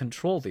just want to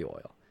control the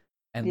oil.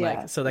 And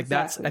exactly.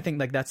 that's, I think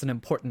that's an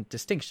important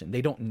distinction.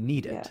 They don't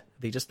need it. Yeah.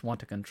 They just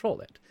want to control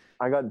it.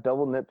 I got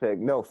double nitpick.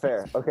 No,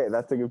 fair. Okay,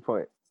 that's a good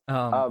point.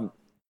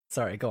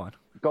 Sorry, go on.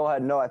 Go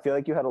ahead. No, I feel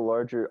like you had a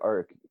larger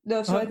arc.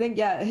 No, so I think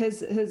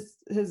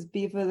his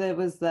beef with it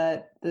was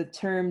that the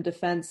term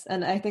defense,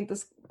 and I think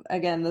this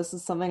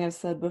is something I've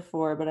said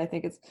before, but I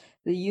think it's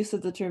the use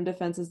of the term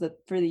defense is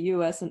that for the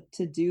U.S.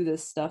 to do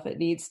this stuff, it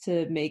needs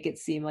to make it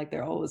seem like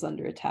they're always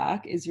under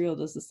attack. Israel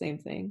does the same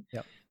thing,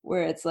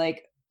 where it's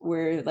like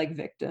we're like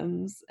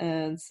victims,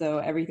 and so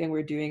everything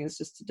we're doing is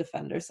just to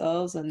defend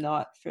ourselves and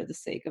not for the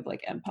sake of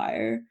like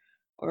empire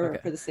or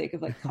for the sake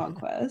of like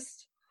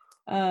conquest.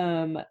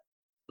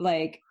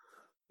 Like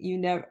you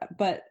never,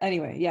 but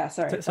anyway, yeah,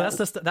 sorry. So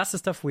that's the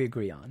stuff we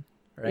agree on,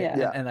 right?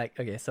 Yeah. And like,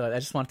 okay, so I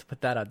just wanted to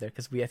put that out there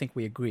because I think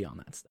we agree on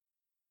that stuff.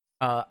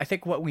 I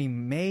think what we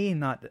may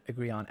not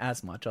agree on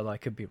as much, although I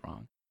could be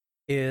wrong,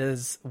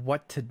 is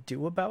what to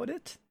do about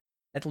it.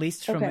 At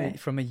least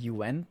from a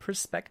UN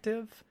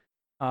perspective.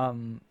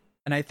 And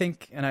I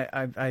think, and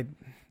I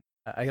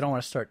don't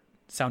want to start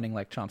sounding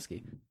like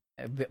Chomsky,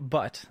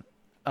 but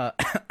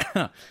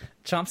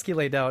Chomsky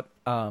laid out.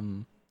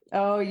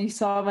 Oh, you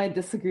saw my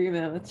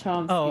disagreement with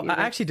Chomsky. Oh, I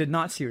actually did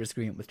not see your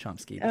disagreement with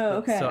Chomsky. Oh,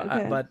 okay.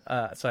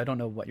 So I don't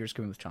know what your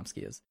disagreement with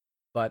Chomsky is.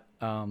 But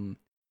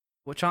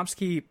what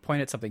Chomsky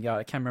pointed something out.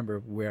 I can't remember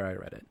where I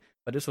read it,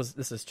 but this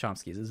is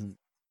Chomsky's, isn't?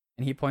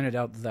 And he pointed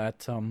out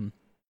that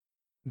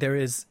there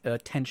is a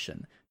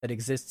tension that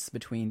exists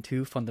between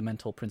two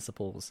fundamental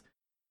principles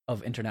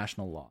of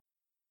international law.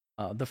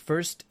 The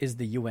first is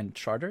the UN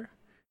Charter,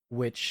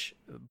 which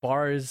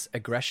bars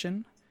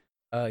aggression,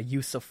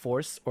 use of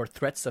force, or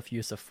threats of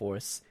use of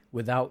force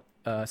without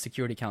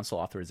Security Council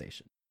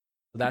authorization.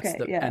 So that's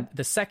and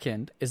the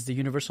second is the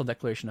Universal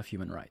Declaration of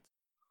Human Rights,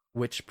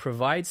 which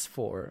provides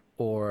for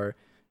or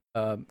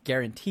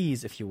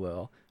guarantees, if you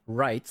will,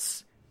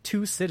 rights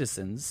to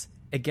citizens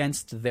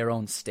against their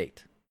own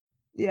state.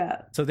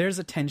 Yeah. So there's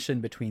a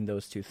tension between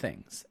those two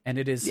things. And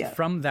it is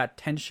from that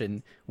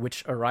tension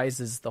which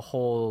arises the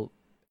whole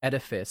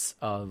edifice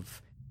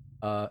of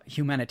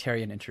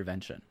humanitarian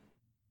intervention.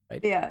 Right?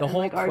 Yeah. The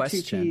whole like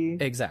question.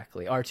 R2P.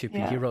 Exactly. R2P.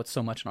 Yeah. He wrote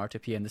so much on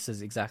R2P, and this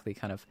is exactly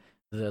kind of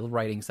the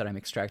writings that I'm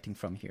extracting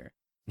from here.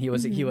 He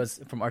was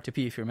from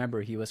R2P, if you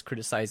remember, he was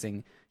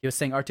saying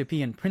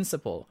R2P in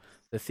principle,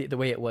 the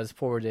way it was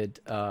forwarded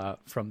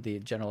from the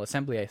General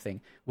Assembly, I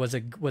think, was a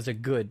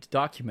good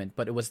document,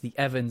 but it was the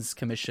Evans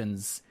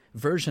Commission's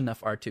version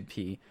of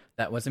R2P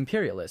that was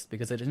imperialist,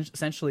 because it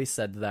essentially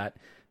said that,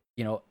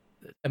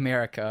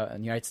 America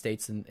and the United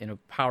States and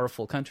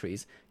powerful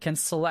countries can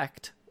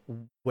select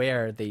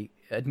where they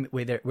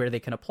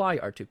can apply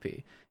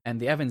R2P, and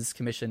the Evans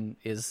Commission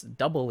is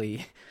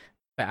doubly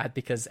bad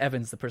because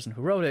Evans, the person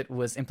who wrote it,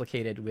 was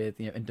implicated with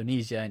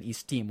Indonesia and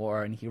East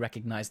Timor, and he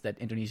recognized that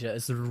Indonesia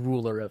is the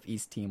ruler of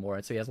East Timor,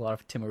 and so he has a lot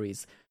of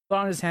Timorese. But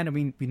on his hand, I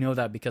mean, we know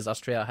that because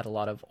Australia had a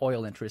lot of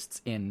oil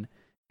interests in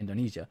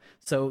Indonesia,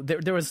 so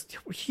there was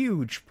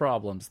huge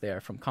problems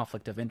there from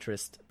conflict of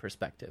interest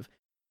perspective.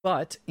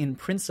 But in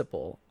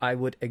principle, I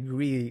would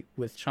agree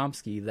with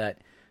Chomsky that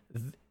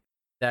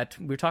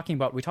we talk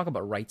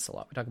about rights a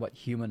lot. We talk about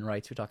human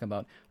rights. We talk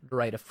about the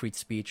right of free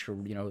speech, or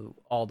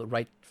all the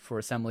right for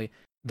assembly,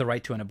 the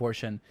right to an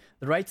abortion.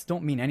 The rights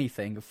don't mean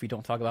anything if we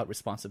don't talk about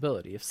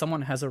responsibility. If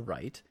someone has a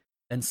right,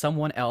 then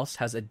someone else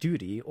has a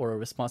duty or a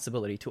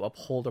responsibility to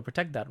uphold or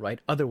protect that right.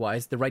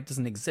 Otherwise, the right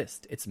doesn't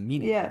exist. It's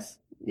meaningless.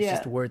 Yeah. It's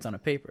just words on a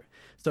paper.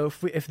 So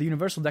if the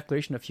Universal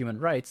Declaration of Human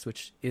Rights,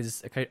 which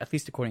is, at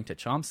least according to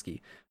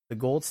Chomsky, the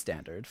gold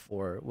standard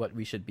for what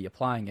we should be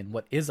applying and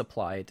what is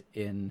applied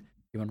in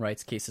human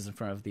rights cases in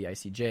front of the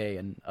ICJ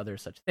and other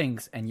such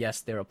things, and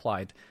yes, they're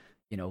applied,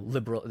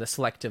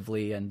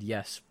 selectively, and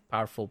yes,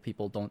 powerful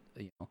people don't,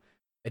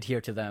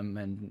 adhere to them,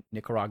 and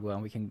Nicaragua,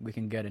 and we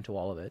can get into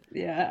all of it.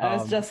 Yeah, I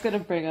was just gonna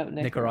bring up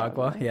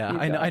Nicaragua. Yeah,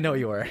 I know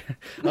you were.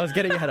 I was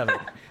getting ahead of it.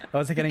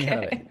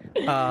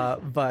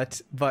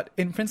 But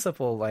in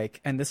principle,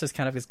 and this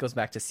goes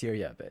back to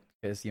Syria a bit,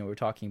 because we're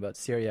talking about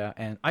Syria,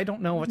 and I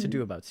don't know what to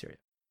do about Syria.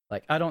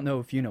 I don't know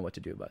if you know what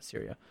to do about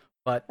Syria,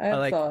 But I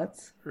have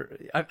thoughts.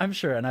 I'm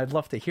sure, and I'd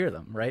love to hear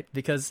them, right?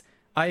 Because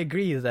I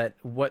agree that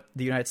what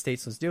the United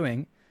States was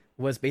doing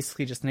was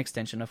basically just an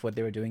extension of what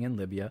they were doing in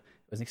Libya.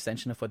 It was an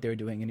extension of what they were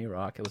doing in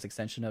Iraq. It was an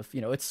extension of,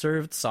 it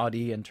served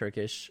Saudi and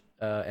Turkish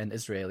and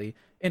Israeli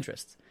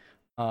interests.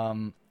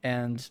 And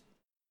and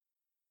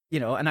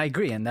I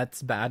agree, and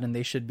that's bad, and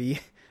they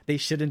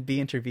shouldn't be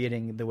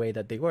intervening the way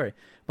that they were.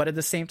 But at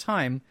the same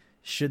time,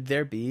 should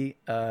there be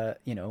a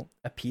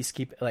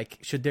peacekeeping,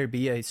 should there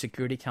be a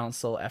Security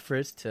Council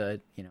effort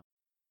to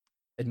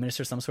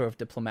administer some sort of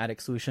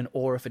diplomatic solution,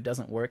 or if it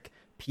doesn't work,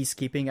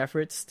 peacekeeping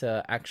efforts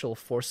to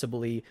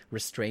forcibly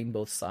restrain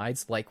both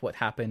sides, like what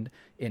happened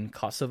in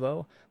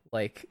Kosovo,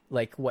 like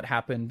what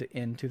happened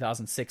in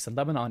 2006 in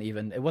Lebanon.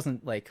 Even it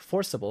wasn't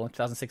forcible. In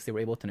 2006 they were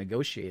able to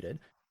negotiate it,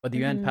 but the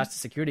UN passed a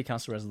Security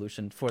Council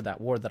resolution for that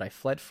war that I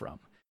fled from,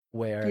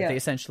 where they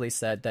essentially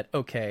said that,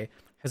 okay,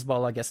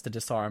 Hezbollah gets to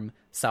disarm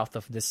south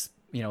of this.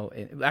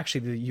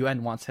 Actually, the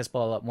UN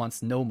Hezbollah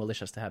wants no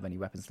militias to have any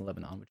weapons in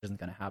Lebanon, which isn't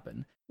going to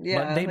happen.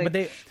 Yeah,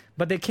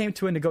 but they came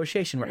to a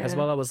negotiation where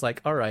Hezbollah was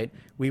like, all right,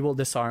 we will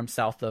disarm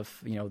south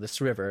of this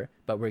river,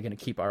 but we're going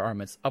to keep our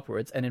armaments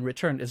upwards, and in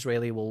return,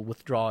 Israeli will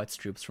withdraw its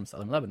troops from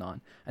southern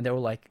Lebanon. And they were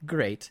like,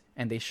 great,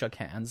 and they shook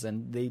hands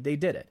and they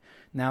did it.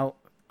 Now,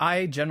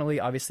 I generally,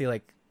 obviously,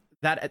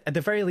 that at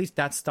the very least,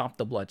 that stopped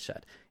the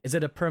bloodshed. Is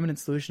it a permanent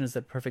solution? Is it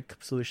a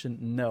perfect solution?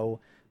 No.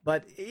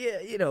 But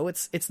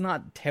it's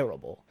not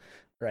terrible,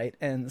 right?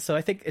 And so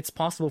I think it's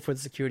possible for the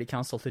Security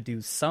Council to do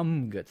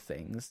some good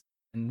things.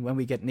 And when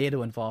we get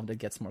NATO involved, it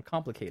gets more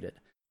complicated.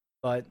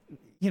 But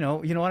you know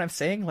what I'm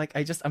saying?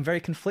 I'm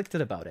very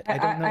conflicted about it.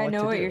 I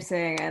know what you're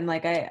saying, and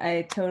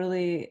I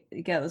totally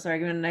get this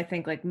argument. And I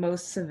think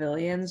most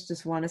civilians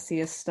just want to see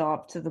a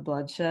stop to the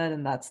bloodshed,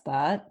 and that's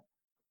that.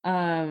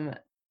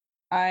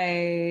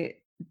 I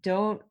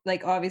don't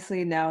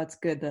obviously now it's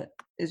good that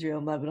Israel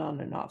and Lebanon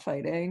are not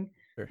fighting.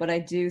 Sure. But I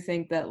do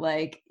think that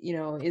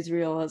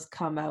Israel has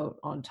come out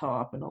on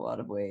top in a lot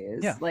of ways.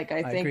 Yeah,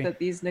 I think agree. that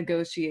these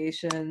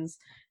negotiations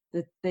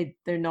that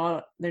they're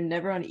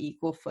never on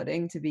equal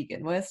footing to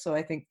begin with. So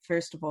I think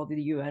first of all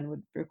the UN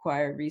would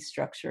require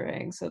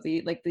restructuring. So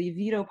the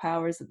veto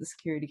powers that the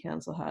Security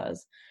Council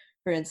has,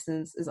 for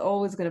instance, is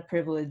always going to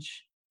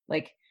privilege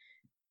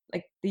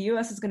the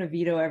US is going to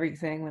veto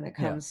everything when it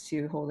comes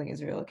to holding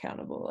Israel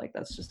accountable.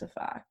 That's just a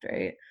fact,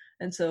 right?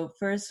 And so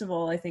first of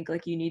all, I think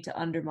you need to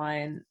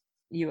undermine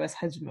US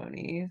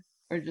hegemony,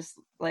 or just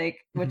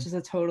which is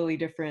a totally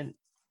different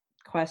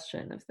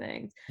question of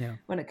things. Yeah.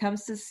 When it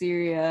comes to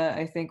Syria,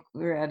 I think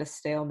we're at a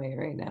stalemate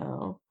right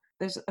now.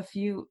 There's a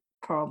few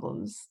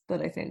problems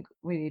that I think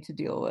we need to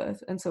deal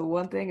with. And so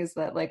one thing is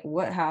that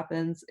what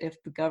happens if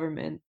the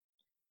government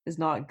is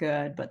not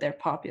good but they're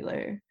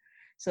popular?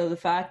 So the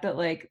fact that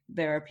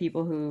there are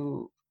people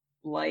who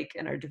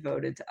and are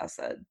devoted to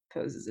Assad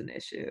poses an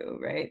issue,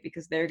 right?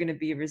 Because they're going to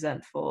be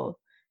resentful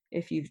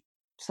if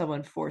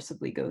someone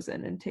forcibly goes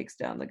in and takes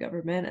down the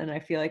government, and I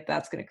feel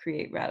that's going to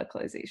create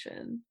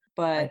radicalization.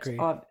 But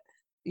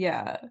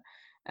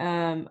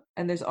and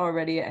there's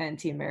already an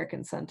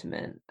anti-American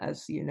sentiment,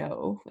 as you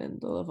know, in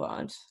the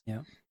Levant.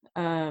 Yeah.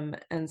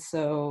 And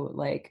so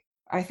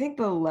I think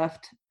the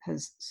left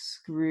has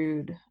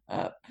screwed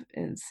up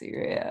in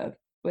Syria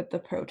with the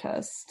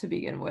protests to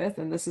begin with,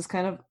 and this is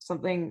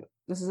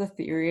this is a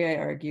theory I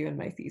argue in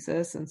my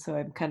thesis, and so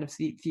I'm kind of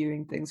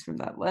viewing things from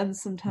that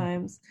lens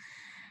sometimes.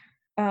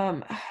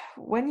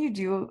 When you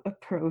do a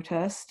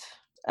protest,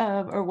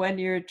 or when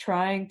you're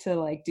trying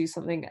to do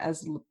something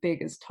as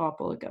big as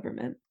topple a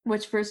government,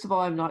 which first of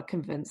all, I'm not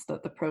convinced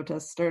that the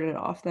protests started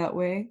off that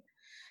way.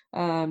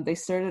 They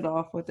started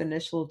off with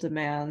initial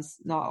demands.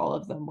 Not all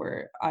of them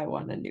were, I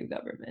want a new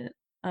government.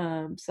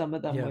 Some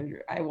of them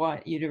were, I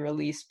want you to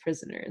release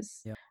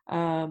prisoners.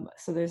 Yeah.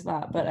 So there's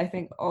that. But I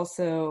think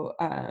also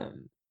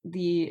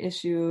the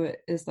issue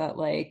is that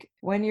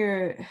when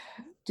you're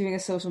doing a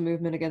social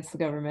movement against the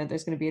government,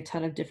 there's going to be a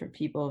ton of different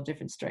people of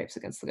different stripes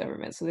against the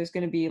government. So there's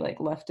going to be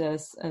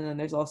leftists, and then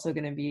there's also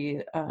going to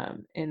be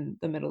in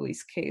the Middle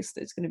East case,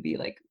 there's going to be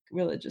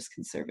religious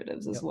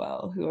conservatives as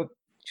well, who have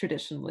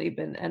traditionally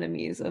been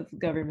enemies of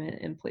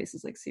government in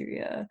places like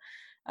Syria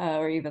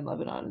or even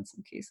Lebanon in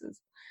some cases.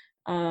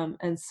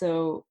 And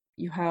so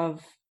you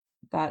have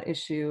that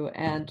issue,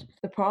 and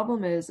the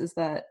problem is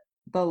that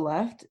the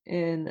left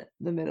in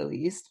the Middle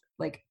East,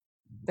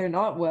 they're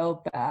not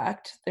well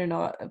backed. They're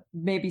not,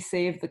 maybe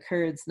save the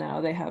Kurds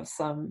now, they have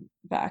some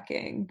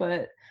backing,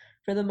 but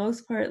for the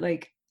most part,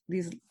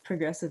 these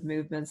progressive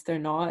movements, they're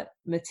not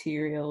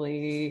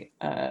materially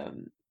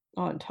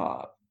on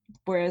top.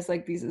 Whereas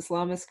these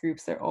Islamist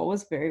groups, they're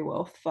always very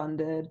well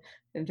funded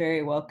and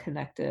very well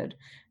connected.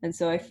 And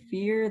so I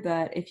fear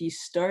that if you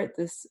start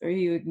this or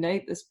you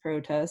ignite this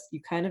protest, you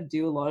kind of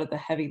do a lot of the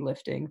heavy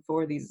lifting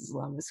for these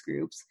Islamist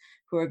groups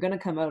who are going to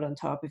come out on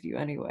top of you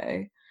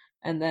anyway.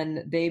 And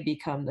then they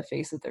become the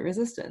face of the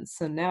resistance.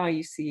 So now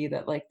you see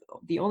that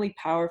the only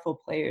powerful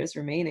players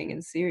remaining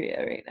in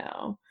Syria right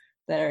now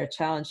that are a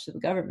challenge to the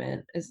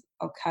government is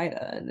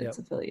Al-Qaeda and its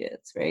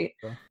affiliates, right?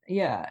 Sure.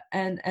 Yeah.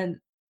 And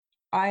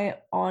I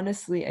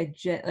honestly,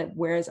 like,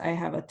 whereas I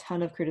have a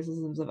ton of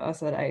criticisms of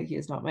Assad, he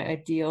is not my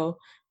ideal.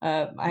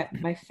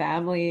 My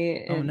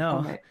family. Oh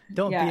no!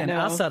 Don't be an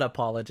Assad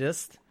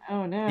apologist.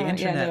 Oh no! The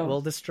internet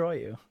will destroy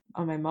you.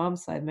 On my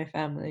mom's side, my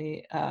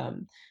family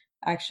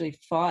actually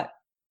fought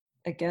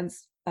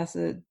against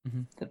Assad,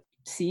 the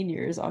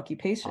senior's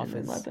occupation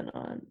in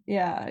Lebanon.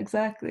 Yeah,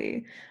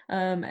 exactly.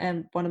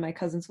 And one of my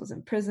cousins was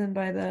imprisoned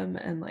by them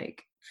and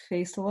like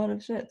faced a lot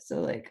of shit. So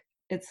like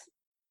it's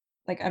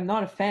like I'm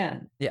not a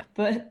fan. Yeah.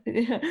 But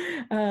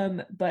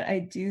I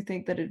do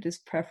think that it is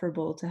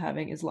preferable to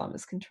having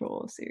Islamist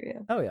control of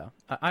Syria. Oh yeah.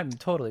 I'm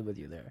totally with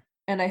you there.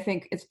 And I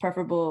think it's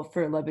preferable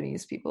for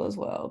Lebanese people as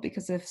well,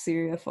 because if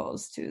Syria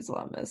falls to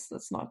Islamists,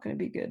 that's not going to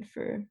be good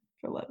for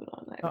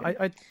Lebanon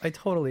either. I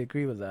totally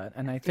agree with that,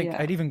 and I think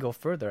I'd even go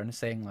further in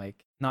saying,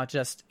 like, not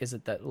just is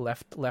it that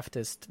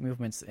leftist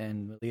movements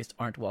in the Middle East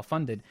aren't well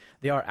funded,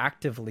 they are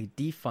actively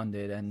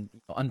defunded and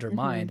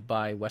undermined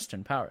by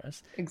Western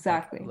powers.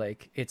 Exactly.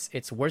 Like it's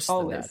worse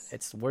than that.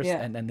 It's worse,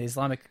 and the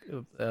Islamic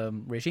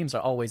regimes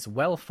are always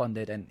well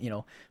funded and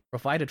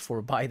provided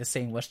for by the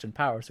same Western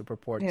powers who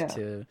purport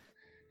to.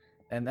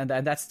 And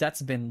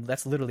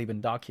that's literally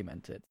been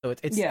documented. So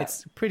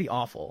it's pretty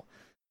awful.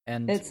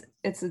 And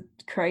it's a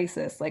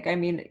crisis. Like, I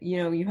mean,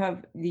 you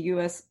have the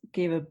US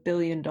gave $1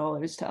 billion to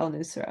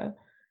al-Nusra,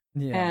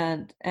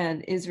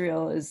 and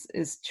Israel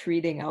is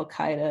treating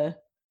al-Qaeda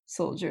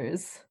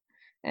soldiers,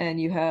 and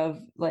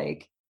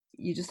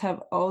you just have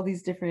all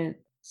these different.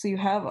 So you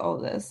have all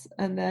this,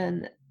 and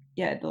then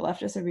the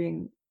leftists are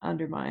being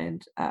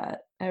undermined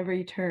at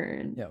every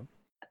turn. Yeah.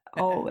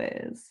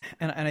 Always.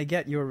 And I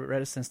get your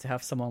reticence to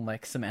have someone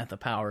like Samantha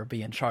Power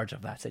be in charge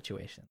of that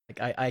situation.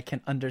 Like I can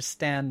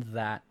understand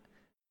that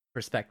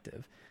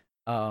perspective.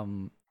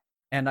 And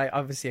I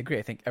obviously agree.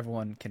 I think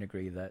everyone can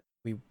agree that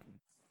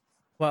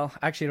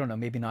actually I don't know,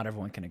 maybe not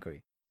everyone can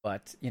agree.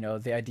 But,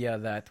 the idea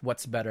that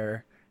what's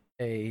better,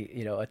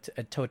 a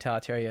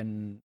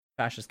totalitarian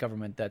fascist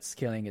government that's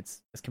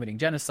committing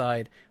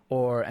genocide,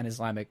 or an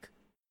Islamic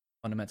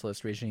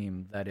fundamentalist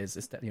regime that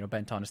is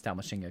bent on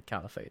establishing a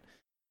caliphate.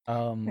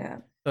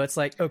 So it's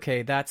like,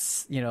 okay,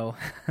 that's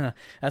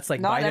that's like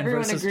not Biden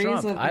everyone versus agrees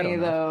Trump. with me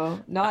though.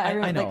 Not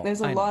everyone. I know, like,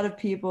 there's a lot of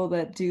people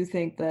that do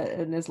think that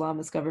an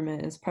Islamist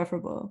government is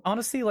preferable.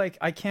 Honestly, like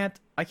I can't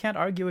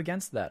argue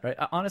against that, right?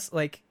 Honestly,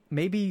 like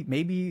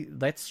maybe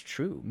that's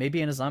true.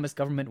 Maybe an Islamist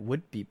government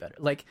would be better.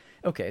 Like,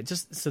 okay,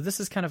 just so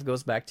this kind of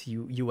goes back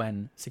to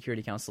UN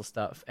Security Council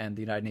stuff and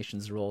the United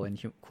Nations role in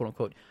quote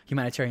unquote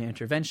humanitarian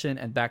intervention,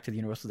 and back to the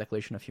Universal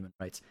Declaration of Human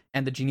Rights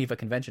and the Geneva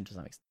Convention to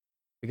some extent.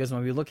 Because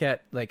when we look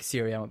at like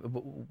Syria,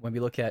 when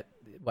we look at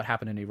what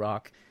happened in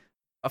Iraq,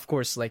 of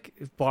course, like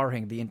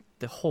barring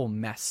the whole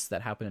mess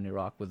that happened in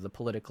Iraq with the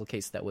political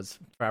case that was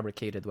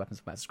fabricated, the weapons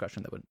of mass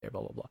destruction that went there, blah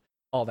blah blah,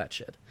 all that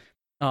shit.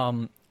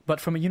 But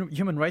from a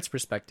human rights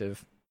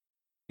perspective,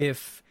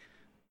 if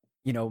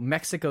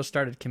Mexico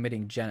started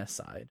committing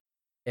genocide,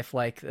 if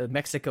like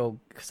Mexico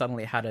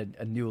suddenly had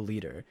a new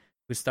leader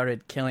who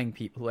started killing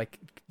people, like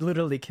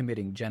literally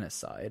committing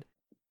genocide,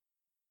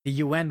 the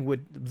UN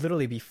would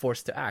literally be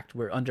forced to act.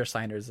 We're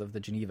undersigners of the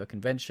Geneva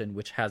Convention,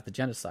 which has the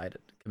Genocide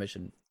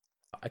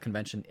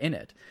Convention in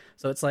it.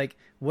 So it's like,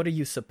 what are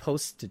you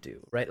supposed to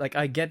do, right? Like,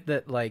 I get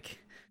that, like,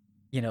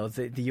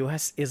 the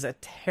US is a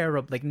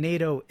terrible, like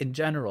NATO in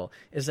general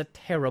is a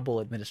terrible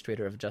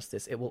administrator of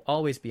justice. It will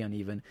always be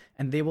uneven,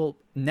 and they will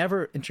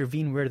never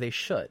intervene where they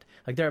should.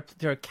 Like, there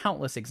are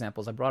countless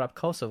examples. I brought up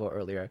Kosovo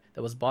earlier.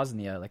 That was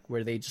Bosnia, like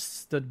where they just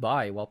stood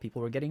by while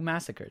people were getting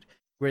massacred.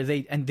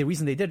 And the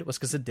reason they did it was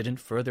because it didn't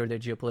further their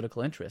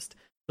geopolitical interest.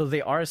 So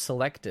they are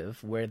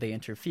selective where they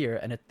interfere,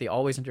 and they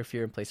always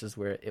interfere in places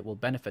where it will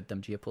benefit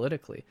them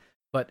geopolitically.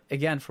 But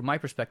again, from my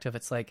perspective,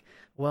 it's like,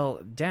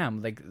 well,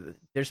 damn, like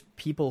there's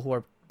people who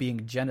are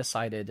being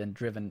genocided and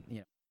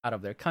driven out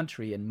of their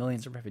country, and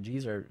millions of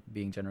refugees are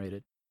being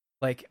generated.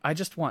 Like, I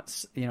just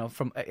want,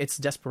 from it's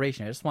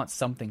desperation, I just want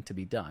something to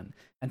be done.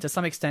 And to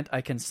some extent,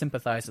 I can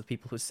sympathize with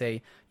people who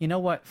say, you know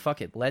what,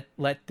 fuck it, let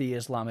the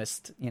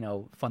Islamist,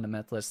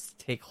 fundamentalists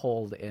take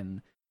hold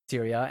in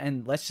Syria,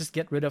 and let's just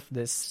get rid of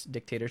this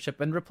dictatorship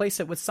and replace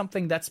it with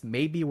something that's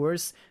maybe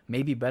worse,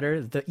 maybe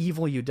better. The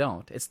evil you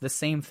don't. It's the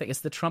same thing.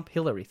 It's the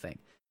Trump-Hillary thing.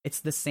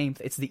 It's the same.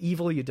 It's the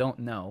evil you don't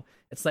know.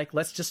 It's like,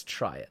 let's just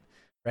try it.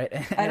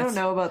 Right. I don't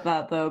know about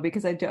that though,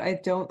 because I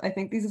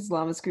think these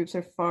Islamist groups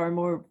are far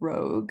more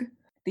rogue.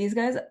 These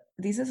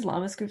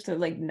Islamist groups are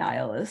like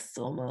nihilists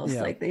almost.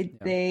 Like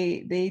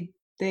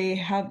they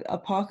have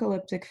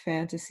apocalyptic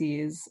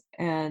fantasies,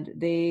 and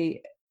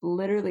they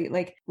literally,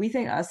 like, we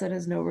think Assad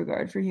has no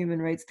regard for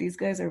human rights. These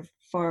guys are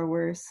far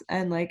worse.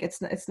 And like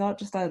it's not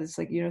just that, it's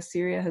like,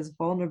 Syria has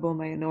vulnerable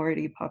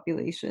minority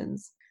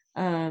populations,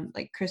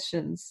 like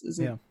Christians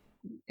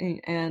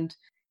and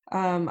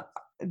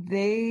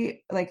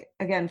they, like,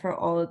 again, for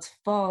all its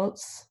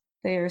faults,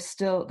 they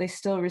still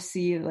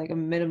receive like a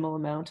minimal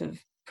amount of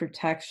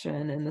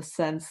protection, in the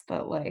sense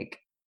that like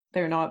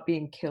they're not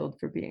being killed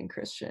for being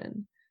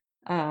Christian.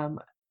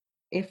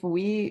 If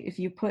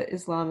you put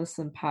Islamists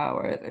in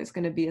power, there's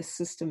going to be a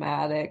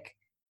systematic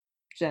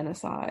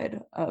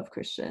genocide of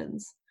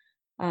Christians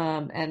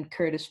and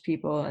Kurdish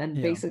people and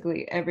Yeah.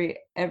 basically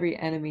every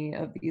enemy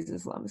of these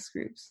Islamist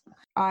groups.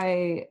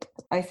 I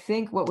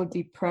think what would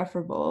be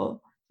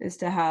preferable is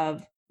to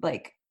have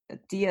like a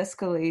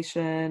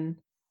de-escalation,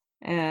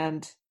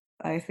 and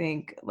I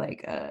think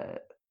like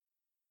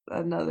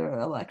another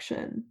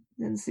election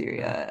in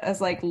Syria,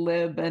 as like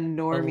lib and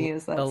normie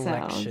as that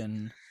election.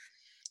 sounds.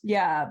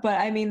 Yeah, but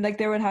I mean, like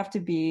there would have to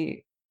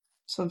be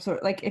some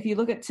sort, like if you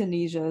look at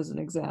Tunisia as an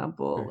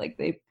example, Sure. like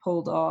they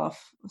pulled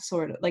off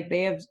sort of, like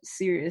they have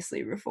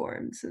seriously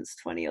reformed since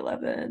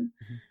 2011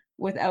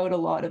 without a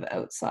lot of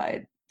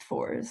outside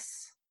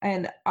force.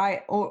 And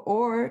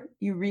or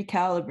you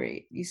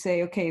recalibrate. You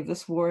say, okay,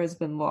 this war has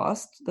been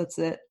lost. That's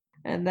it.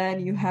 And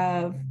then you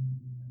have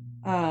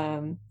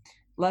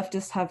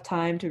leftists have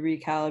time to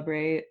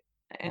recalibrate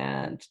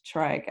and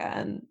try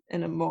again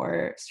in a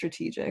more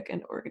strategic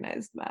and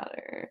organized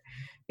manner.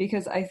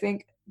 Because I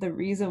think the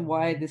reason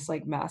why this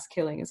like mass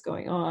killing is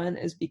going on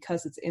is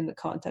because it's in the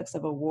context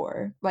of a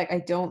war. Like I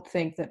don't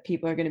think that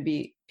people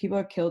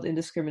are killed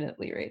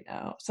indiscriminately right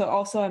now. So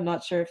also I'm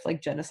not sure if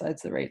like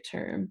genocide's the right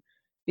term,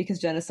 because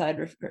genocide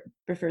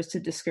refers to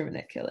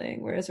discriminate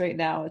killing, whereas right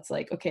now it's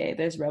like, okay,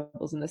 there's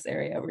rebels in this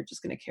area, we're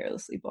just going to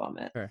carelessly bomb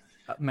it. Sure.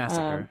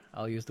 Massacre.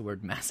 I'll use the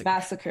word massacre.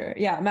 Massacre.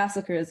 Yeah,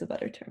 massacre is a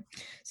better term.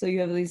 So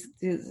you have these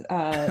you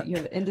have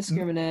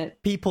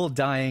indiscriminate people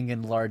dying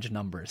in large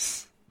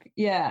numbers.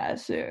 Yeah,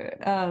 sure.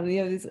 You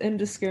have these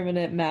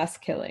indiscriminate mass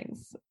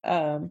killings.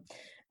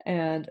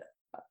 And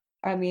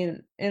I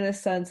mean, in a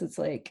sense, it's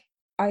like,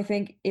 I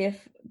think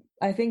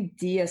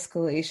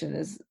de-escalation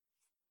is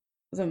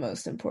the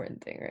most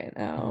important thing right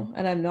now.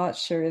 And I'm not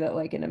sure that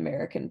like an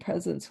American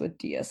presence would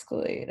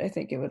de-escalate. I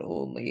think it would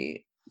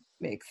only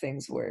make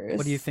things worse.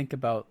 What do you think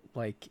about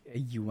like a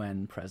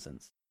UN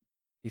presence?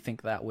 Do you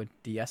think that would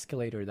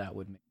de-escalate, or that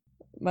would make...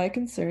 My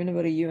concern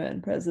about a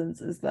UN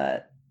presence is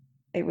that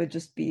it would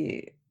just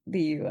be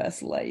the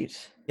US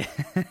light.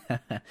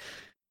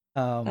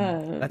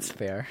 That's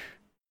fair.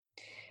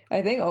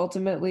 I think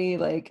ultimately,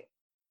 like,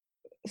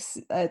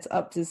 it's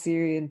up to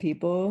Syrian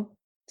people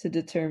to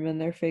determine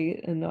their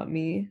fate and not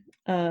me.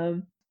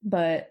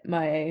 But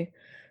I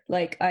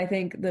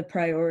think the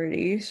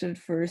priority should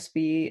first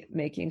be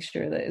making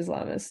sure that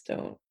Islamists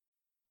don't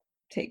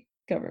take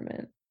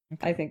government.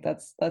 Okay. I think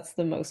that's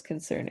the most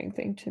concerning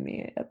thing to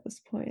me at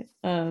this point,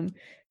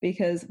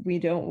 because we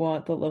don't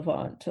want the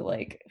Levant to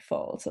like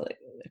fall to like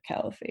a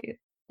caliphate.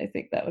 I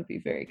think that would be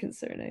very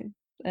concerning.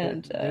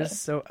 And there's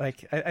so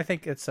like I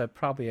think it's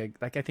probably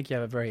I think you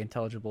have a very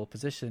intelligible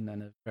position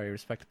and a very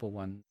respectable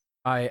one.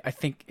 I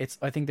think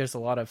there's a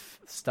lot of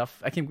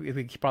stuff.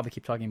 We could probably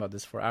keep talking about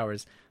this for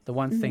hours. The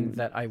one thing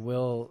that I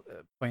will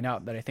point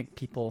out that I think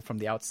people from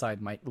the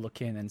outside might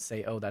look in and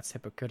say, "Oh, that's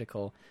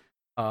hypocritical,"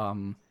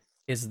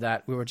 is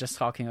that we were just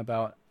talking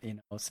about,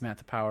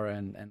 Samantha Power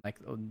and like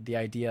the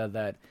idea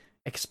that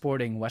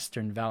exporting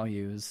Western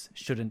values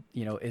shouldn't,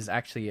 is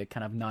actually a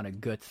kind of not a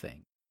good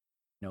thing.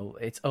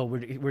 It's,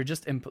 we're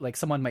just like,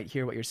 someone might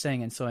hear what you're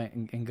saying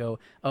and go,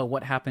 oh,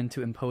 what happened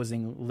to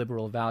imposing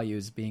liberal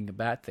values being a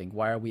bad thing?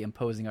 Why are we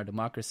imposing our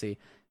democracy?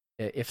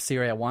 If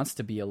Syria wants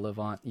to be a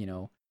Levant,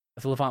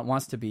 if the Levant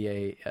wants to be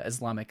a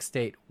Islamic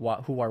state,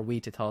 who are we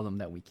to tell them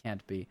that we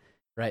can't be?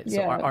 Right.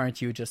 So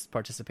aren't you just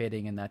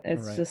participating in that?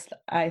 It's right? just,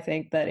 I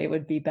think that it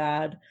would be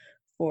bad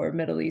for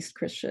Middle East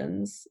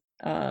Christians.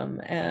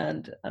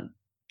 And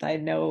I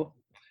know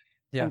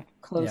I'm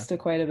close to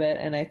quite a bit.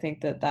 And I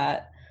think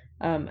that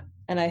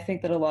and I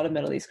think that a lot of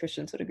Middle East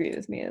Christians would agree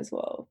with me as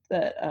well,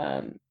 that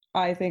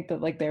I think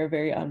that like they're a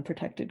very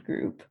unprotected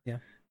group. Yeah.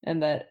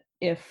 And that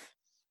if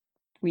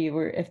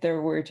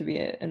there were to be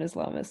an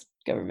Islamist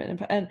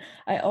government, and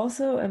I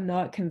also am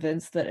not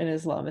convinced that an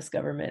Islamist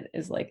government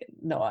is like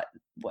not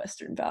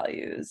Western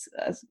values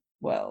as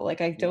well.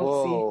 Like I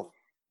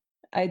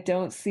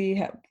don't see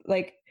how,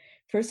 like,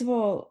 first of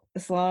all,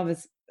 Islam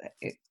is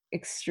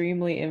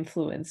extremely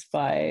influenced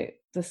by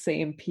the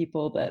same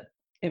people that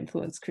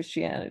influence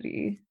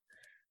Christianity.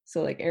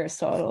 So like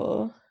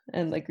Aristotle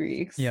and the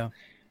Greeks. Yeah.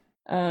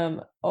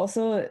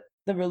 Also,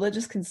 the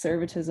religious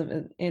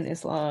conservatism in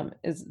Islam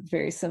is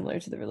very similar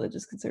to the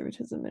religious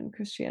conservatism in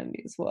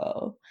Christianity as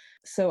well.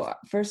 So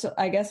first,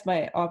 I guess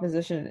my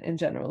opposition in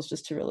general is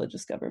just to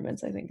religious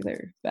governments. I think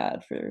they're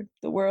bad for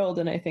the world,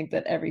 and I think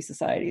that every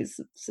society is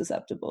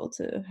susceptible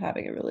to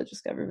having a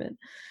religious government.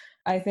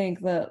 I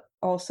think that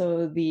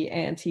also the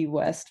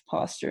anti-West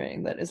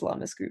posturing that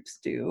Islamist groups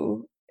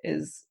do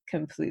is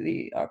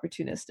completely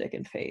opportunistic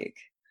and fake.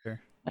 Sure.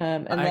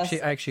 And I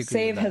actually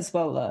save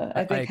Hezbollah.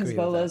 I think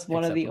Hezbollah is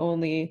one of the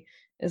only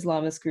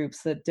Islamist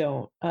groups that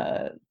don't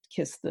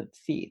kiss the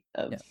feet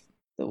of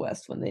the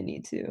West when they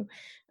need to.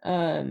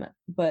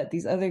 But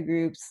these other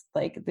groups,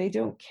 like, they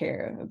don't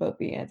care about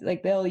being anti.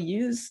 Like, they'll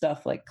use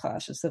stuff like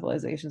Clash of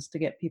Civilizations to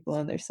get people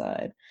on their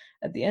side.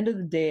 At the end of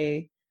the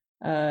day,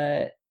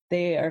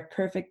 they are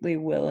perfectly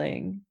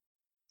willing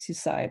to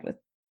side with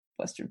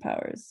Western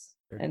powers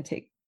and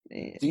take.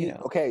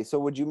 Okay, so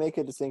would you make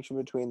a distinction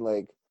between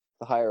like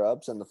the higher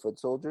ups and the foot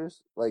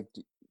soldiers? Like,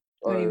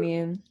 What do you Or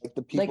mean? like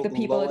the Like people, the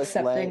people lowest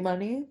accepting ranked,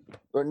 money?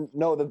 or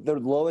no, the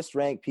lowest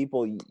ranked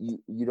people.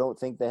 You don't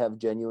think they have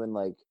genuine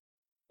like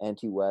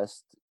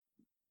anti-West?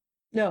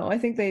 No, I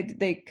think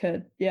they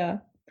could, yeah.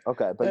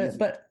 Okay, but you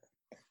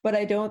But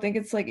I don't think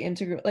it's like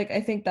integral. Like I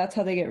think that's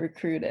how they get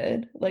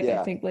recruited. Like I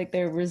yeah, think like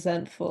they're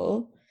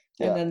resentful,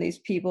 and yeah. then these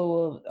people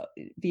will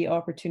be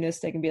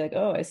opportunistic and be like,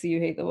 "Oh, I see you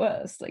hate the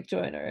West. Like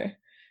join our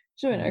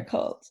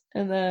cult."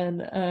 And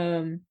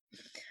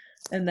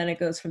then it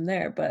goes from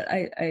there. But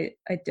I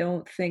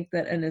don't think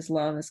that an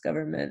Islamist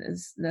government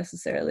is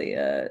necessarily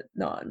a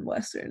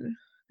non-Western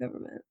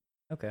government.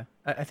 Okay,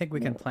 I think we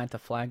can plant a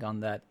flag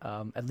on that.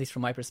 At least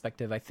from my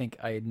perspective, I think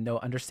I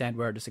understand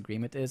where our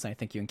disagreement is. And I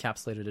think you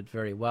encapsulated it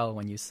very well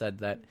when you said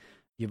that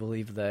you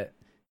believe that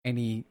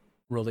any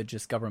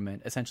religious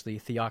government, essentially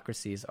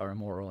theocracies, are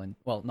immoral. And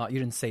well, not you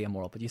didn't say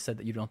immoral, but you said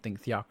that you don't think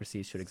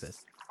theocracies should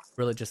exist.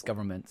 Religious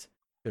governments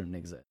shouldn't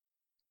exist.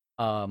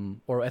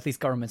 Or at least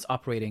governments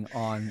operating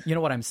on, you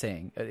know what I'm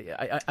saying.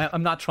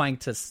 I'm not trying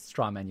to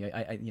strawman you.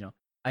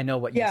 I know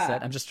what you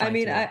said. I'm just trying. I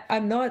mean,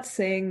 I'm not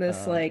saying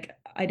this like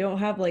I don't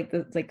have like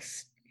the like.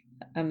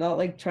 I'm not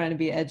like trying to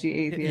be edgy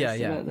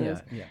atheist about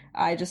this. Yeah.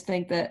 I just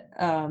think that,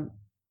 and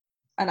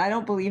I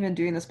don't believe in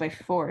doing this by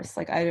force.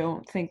 Like, I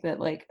don't think that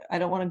like I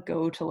don't want to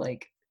go to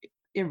like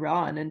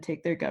Iran and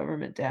take their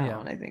government down. Yeah.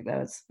 I think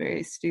that's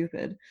very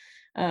stupid.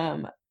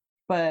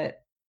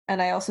 But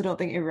and I also don't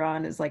think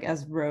Iran is like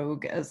as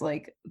rogue as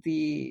like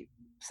the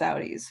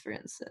Saudis, for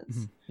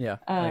instance. Yeah,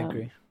 I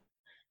agree.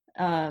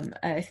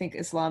 I think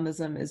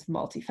Islamism is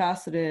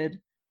multifaceted,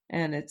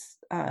 and it's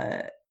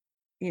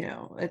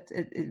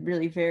it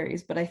really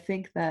varies. But I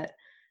think that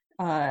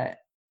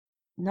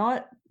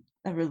not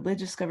a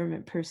religious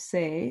government per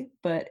se,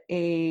 but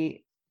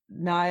a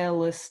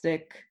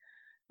nihilistic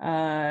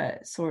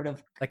sort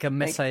of like a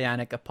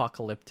messianic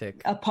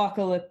apocalyptic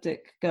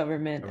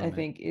government, I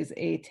think is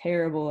a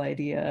terrible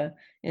idea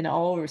in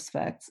all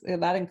respects.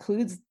 And that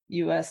includes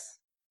U.S.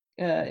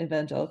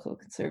 Evangelical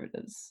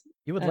conservatives.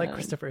 You would like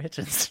Christopher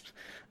Hitchens.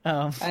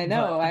 I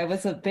know. I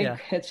was a big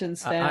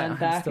Hitchens fan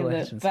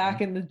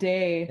back in the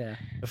day. Yeah,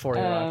 before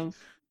Iraq.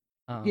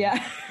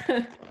 Yeah.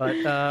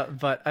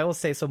 but I will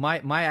say, so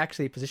my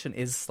actually position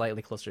is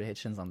slightly closer to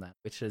Hitchens on that,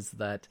 which is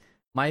that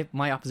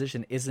my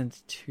opposition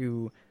isn't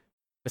to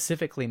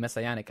specifically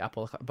messianic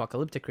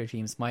apocalyptic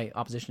regimes. My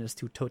opposition is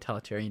to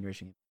totalitarian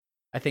regimes.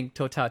 I think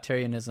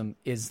totalitarianism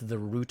is the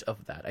root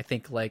of that. I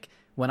think like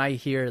when I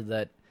hear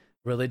that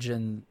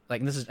religion, like,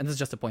 and this is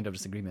just a point of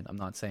disagreement. I'm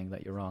not saying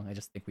that you're wrong. I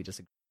just think we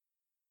disagree.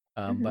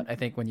 But I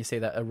think when you say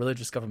that a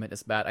religious government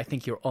is bad, I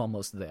think you're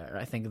almost there.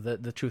 I think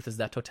the truth is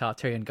that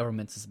totalitarian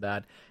governments is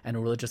bad, and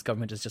a religious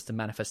government is just a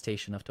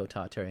manifestation of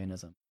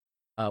totalitarianism.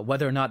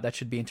 Whether or not that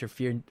should be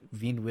intervened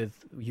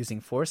with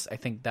using force, I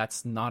think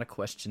that's not a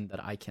question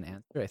that I can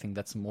answer. I think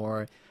that's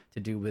more to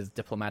do with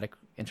diplomatic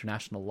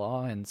international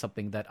law and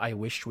something that I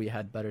wish we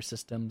had better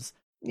systems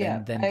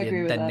than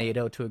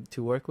NATO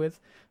to work with.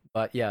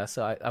 But yeah,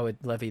 so I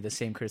would levy the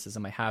same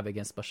criticism I have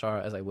against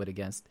Bashar as I would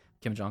against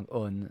Kim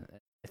Jong-un.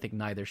 I think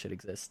neither should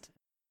exist.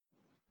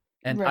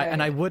 And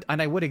I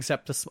would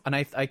accept this, and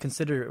I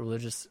consider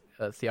religious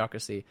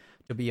theocracy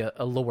to be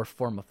a lower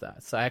form of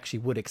that. So I actually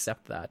would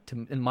accept that.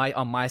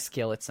 On my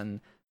scale, it's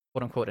an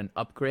quote unquote an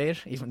upgrade,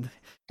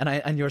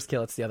 and your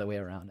scale, it's the other way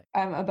around.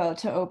 I'm about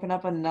to open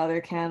up another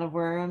can of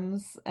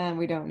worms, and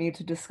we don't need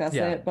to discuss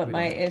it. But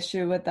my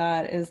issue with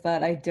that is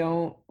that I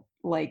don't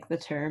like the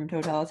term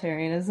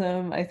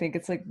totalitarianism. I think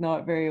it's like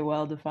not very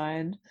well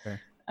defined. Sure.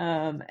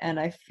 And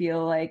I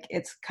feel like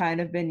it's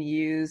kind of been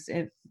used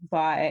to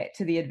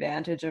the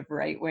advantage of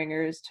right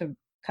wingers to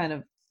kind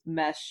of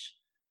mesh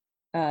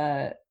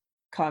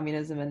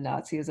communism and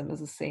Nazism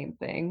as the same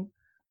thing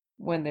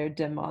when they're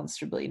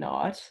demonstrably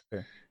not.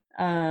 Sure.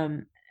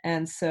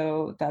 And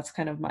so that's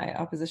kind of my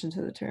opposition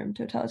to the term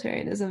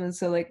totalitarianism. And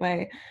so like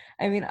I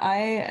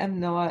am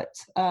not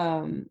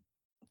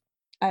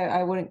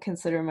I wouldn't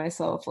consider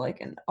myself like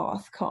an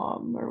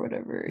Authcom or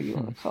whatever you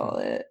want to call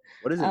it.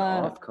 What is an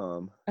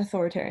Authcom?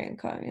 Authoritarian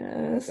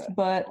communist. Okay.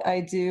 But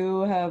I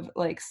do have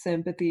like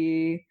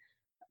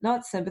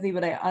not sympathy,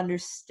 but I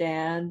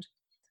understand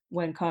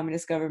when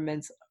communist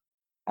governments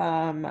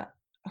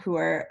who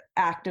are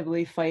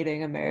actively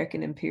fighting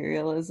American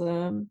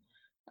imperialism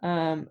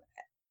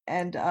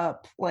end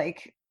up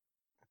like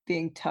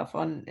being tough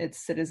on its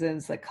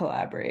citizens that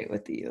collaborate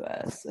with the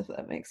US, if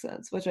that makes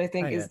sense, which I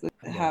think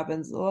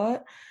happens a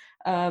lot.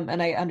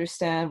 And I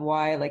understand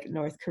why like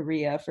North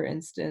Korea, for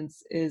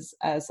instance, is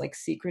as like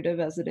secretive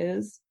as it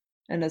is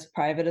and as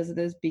private as it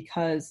is,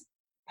 because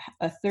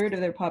a third of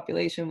their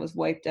population was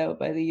wiped out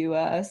by the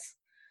US.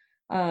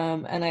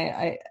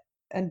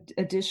 And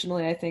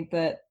additionally, I think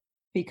that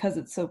because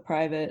it's so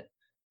private,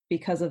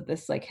 because of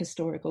this like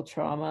historical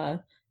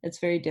trauma, it's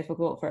very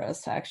difficult for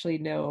us to actually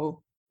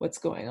know what's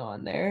going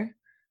on there.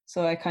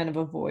 So I kind of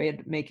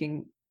avoid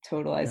making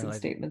totalizing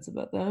statements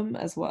about them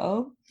as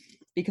well,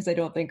 because I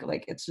don't think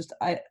like it's just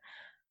I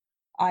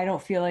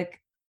don't feel like,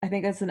 I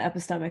think it's an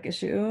epistemic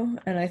issue,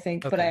 and I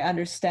think but I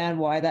understand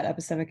why that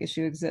epistemic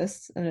issue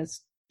exists, and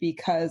it's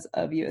because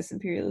of US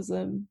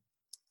imperialism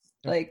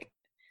like,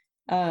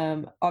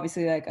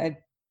 obviously,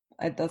 like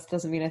that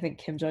doesn't mean I think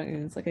Kim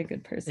Jong-un is like a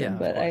good person,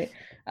 but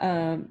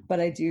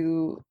I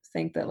do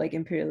think that like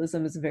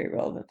imperialism is a very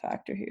relevant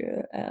factor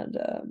here, and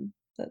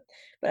but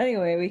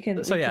anyway, we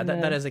can. So we yeah,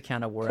 can, that is a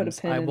can of worms.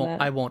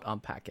 I won't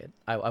unpack it.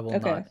 I will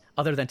not,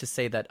 other than to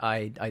say that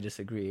I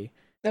disagree.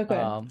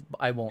 Okay.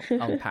 I won't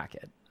unpack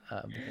it.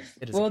 Because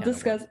it is we'll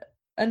discuss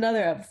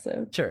another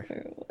episode. Sure.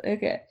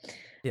 Okay.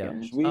 Yeah.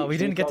 We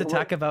didn't get to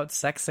talk about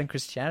sex and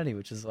Christianity,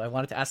 which is what I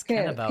wanted to ask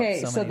Ken about.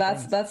 Okay, so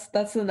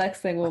that's the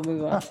next thing we'll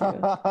move on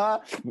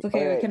to.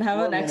 Okay, we can have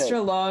an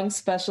extra long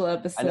special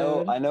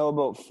episode. I know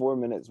about 4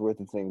 minutes worth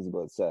of things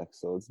about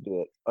sex, so let's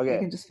do it. Okay. It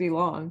can just be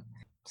long.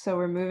 So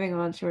we're moving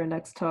on to our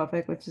next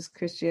topic, which is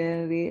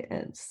Christianity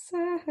and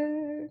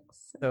sex.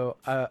 So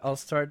I'll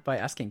start by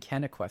asking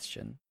Ken a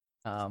question.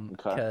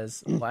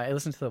 Because when I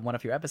listened to one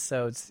of your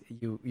episodes,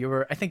 you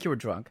were, I think you were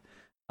drunk.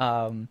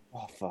 Oh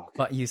fuck!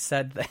 But you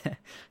said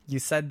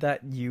that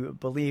you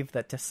believe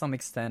that to some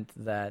extent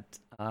that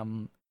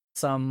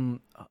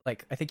some,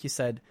 like, I think you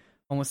said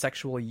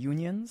homosexual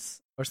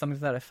unions or something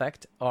to that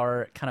effect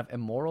are kind of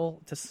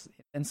immoral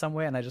in some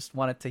way, and I just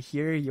wanted to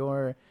hear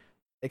your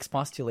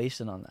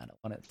expostulation on that. I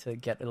wanted to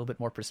get a little bit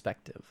more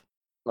perspective.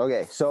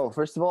 Okay, so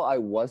first of all, I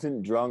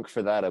wasn't drunk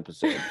for that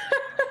episode.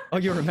 Oh,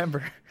 you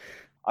remember?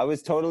 I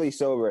was totally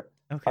sober.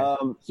 Okay.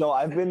 So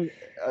I've been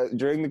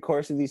during the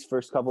course of these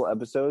first couple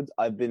episodes,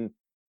 I've been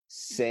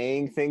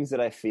saying things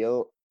that I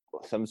feel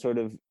some sort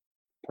of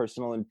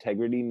personal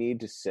integrity need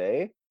to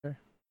say. Sure.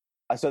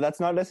 So that's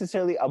not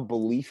necessarily a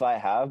belief I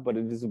have, but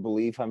it is a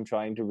belief I'm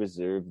trying to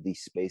reserve the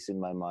space in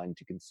my mind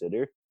to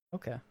consider.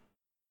 Okay.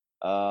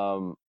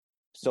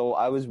 So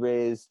I was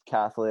raised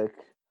Catholic.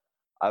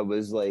 I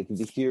was like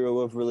the hero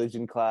of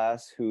religion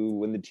class who,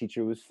 when the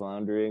teacher was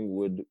floundering,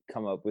 would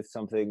come up with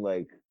something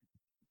like,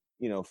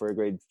 you know, for a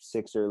grade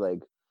 6er,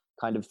 like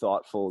kind of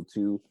thoughtful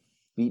to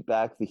beat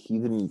back the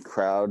heathen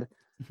crowd.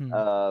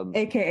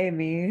 AKA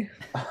me.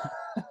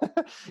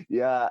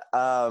 Yeah.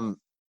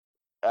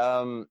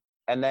 And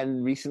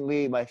then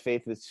recently my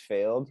faith has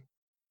failed,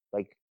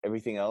 like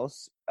everything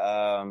else.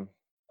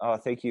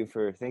 Thank you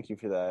for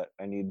that.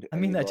 I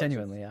mean that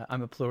genuinely.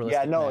 I'm a pluralist.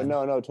 Yeah, no,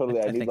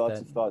 totally. I need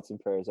lots of thoughts and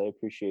prayers. I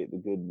appreciate the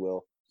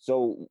goodwill.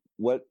 So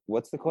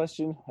what's the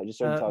question? I just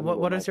started talking.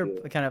 What is your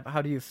kind of,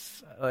 how do you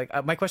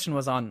my question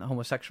was on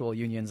homosexual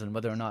unions and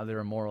whether or not they're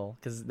immoral,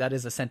 because that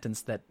is a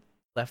sentence that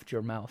left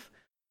your mouth.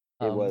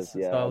 It was,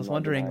 yeah. So I was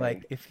wondering,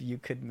 like, if you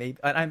could maybe,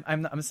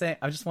 I'm saying,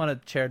 I just want to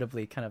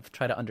charitably kind of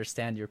try to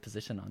understand your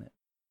position on it,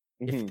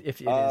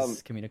 if it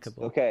is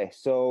communicable. Okay,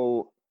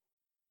 so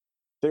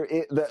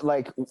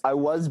I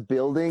was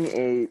building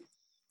a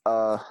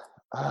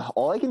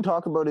all I can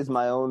talk about is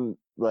my own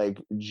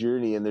like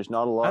journey, and there's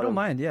not a lot. I don't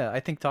mind. Yeah, I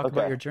think talk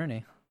about your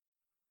journey.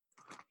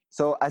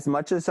 So as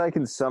much as I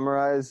can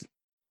summarize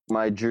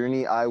my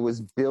journey, I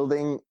was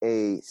building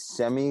a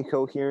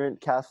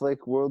semi-coherent Catholic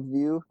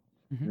worldview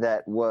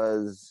that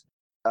was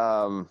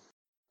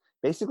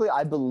basically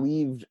I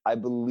believed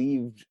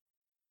in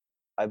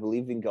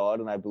God,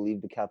 and I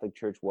believed the Catholic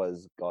Church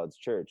was God's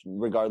church,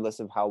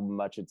 regardless of how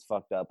much it's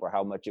fucked up or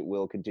how much it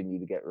will continue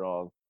to get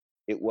wrong.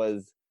 It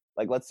was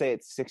like, let's say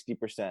it's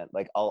 60%.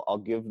 Like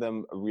I'll give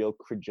them a real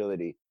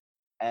credulity,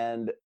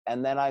 and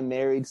then I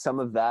married some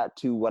of that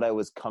to what I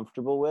was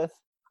comfortable with.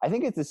 I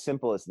think it's as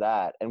simple as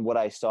that, and what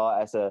I saw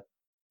as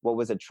what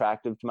was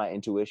attractive to my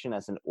intuition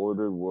as an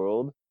ordered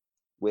world,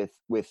 with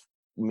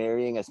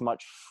marrying as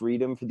much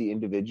freedom for the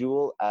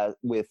individual as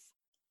with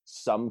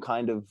some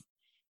kind of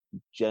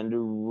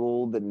gender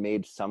rule that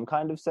made some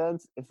kind of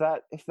sense, if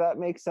that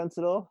makes sense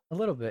at all. A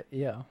little bit,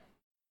 yeah.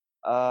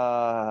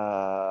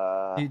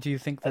 Do you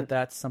think that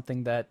that's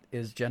something that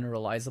is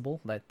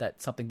generalizable,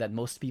 that's something that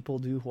most people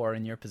do who are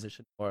in your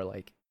position, or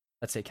like,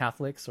 let's say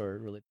Catholics, or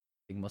really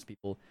think most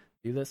people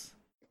do this?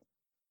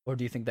 Or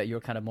do you think that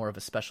you're kind of more of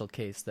a special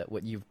case, that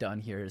what you've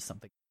done here is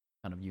something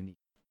kind of unique?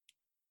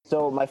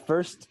 So my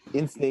first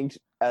instinct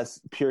as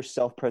pure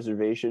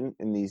self-preservation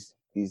in these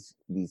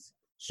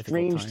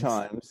strange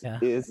times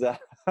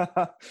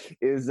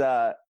is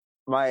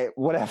my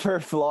whatever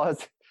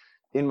flaws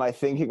in my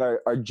thinking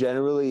are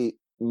generally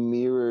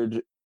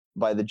mirrored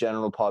by the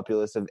general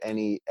populace of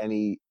any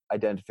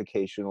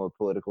identification or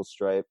political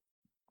stripe.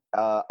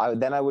 I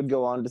would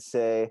go on to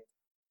say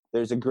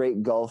there's a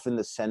great gulf in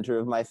the center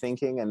of my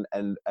thinking,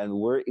 and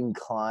we're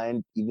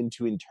inclined even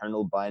to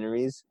internal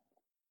binaries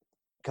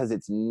because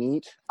it's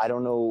neat. I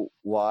don't know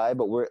why,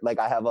 but we're like,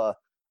 I have a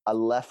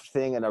left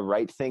thing and a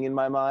right thing in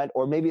my mind,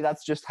 or maybe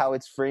that's just how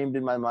it's framed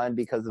in my mind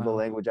because of the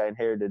language I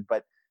inherited.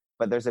 But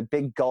there's a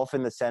big gulf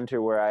in the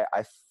center where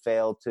I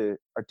fail to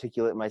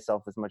articulate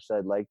myself as much as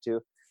I'd like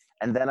to.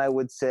 And then I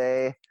would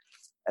say,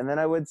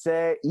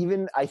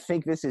 even I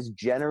think this is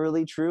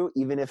generally true,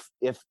 even if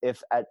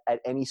at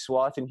any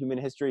swath in human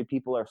history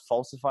people are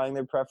falsifying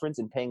their preference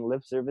and paying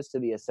lip service to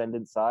the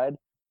ascendant side,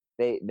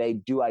 they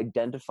do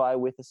identify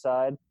with the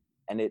side.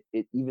 And it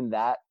even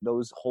that,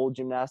 those whole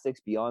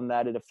gymnastics beyond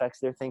that, it affects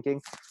their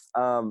thinking.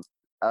 And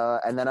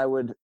then I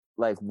would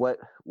like, what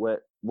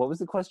was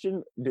the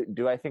question?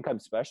 Do I think I'm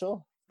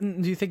special?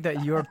 Do you think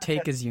that your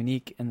take is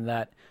unique in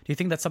that? Do you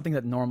think that's something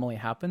that normally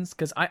happens?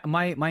 Because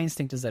my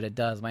instinct is that it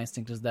does. My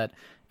instinct is that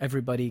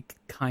everybody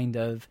kind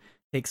of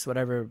takes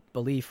whatever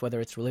belief, whether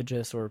it's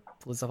religious or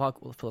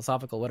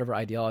philosophical, whatever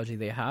ideology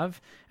they have,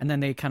 and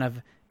then they kind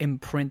of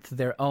imprint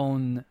their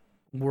own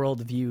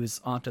worldviews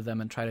onto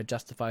them and try to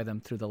justify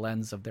them through the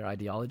lens of their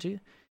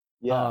ideology.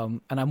 Yeah.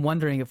 And I'm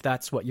wondering if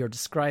that's what you're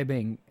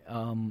describing,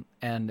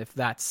 and if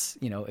that's,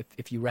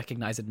 if you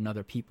recognize it in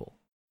other people.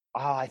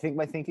 I think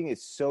my thinking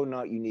is so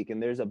not unique,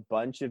 and there's a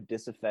bunch of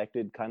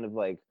disaffected kind of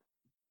like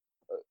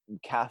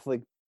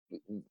Catholic,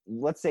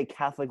 let's say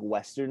Catholic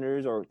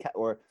Westerners or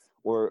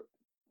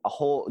a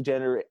whole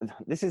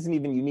this isn't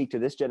even unique to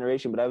this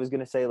generation, but I was going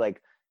to say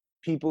like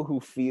people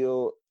who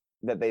feel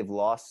that they've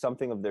lost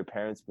something of their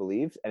parents'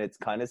 beliefs, and it's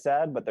kind of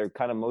sad, but they're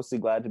kind of mostly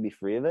glad to be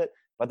free of it,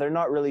 but they're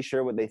not really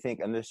sure what they think,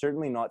 and they're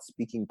certainly not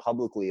speaking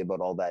publicly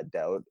about all that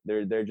doubt.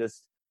 They're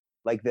just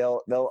like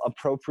they'll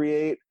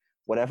appropriate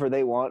whatever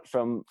they want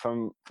from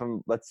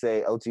let's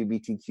say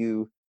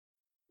LGBTQ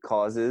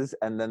causes,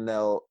 and then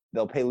they'll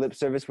pay lip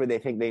service where they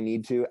think they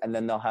need to, and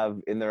then they'll have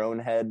in their own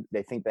head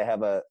they think they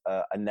have a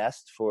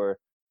nest for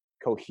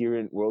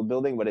coherent world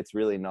building, but it's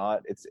really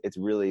not. It's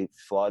really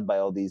flawed by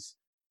all these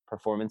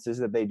performances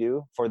that they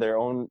do for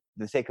the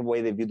sake of the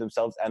way they view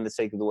themselves and the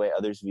sake of the way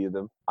others view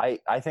them. I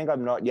think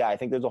I'm not. Yeah, I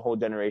think there's a whole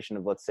generation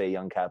of, let's say,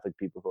 young Catholic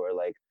people who are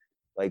like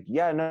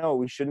yeah, no,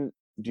 we shouldn't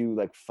do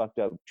like fucked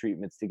up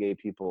treatments to gay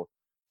people.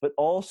 But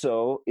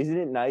also, isn't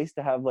it nice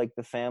to have like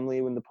the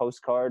family with the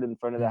postcard in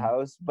front of the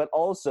house? But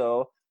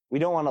also, we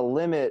don't want to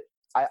limit.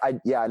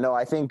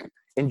 I think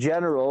in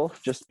general,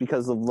 just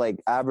because of like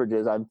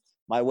averages,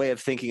 my way of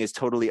thinking is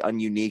totally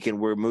ununique, and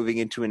we're moving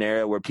into an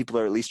era where people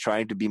are at least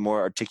trying to be more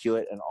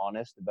articulate and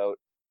honest about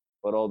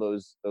all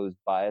those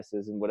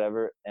biases and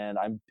whatever. And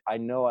I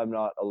know I'm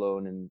not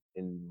alone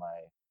in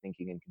my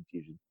thinking and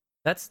confusion.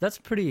 That's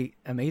pretty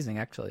amazing,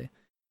 actually,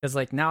 because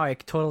like now I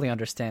totally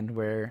understand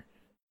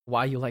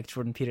why you like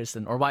Jordan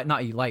Peterson, or why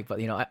not you like,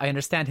 but I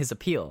understand his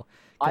appeal.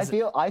 I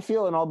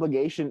feel an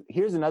obligation.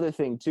 Here's another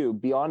thing too,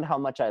 beyond how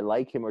much I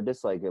like him or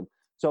dislike him.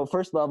 So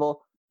first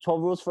level,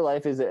 12 Rules for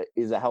Life is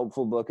a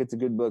helpful book. It's a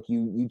good book.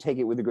 You take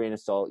it with a grain of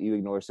salt. You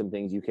ignore some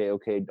things.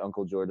 Okay,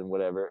 Uncle Jordan,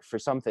 whatever. For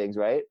some things,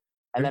 right?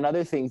 And then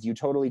other things, you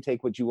totally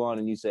take what you want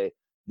and you say,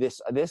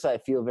 this I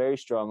feel very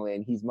strongly,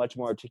 and he's much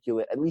more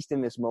articulate, at least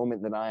in this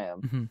moment, than I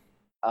am.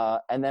 Mm-hmm.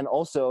 And then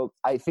also,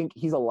 I think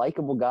he's a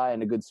likable guy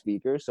and a good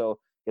speaker. So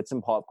get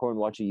some popcorn,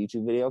 watch a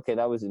YouTube video. Okay,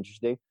 that was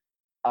interesting.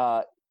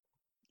 I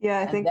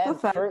think the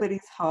fact that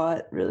he's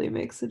hot really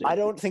makes it. I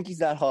don't think he's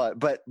that hot,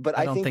 but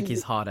I don't think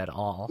he's hot at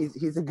all.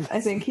 He's a good.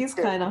 I think he's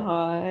kind of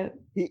hot.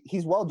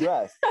 He's well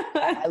dressed.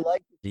 I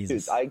like his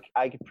suits. I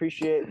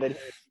appreciate that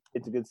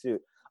it's a good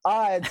suit.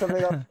 I had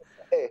something else to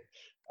say.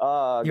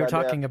 You're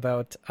talking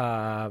about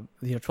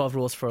 12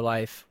 Rules for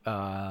Life.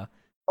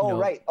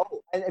 Right.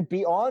 Oh, and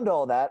beyond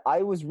all that,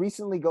 I was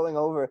recently going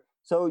over.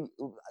 So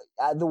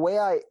the way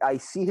I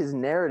see his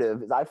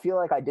narrative is I feel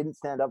like I didn't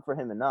stand up for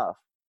him enough,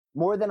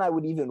 more than I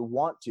would even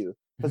want to.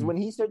 Because when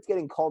he starts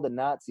getting called a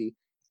Nazi,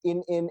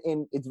 in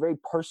it's very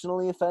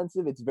personally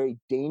offensive. It's very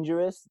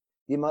dangerous.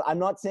 I'm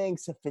not saying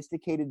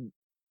sophisticated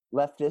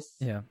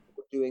leftists were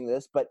doing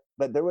this, but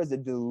there was a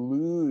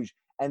deluge.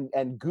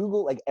 And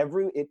Google, like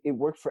it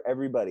worked for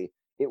everybody.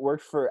 It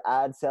worked for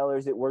ad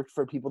sellers. It worked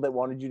for people that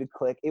wanted you to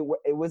click. It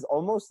was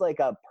almost like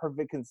a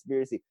perfect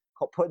conspiracy.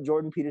 Put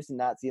Jordan Peterson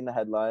Nazi in the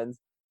headlines,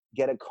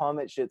 get a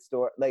comment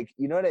shitstorm. Like,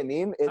 you know what I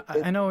mean?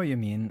 I know what you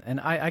mean.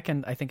 And I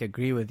think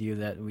agree with you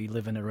that we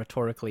live in a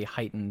rhetorically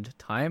heightened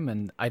time.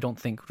 And I don't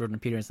think Jordan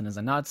Peterson is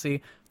a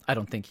Nazi. I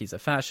don't think he's a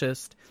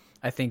fascist.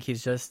 I think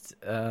he's just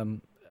a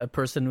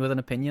person with an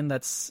opinion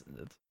that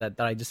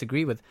I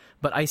disagree with.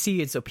 But I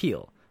see its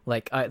appeal.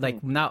 But I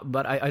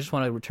just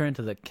want to return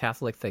to the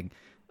Catholic thing.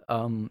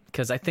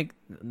 Because I think,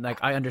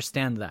 I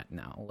understand that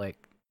now. Like,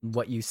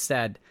 what you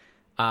said,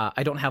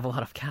 I don't have a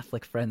lot of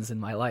Catholic friends in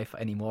my life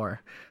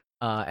anymore.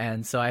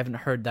 And so I haven't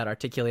heard that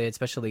articulated,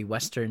 especially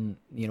Western,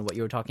 what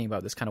you were talking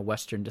about, this kind of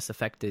Western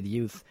disaffected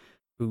youth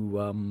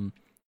who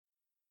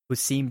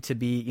seem to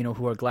be,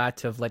 who are glad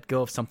to have let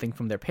go of something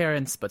from their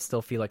parents, but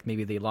still feel like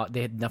maybe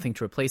they had nothing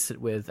to replace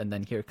it with. And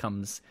then here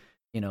comes,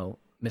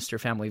 Mr.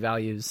 Family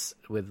Values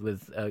with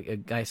a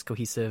nice,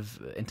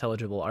 cohesive,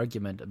 intelligible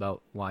argument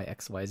about why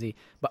X, Y, Z.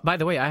 But by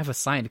the way, I have a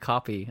signed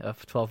copy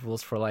of 12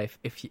 Rules for Life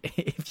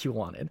if you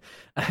want it.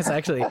 So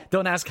actually,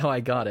 don't ask how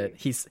I got it.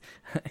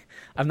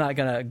 I'm not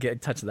gonna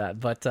touch that.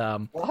 But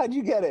well, how'd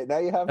you get it? Now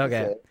you have to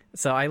say it.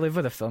 So I live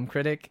with a film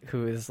critic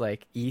who is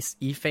like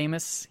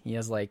famous. He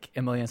has like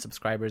 1 million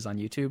subscribers on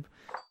YouTube.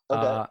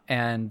 Okay.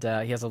 And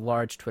he has a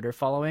large Twitter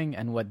following.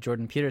 And what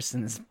Jordan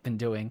Peterson has been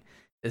doing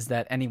is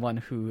that anyone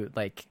who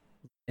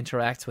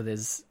interacts with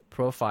his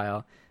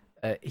profile,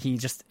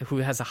 who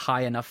has a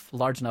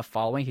large enough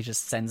following, he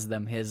just sends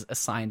them his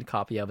assigned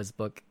copy of his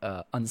book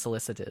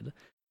unsolicited,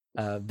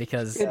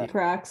 because good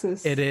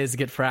praxis. It is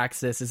good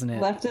praxis, isn't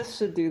it? Leftists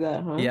should do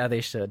that, huh? Yeah,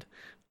 they should.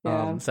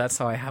 So that's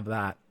how I have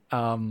that.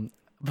 But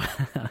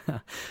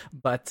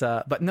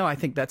no, I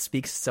think that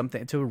speaks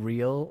something to a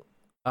real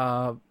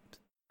I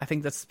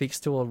think that speaks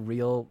to a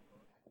real,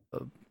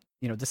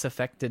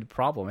 disaffected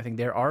problem. I think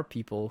there are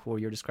people who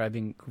you're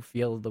describing who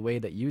feel the way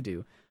that you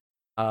do.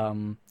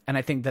 And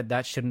I think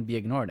that shouldn't be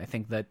ignored. I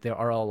think that there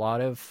are a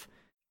lot of,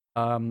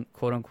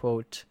 quote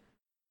unquote,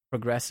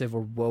 progressive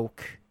or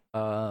woke,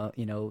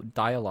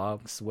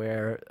 dialogues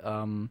where,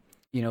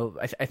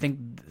 I think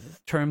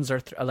terms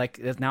are like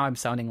now I'm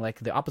sounding like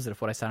the opposite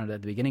of what I sounded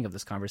at the beginning of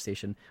this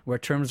conversation, where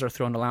terms are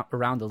thrown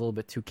around a little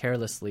bit too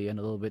carelessly and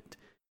a little bit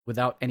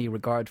without any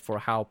regard for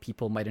how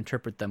people might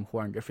interpret them who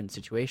are in different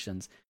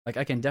situations. Like,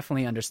 I can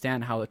definitely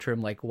understand how a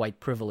term like white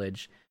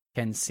privilege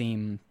can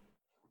seem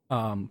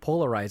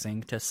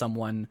polarizing to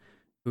someone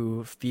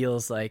who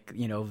feels like,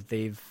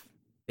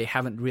 they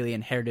haven't really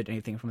inherited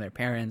anything from their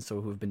parents,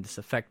 or who've been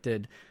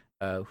disaffected,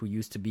 who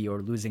used to be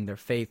or losing their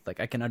faith. Like,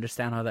 I can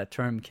understand how that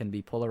term can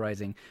be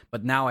polarizing,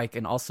 but now I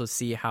can also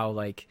see how,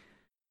 like,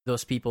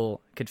 those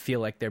people could feel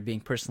like they're being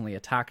personally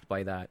attacked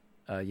by that.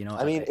 I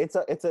mean, it's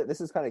a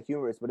this is kind of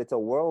humorous, but it's a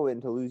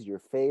whirlwind to lose your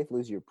faith,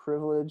 lose your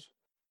privilege.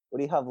 What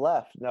do you have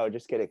left? No,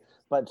 just kidding.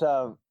 But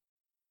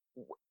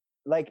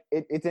like,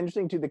 it's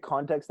interesting to the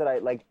context that I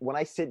like when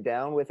I sit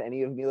down with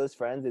any of Mila's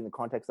friends in the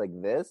context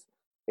like this.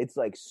 It's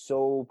like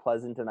so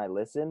pleasant, and I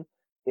listen.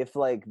 If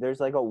like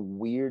there's like a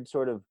weird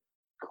sort of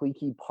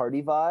cliquey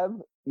party vibe,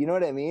 you know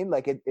what I mean?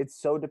 Like,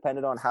 it's so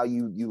dependent on how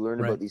you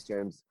learn about these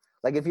terms.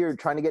 Like, if you're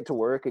trying to get to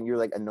work and you're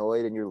like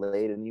annoyed and you're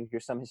late and you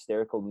hear some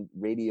hysterical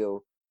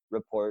radio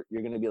report,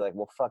 you're gonna be like,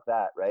 well, fuck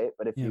that, right?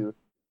 But if you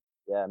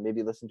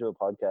maybe listen to a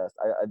podcast,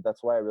 I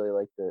that's why I really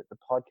like the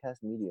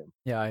podcast medium.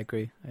 Yeah, I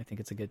agree. I think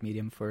it's a good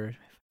medium for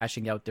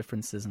hashing out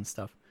differences and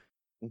stuff.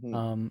 Mm-hmm.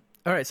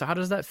 All right, so how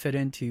does that fit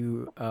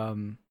into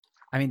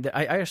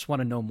I just want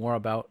to know more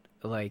about,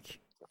 like,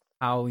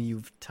 how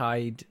you've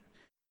tied,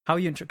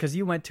 because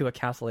you went to a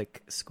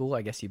Catholic school.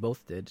 I guess you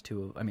both did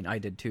too. I mean, I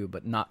did too,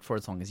 but not for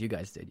as long as you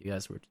guys did. You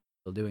guys were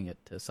still doing it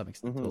to some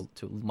extent,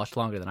 to much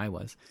longer than I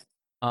was.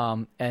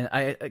 And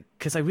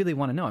because I really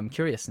want to know. I'm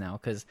curious now,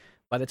 because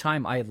by the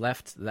time I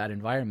left that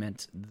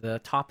environment, the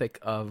topic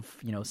of,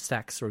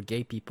 sex or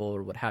gay people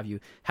or what have you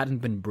hadn't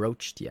been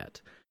broached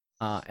yet.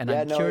 And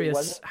I'm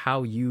curious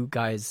how you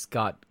guys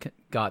got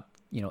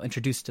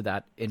introduced to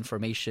that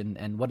information,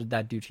 and what did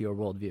that do to your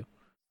worldview?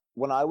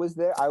 When I was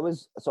there, I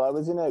was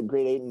in a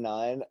grade 8 and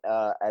 9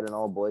 at an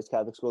all boys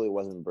Catholic school. It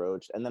wasn't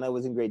broached, and then I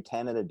was in grade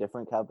 10 at a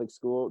different Catholic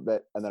school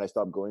and then I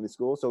stopped going to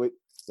school. So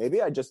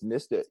maybe I just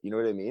missed it. You know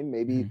what I mean?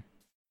 Maybe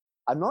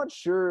I'm not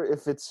sure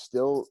if it's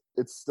still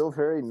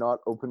very not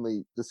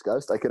openly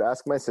discussed. I could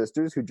ask my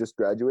sisters who just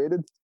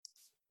graduated,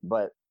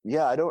 but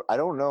yeah, I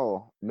don't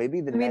know.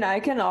 Maybe I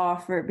can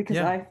offer, because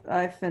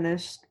I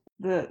finished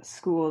the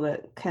school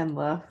that Ken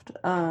left.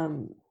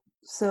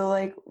 So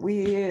like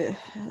we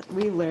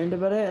learned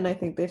about it, and I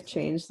think they've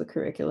changed the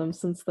curriculum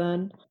since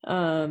then.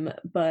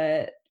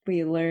 But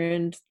we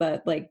learned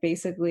that, like,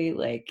 basically,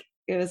 like,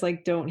 it was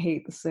like, don't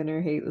hate the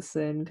sinner, hate the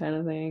sin kind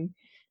of thing.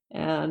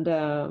 And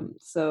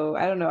so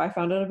I don't know, I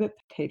found it a bit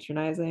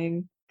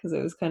patronizing, because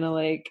it was kind of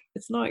like,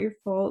 it's not your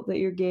fault that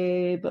you're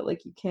gay, but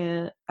like, you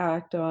can't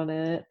act on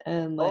it.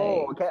 And like,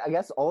 okay, I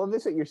guess all of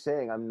this that you're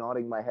saying, I'm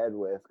nodding my head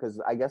with,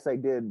 because I guess I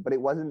did, but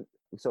it wasn't.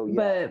 So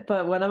yeah.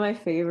 But one of my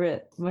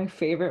favorite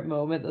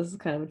moment, this is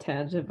kind of a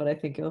tangent, but I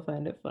think you'll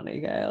find it funny,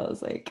 Gail,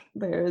 is like,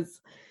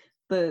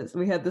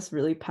 we had this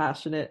really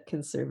passionate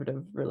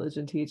conservative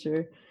religion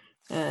teacher,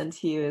 and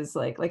he was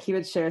like he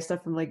would share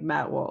stuff from like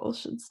Matt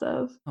Walsh and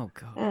stuff. Oh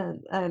god.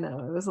 And I know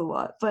it was a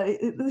lot, but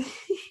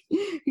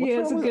he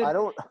has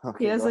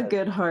a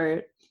good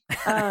heart.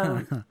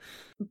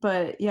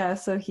 But yeah,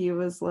 so he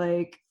was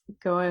like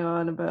going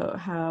on about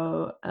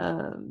how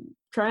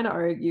trying to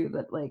argue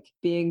that like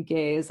being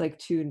gay is like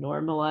too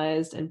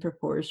normalized in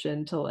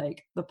proportion to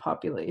like the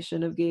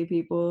population of gay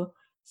people.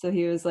 So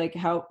he was like,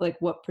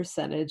 what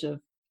percentage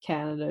of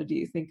Canada do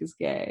you think is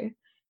gay?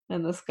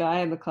 And this guy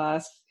in the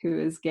class who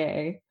is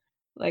gay,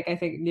 like, I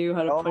think knew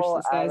how to push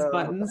this guy's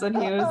buttons, and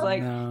he was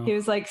like, he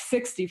was like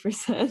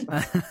 60%.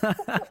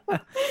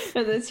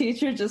 And the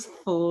teacher just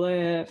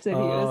flipped, and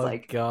he was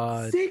like,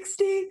 God.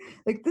 60?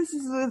 Like, this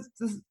is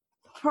this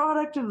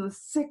product of the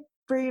sick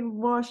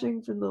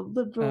brainwashing from the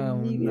liberal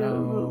media.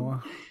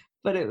 No.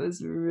 But it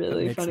was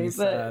really funny.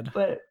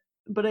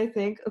 But I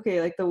think,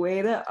 okay, like, the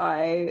way that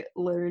I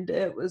learned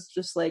it was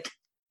just like,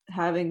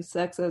 having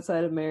sex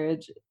outside of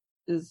marriage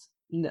is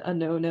a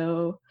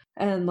no-no,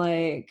 and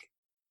like,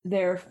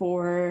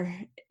 therefore,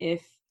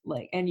 if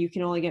like, and you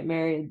can only get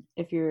married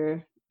if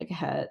you're like a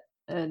het,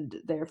 and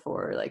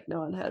therefore like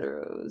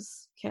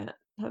non-heteros can't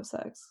have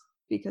sex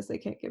because they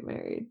can't get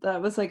married.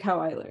 That was like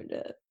how I learned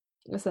it,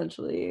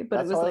 essentially. But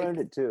that's it was how like, I learned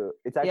it too.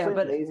 It's actually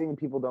amazing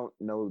people don't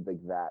know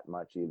like that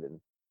much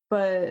even.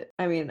 But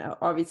I mean,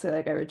 obviously,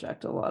 like, I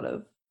reject a lot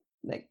of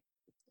like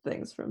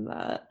things from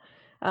that,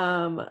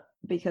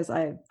 because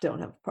I don't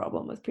have a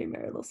problem with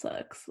premarital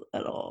sex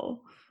at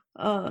all.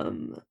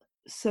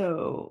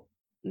 So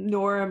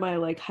nor am I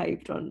like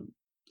hyped on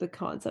the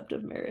concept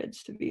of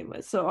marriage to begin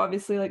with. So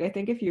obviously, like, I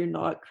think if you're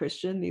not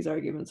Christian, these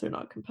arguments are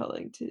not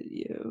compelling to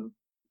you.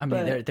 I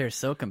mean, But they're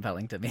so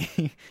compelling to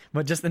me,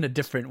 but just in a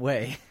different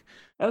way.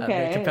 okay,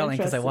 They're compelling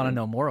because I want to interesting.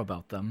 know more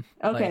about them.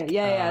 Okay, Like,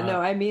 yeah.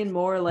 No, I mean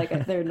more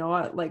like they're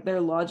not like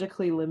they're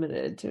logically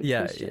limited to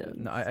yeah.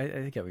 Christians. No,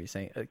 I get what you're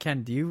saying.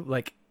 Ken, do you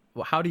like?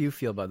 How do you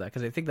feel about that?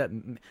 Because I think that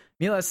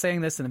Mila is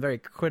saying this in a very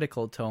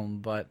critical tone,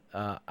 but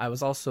I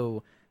was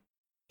also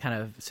kind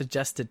of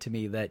suggested to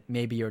me that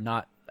maybe you're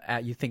not.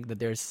 You think that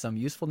there's some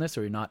usefulness,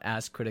 or you're not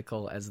as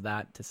critical as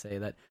that to say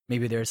that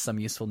maybe there's some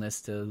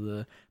usefulness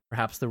to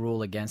perhaps the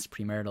rule against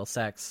premarital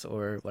sex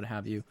or what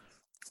have you.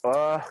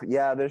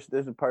 Yeah,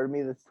 there's a part of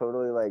me that's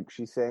totally like,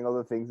 she's saying all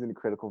the things in a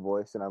critical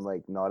voice, and I'm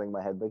like nodding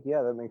my head like,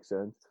 yeah, that makes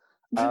sense.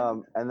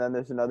 And then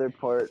there's another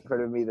part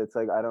of me that's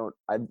like,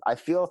 I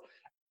feel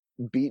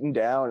beaten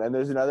down, and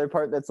there's another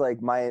part that's like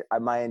I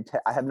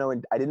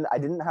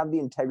didn't have the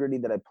integrity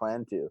that I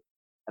planned to,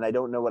 and I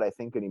don't know what I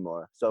think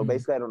anymore. So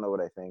basically, I don't know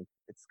what I think.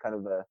 It's kind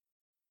of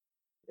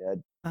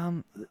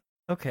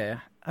Okay.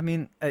 I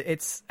mean,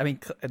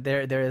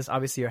 there is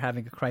obviously you're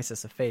having a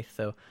crisis of faith,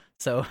 though.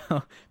 So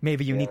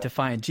maybe you need to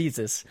find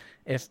Jesus.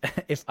 If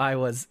I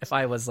was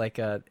like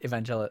a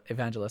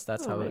evangelist,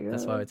 that's what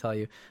I would tell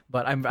you.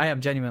 But I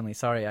am genuinely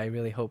sorry. I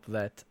really hope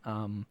that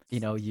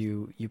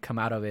you come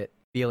out of it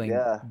feeling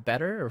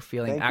better or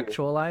feeling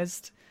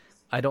actualized.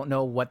 I don't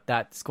know what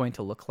that's going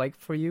to look like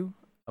for you,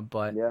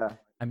 but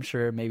I'm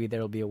sure maybe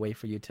there will be a way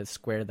for you to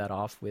square that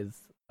off with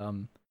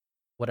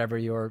whatever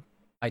your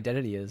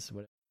identity is.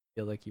 What you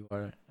feel like you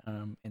are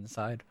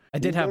inside. I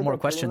did have more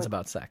questions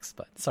about sex,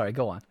 but sorry,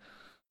 go on.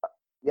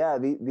 Yeah,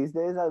 these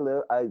days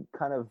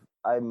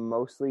I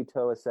mostly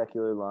toe a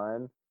secular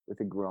line with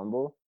a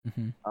grumble,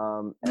 and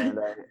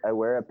I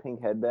wear a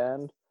pink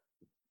headband,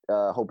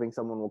 hoping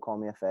someone will call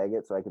me a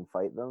faggot so I can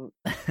fight them.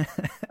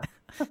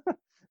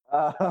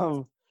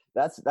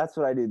 That's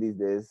what I do these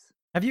days.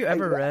 Have you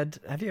ever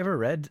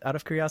read, out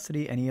of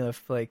curiosity, any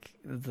of like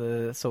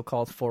the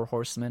so-called four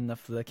horsemen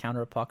of the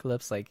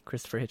counter-apocalypse, like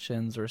Christopher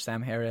Hitchens or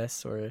Sam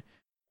Harris or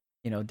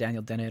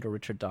Daniel Dennett or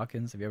Richard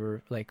Dawkins? Have you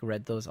ever like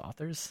read those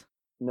authors?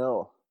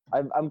 No,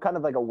 I'm kind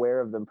of like aware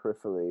of them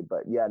peripherally,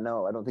 but yeah,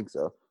 no, I don't think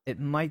so. It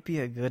might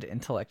be a good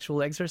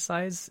intellectual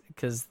exercise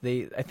because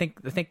I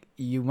think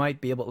you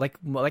might be able, like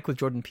with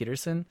Jordan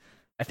Peterson,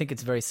 I think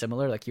it's very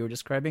similar. Like you were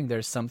describing,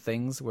 there's some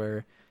things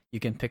where you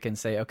can pick and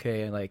say,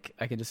 okay, like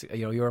I can just,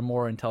 you're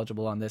more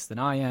intelligible on this than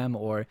I am,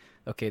 or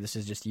okay, this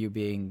is just you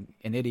being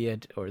an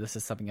idiot, or this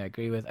is something I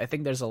agree with. I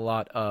think there's a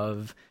lot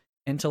of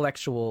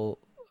intellectual,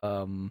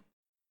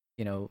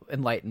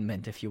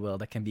 enlightenment, if you will,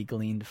 that can be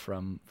gleaned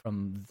from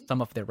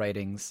some of their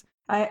writings.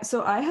 I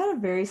had a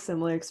very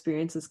similar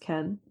experience as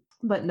Ken,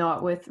 but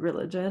not with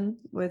religion,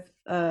 with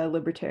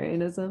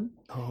libertarianism.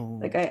 Oh.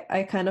 Like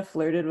I kind of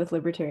flirted with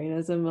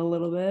libertarianism a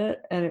little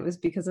bit, and it was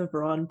because of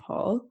Ron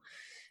Paul.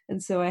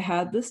 And so I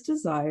had this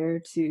desire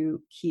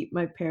to keep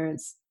my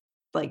parents'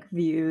 like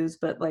views,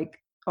 but like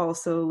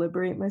also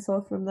liberate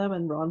myself from them.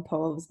 And Ron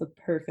Paul was the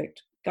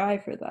perfect guy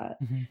for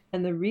that. Mm-hmm.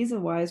 And the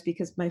reason why is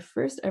because my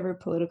first ever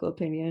political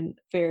opinion,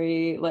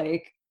 very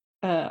like,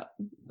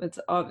 it's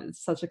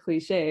such a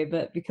cliche,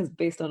 but because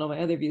based on all my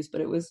other views,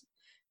 but it was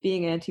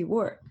being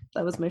anti-war.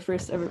 That was my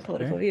first ever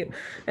political view.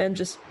 And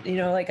just,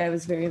 like I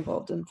was very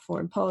involved in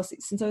foreign policy.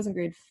 Since I was in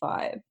grade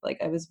 5,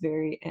 like I was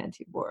very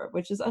anti-war,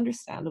 which is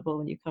understandable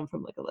when you come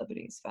from like a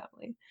Lebanese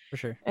family. For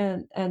sure.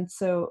 And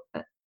so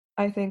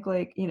I think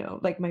like,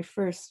 like my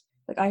first,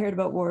 like I heard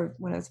about war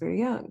when I was very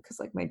young because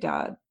like my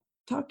dad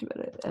talked about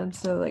it. And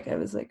so like I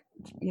was like,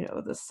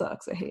 this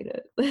sucks. I hate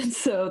it. And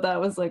so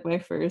that was like my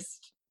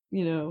first,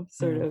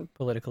 sort of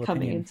political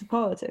coming opinion into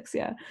politics.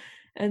 Yeah.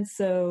 And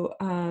so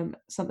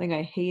something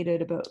I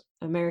hated about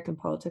American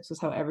politics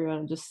was how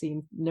everyone just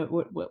seemed,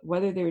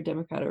 whether they were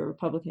Democrat or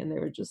Republican, they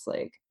were just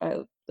like,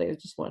 they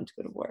just wanted to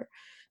go to war.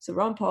 So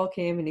Ron Paul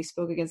came and he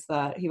spoke against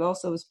that. He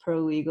also was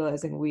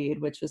pro-legalizing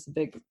weed, which was a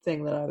big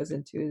thing that I was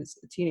into as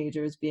a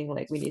teenager, was being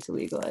like, we need to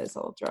legalize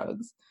all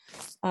drugs.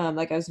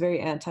 Like I was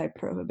very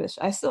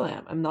anti-prohibition. I still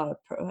am.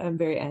 I'm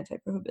very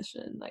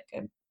anti-prohibition. Like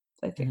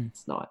I think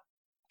it's not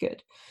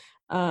good.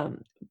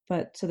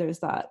 But so there's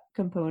that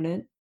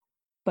component.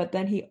 But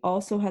then he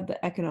also had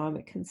the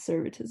economic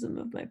conservatism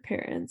of my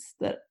parents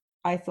that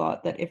I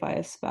thought that if I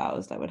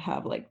espoused, I would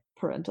have like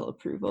parental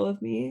approval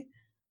of me.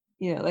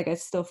 Like I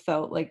still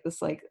felt like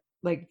this like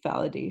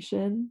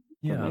validation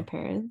from my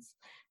parents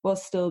while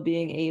still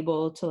being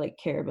able to like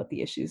care about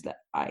the issues that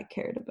I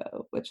cared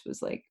about, which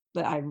was like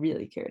that I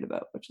really cared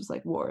about, which was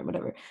like war and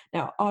whatever.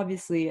 Now,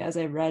 obviously, as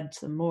I read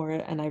some more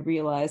and I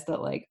realized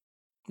that like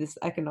this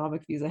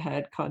economic views I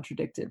had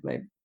contradicted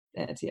my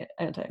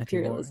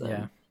anti-imperialism.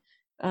 Yeah.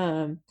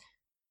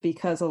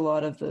 Because a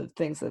lot of the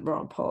things that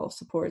Ron Paul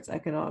supports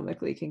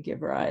economically can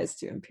give rise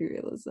to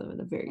imperialism in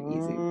a very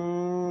easy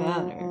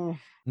manner.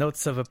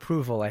 Notes of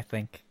approval, I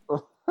think.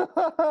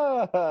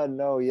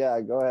 No,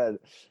 yeah, go ahead.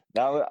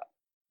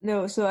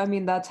 No, so I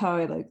mean that's how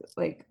I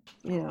like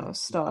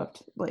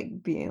stopped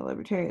like being a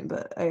libertarian.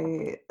 But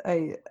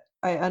I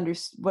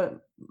understand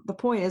what the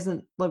point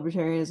isn't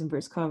libertarianism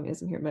versus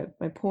communism here.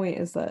 My point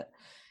is that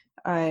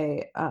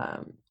I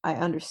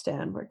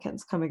understand where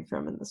Ken's coming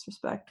from in this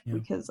respect Yeah.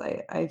 because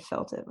I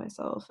felt it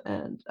myself,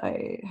 and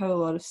I have a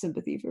lot of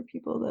sympathy for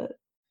people that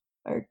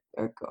are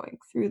going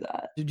through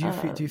that.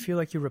 Do you feel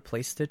like you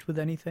replaced it with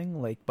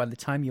anything? Like by the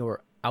time you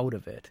were out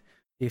of it,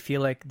 do you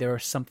feel like there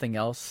was something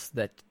else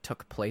that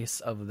took place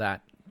of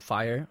that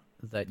fire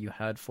that you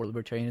had for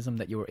libertarianism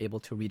that you were able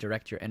to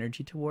redirect your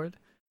energy toward?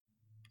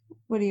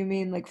 What do you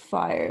mean, like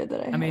fire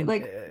that I had? mean,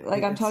 like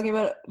I'm talking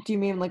about? Do you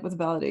mean like with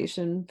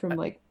validation from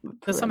like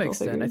to some parental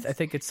extent? figures? I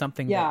think it's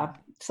something. Yeah,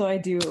 so I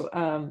do.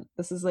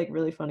 This is like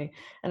really funny,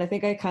 and I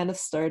think I kind of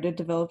started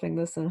developing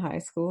this in high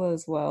school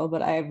as well.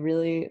 But I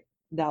really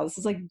now this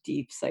is like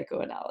deep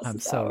psychoanalysis. I'm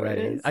so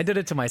ready. I did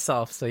it to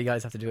myself, so you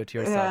guys have to do it to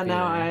yourself. Yeah,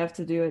 now I have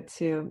to do it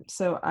too.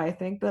 So I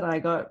think that I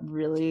got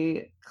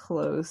really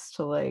close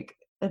to like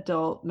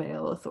adult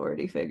male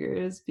authority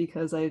figures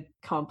because I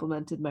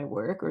complimented my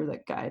work or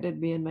that guided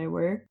me in my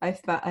work.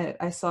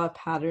 I saw a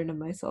pattern of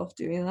myself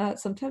doing that,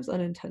 sometimes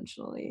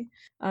unintentionally,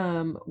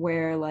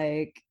 where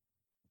like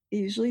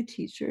usually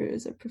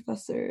teachers or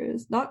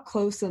professors, not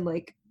close in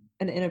like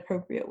an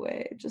inappropriate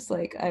way, just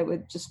like I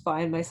would just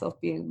find myself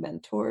being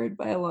mentored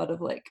by a lot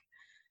of like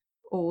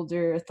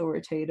older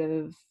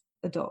authoritative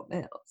adult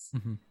males.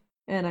 Mm-hmm.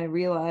 And I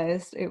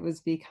realized it was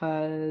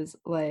because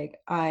like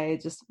I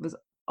just was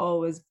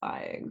always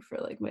vying for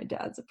like my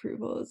dad's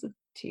approval as a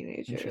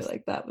teenager.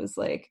 Like that was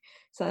like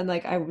so, and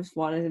like I was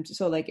wanted him to,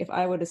 so like if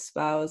I would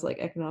espouse like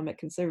economic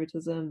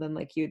conservatism, then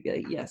like he would be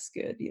like, yes,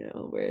 good, you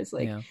know, whereas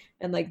like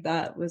and like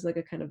that was like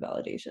a kind of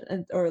validation.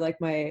 And or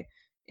like my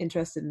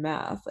interest in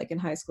math, like in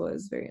high school I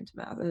was very into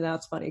math, and now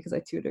it's funny because I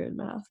tutor in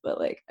math, but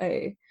like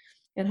I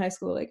in high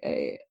school like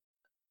I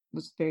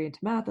was very into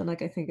math, and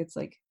like I think it's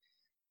like,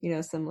 you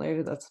know,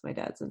 similar, that's my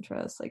dad's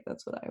interest, like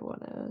that's what I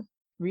want to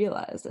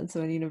realize. And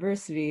so in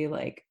university,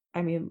 like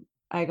I mean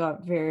I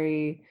got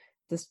very,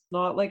 this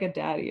not like a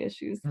daddy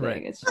issues thing,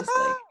 right. It's just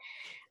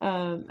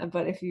like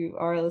but if you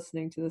are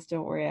listening to this,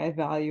 don't worry, I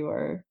value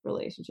our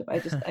relationship. I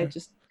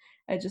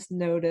just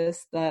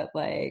noticed that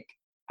like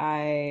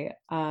I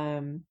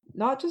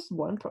not just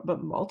one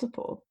but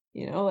multiple,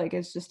 you know, like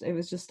it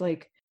was just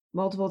like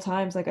multiple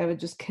times like I would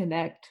just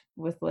connect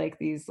with like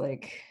these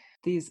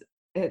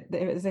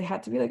they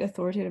had to be like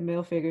authoritative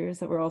male figures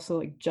that were also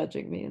like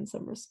judging me in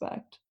some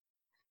respect,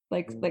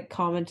 like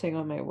commenting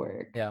on my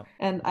work. Yeah.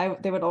 And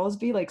they would always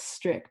be like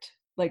strict,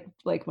 like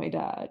my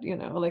dad, you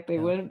know, like they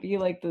wouldn't be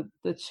like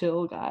the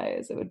chill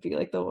guys. It would be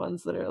like the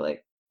ones that are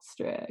like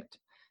strict.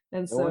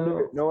 And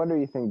no wonder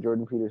you think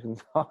Jordan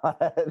Peterson's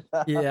hot.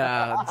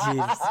 Yeah,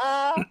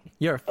 jeez.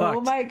 You're fucked.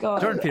 Oh my god.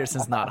 Jordan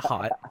Peterson's not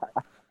hot.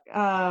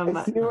 In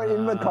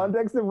the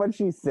context of what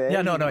she said.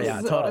 Yeah,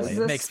 totally. This is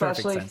it makes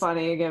especially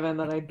funny given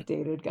that I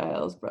dated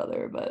Gael's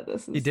brother, but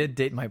this is. You did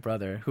date my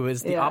brother, who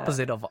is the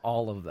opposite of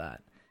all of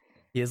that.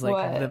 He is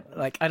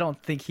like I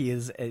don't think he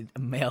is a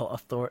male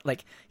authority.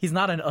 Like he's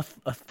not an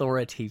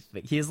authority.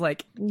 He is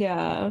like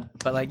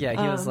but like he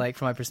was like,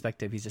 from my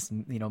perspective, he's just,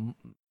 you know,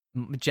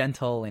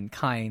 gentle and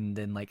kind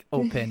and like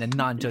open and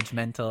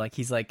non-judgmental. Like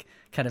he's like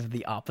kind of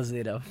the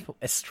opposite of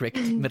a strict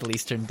Middle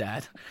Eastern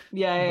dad.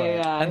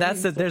 And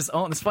that's it. It's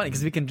funny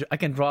because I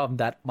can draw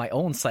my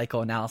own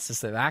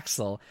psychoanalysis of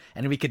Axel,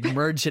 and we could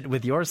merge it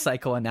with your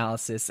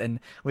psychoanalysis, and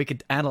we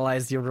could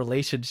analyze your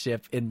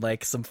relationship in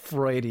like some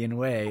Freudian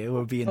way. It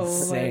would be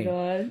insane. Oh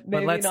my God.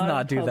 But let's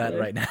not do that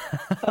right now.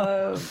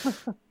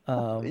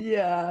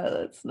 Yeah,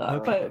 that's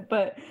not. Okay.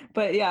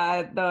 But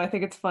yeah, no, I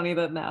think it's funny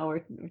that now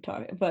we're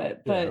talking.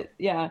 But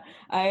yeah,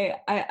 I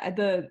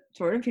the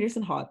Jordan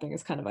Peterson hot thing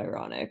is kind of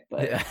ironic,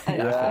 but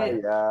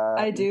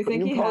I do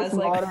think he has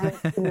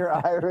like in your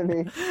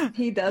irony.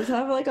 He does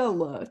have like a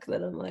look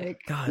that I'm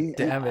like, God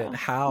damn it,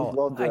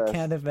 how I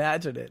can't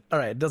imagine it. All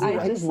right, it doesn't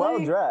matter. He's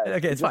well dressed.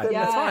 Okay, it's fine.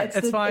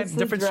 It's fine.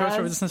 Different strokes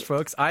for resistance,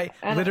 folks. I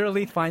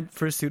literally find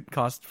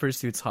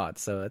fursuits hot,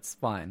 so it's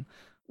fine.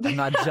 I'm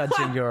not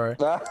judging your.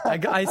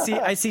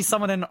 I see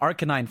someone in an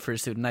Arcanine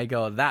fursuit, and I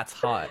go, "That's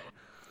hot."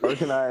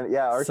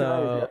 Arcanine, is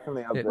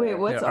definitely up there. Wait,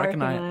 what's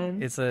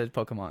Arcanine? It's a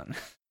Pokemon.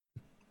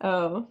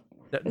 Oh,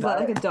 is that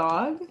like a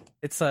dog?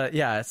 It's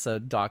a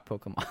dog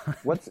Pokemon.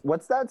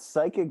 What's that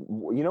psychic?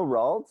 You know,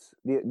 Ralts.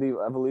 The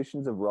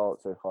evolutions of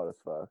Ralts are hot as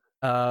fuck.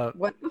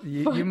 What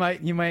you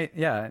might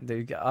yeah. There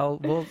you go.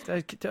 We'll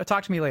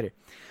talk to me later.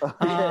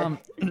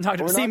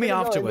 See me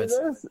afterwards.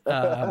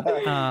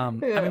 I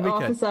mean, we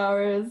office could.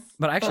 Hours.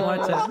 But I actually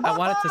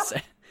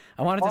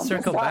I wanted to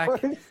circle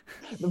back.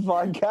 The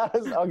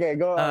podcast. Okay,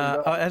 go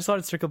on. I just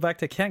wanted to circle back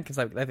to Ken because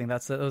I think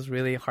that was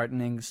really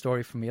heartening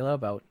story from Mila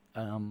about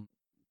her own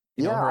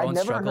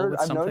struggle with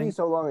something. I've known you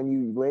so long, and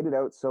you laid it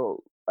out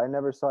so. I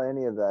never saw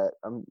any of that.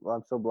 I'm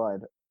so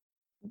blind.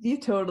 You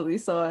totally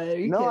saw it.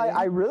 No,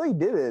 I really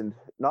didn't.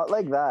 Not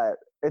like that.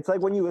 It's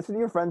like when you listen to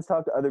your friends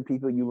talk to other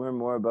people, you learn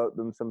more about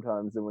them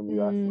sometimes than when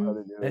you ask them how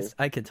they're doing.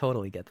 I could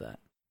totally get that.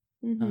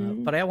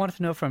 But I wanted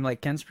to know from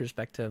like Ken's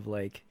perspective,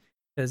 like,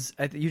 because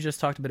you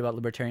just talked a bit about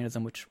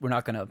libertarianism, which we're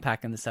not going to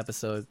pack in this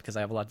episode because I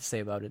have a lot to say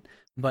about it.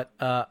 But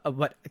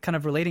kind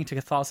of relating to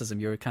Catholicism,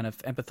 you're kind of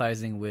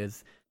empathizing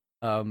with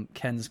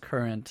Ken's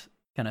current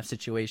kind of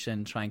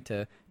situation, trying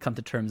to come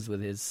to terms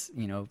with his,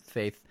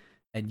 faith,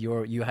 and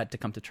you had to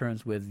come to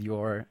terms with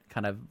your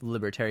kind of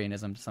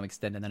libertarianism to some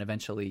extent, and then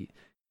eventually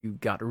you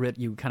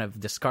kind of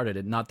discarded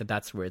it. Not that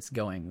that's where it's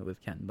going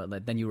with Ken,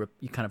 but then you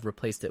kind of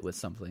replaced it with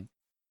something.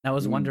 And I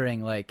was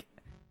wondering, like,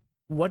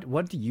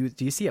 what do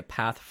you see a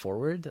path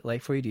forward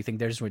like for you? Do you think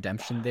there's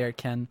redemption there,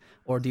 Ken,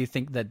 or do you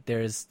think that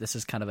this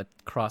is kind of a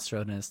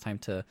crossroad and it's time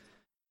to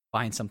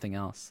find something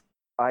else?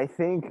 I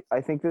think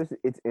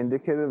it's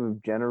indicative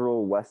of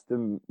general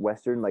Western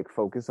like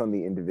focus on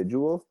the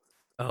individual.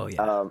 Oh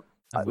yeah.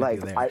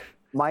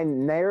 My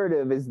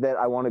narrative is that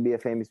I want to be a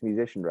famous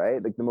musician,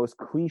 right? Like the most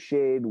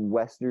cliched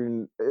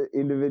Western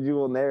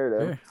individual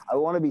narrative. Sure. I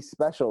want to be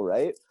special,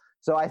 right?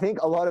 So I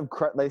think a lot of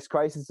this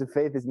crisis of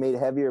faith is made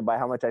heavier by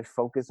how much I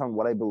focus on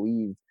what I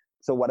believe.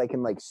 So what I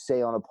can like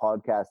say on a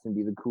podcast and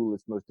be the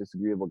coolest, most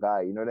disagreeable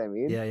guy. You know what I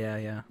mean?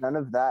 Yeah. None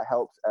of that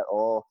helps at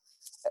all.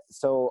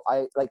 So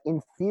I like,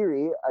 in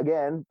theory,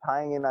 again,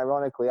 tying in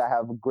ironically, I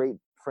have a great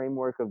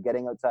framework of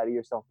getting outside of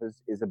yourself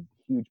is a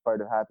huge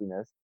part of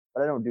happiness.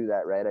 But I don't do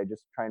that, right? I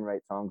just try and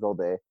write songs all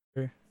day.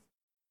 Sure.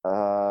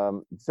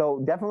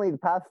 So definitely the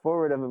path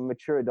forward of a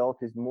mature adult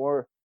is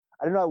more,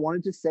 I don't know, I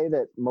wanted to say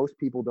that most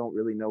people don't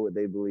really know what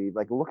they believe.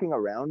 Like looking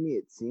around me,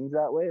 it seems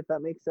that way, if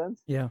that makes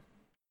sense. Yeah.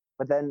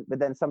 But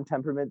then some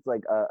temperaments,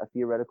 like a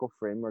theoretical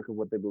framework of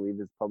what they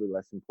believe is probably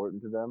less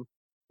important to them.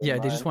 Yeah,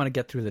 they just want to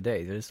get through the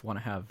day. They just want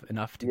to have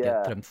enough to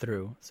get them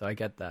through. So I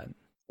get that.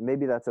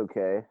 Maybe that's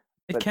okay.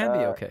 It can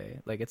be okay.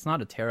 Like, it's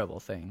not a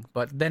terrible thing.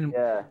 But then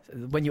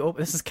when you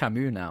open, this is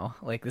Camus now.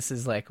 Like, this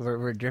is like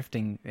we're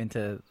drifting into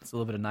a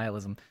little bit of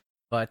nihilism.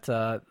 But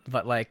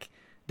like,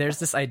 there's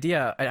this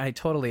idea. I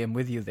totally am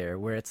with you there,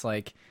 where it's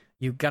like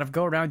you gotta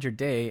go around your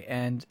day,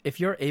 and if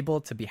you're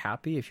able to be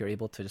happy, if you're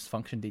able to just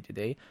function day to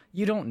day,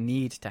 you don't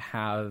need to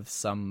have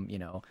some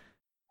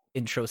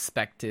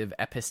introspective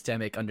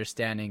epistemic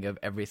understanding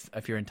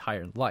of your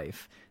entire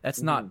life.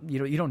 That's not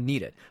you don't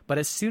need it. But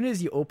as soon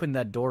as you open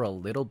that door a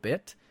little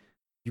bit,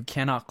 you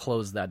cannot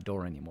close that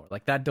door anymore.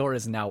 Like, that door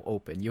is now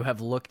open. You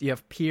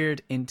have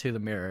peered into the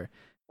mirror,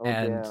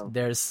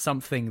 there's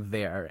something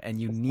there, and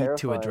you need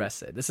to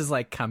address it. This is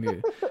like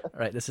Camus,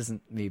 right? This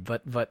isn't me,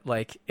 but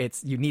like,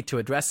 you need to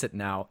address it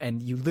now,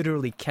 and you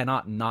literally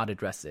cannot not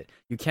address it.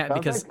 You can't,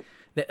 because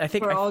I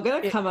think we're all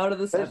gonna come out of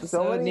this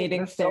episode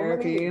needing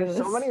therapy. There's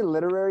so many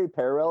literary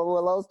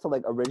parallels to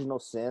like original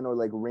sin, or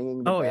like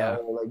ringing the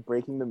bell, or like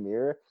breaking the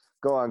mirror.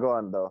 Go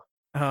on though.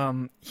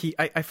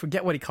 I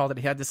forget what he called it.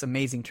 He had this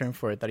amazing term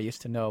for it that I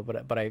used to know,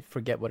 but I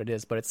forget what it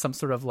is. But it's some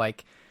sort of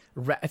like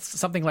it's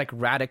something like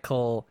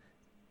radical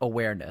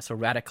awareness or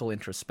radical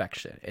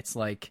introspection. It's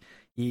like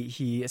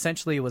he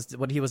essentially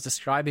what he was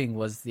describing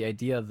was the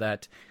idea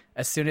that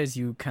as soon as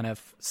you kind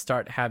of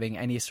start having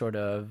any sort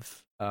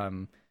of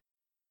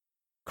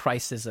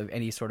crisis of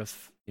any sort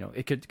of,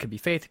 it could be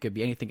faith, it could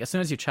be anything. As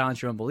soon as you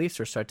challenge your own beliefs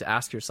or start to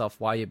ask yourself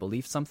why you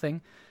believe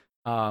something,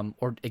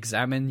 or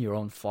examine your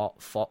own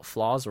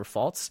flaws or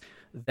faults,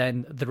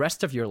 then the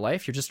rest of your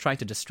life, you're just trying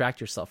to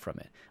distract yourself from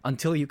it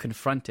until you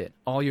confront it.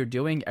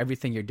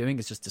 Everything you're doing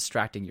is just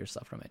distracting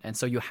yourself from it. And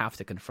so you have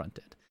to confront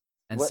it.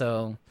 And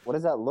what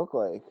does that look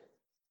like?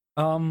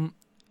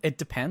 It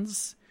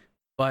depends.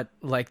 But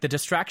like the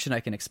distraction I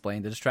can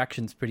explain, the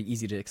distraction's pretty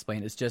easy to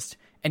explain. It's just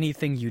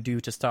anything you do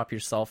to stop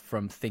yourself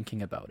from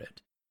thinking about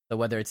it. So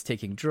whether it's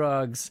taking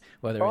drugs,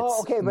 whether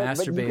it's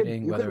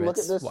masturbating, whether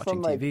it's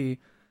watching TV.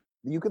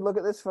 You could look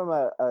at this from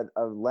a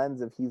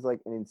lens of he's like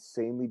an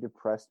insanely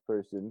depressed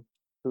person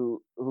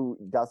who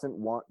doesn't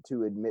want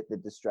to admit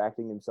that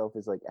distracting himself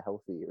is like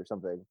healthy or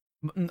something.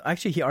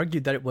 Actually, he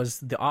argued that it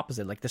was the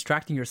opposite. Like,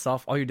 distracting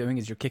yourself, all you're doing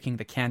is you're kicking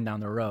the can down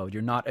the road.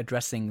 You're not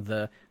addressing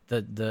the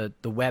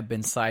web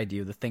inside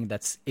you, the thing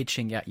that's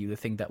itching at you, the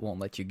thing that won't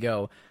let you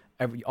go.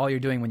 All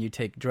you're doing when you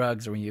take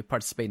drugs or when you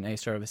participate in any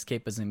sort of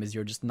escapism is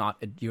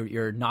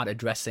you're not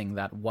addressing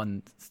that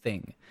one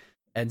thing.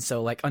 And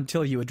so, like,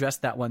 until you address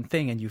that one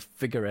thing and you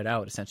figure it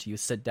out, essentially, you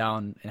sit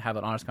down and have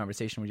an honest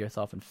conversation with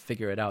yourself and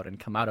figure it out and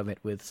come out of it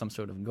with some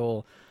sort of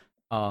goal,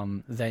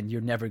 then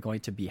you're never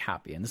going to be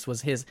happy. And this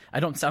was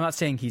I'm not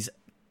saying he's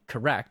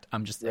correct.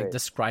 I'm just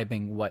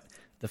describing what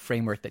the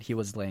framework that he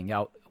was laying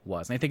out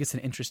was. And I think it's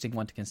an interesting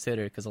one to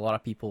consider, because I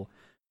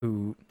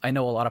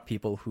know a lot of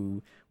people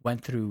who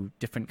went through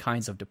different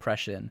kinds of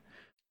depression,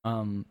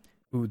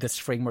 who this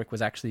framework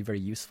was actually very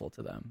useful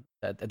to them,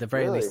 at the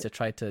very least, to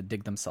try to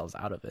dig themselves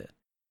out of it.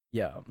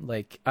 Yeah,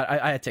 like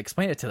I had to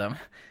explain it to them,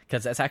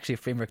 because that's actually a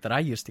framework that I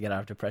used to get out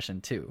of depression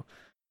too.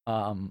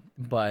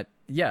 But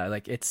yeah,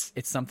 like it's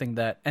something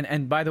that,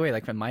 and by the way,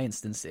 like in my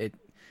instance, you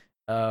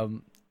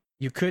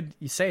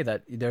say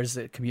that there's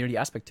a community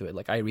aspect to it.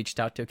 Like, I reached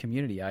out to a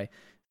community. I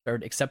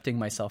started accepting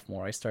myself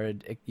more. I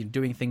started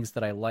doing things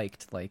that I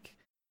liked, like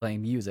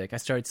playing music. I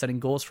started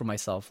setting goals for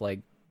myself, like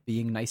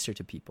being nicer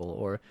to people,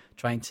 or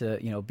trying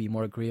to be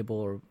more agreeable,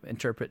 or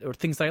interpret, or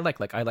things that I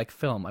like. Like, I like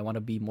film. I want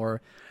to be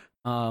more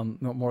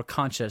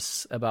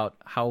conscious about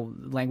how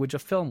language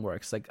of film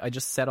works. Like, I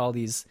just set all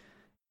these,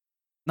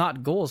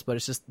 not goals, but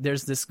it's just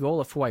there's this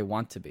goal of who I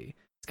want to be.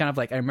 It's kind of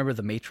like, I remember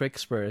The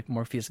Matrix, where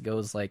Morpheus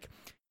goes like,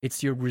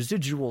 it's your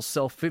residual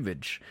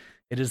self-image.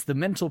 It is the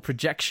mental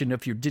projection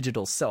of your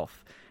digital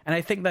self. And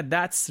I think that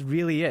that's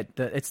really it.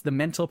 It's the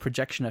mental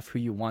projection of who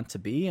you want to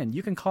be, and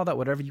you can call that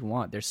whatever you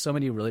want. There's so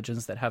many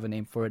religions that have a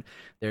name for it.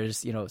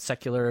 There's,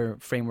 secular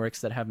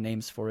frameworks that have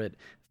names for it.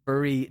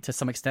 Furry, to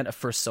some extent, a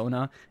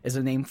fursona is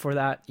a name for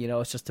that.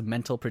 It's just a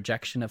mental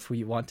projection of who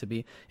you want to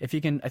be. If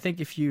you can, I think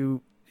if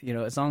you,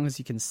 as long as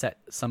you can set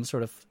some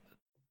sort of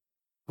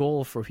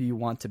goal for who you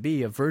want to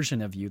be, a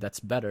version of you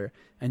that's better,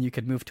 and you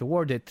could move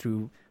toward it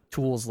through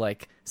tools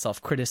like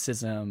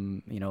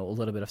self-criticism, a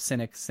little bit of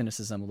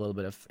cynicism, a little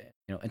bit of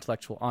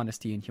intellectual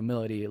honesty and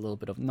humility, a little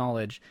bit of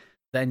knowledge,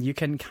 then you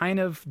can kind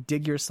of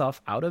dig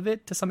yourself out of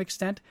it to some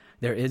extent.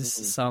 There is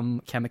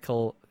some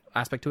chemical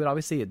aspect to it,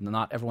 obviously.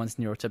 Not everyone's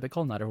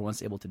neurotypical, not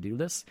everyone's able to do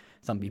this.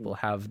 Some people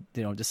have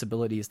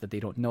disabilities that they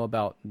don't know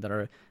about that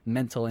are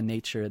mental in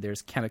nature.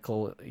 There's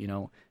chemical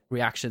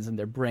reactions in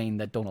their brain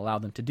that don't allow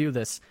them to do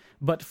this.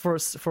 But for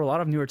a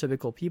lot of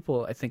neurotypical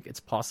people, I think it's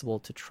possible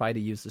to try to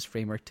use this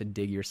framework to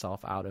dig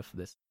yourself out of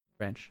this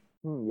branch.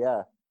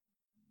 Yeah.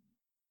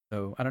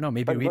 So I don't know,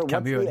 maybe read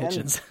Camus and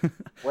Hitchens.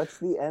 What's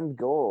the end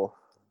goal?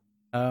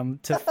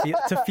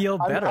 To feel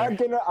better.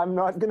 I'm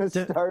not gonna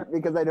start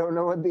because I don't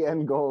know what the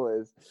end goal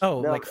is.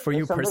 Oh, no, like for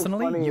you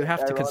personally, you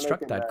have to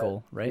construct that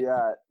goal, right?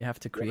 Yeah. You have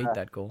to create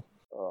that goal.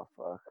 Oh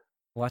fuck.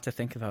 A lot to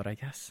think about, I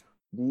guess.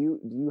 Do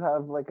you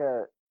have like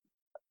a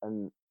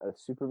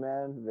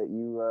Superman that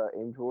you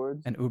aim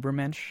towards? An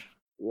Ubermensch?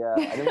 Yeah,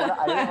 I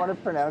didn't want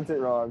to pronounce it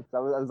wrong. So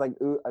I was like,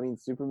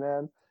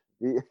 Superman.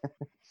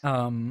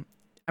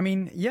 I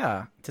mean,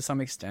 yeah, to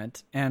some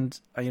extent, and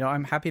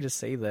I'm happy to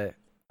say that.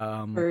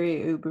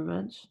 Furry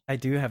Ubermensch. I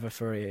do have a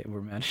furry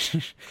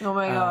Ubermensch. Oh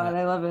my god,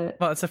 I love it.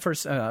 Well, it's a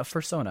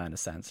fursona in a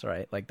sense,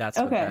 right? Like that's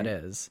what that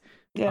is.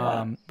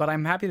 Yeah. But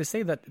I'm happy to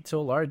say that to a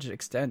large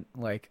extent,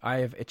 like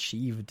I've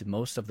achieved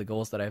most of the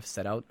goals that I've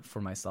set out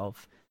for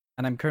myself,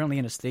 and I'm currently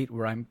in a state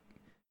where I'm,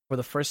 for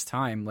the first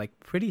time, like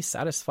pretty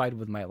satisfied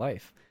with my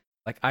life.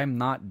 Like I'm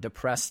not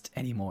depressed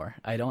anymore.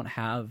 I don't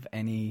have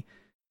any,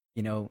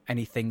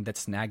 anything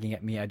that's nagging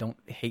at me. I don't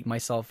hate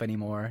myself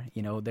anymore.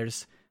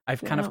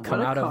 I've kind of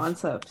come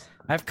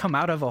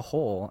out of a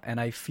hole, and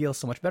I feel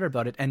so much better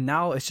about it. And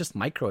now it's just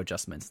micro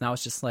adjustments. Now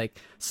it's just like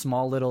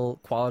small little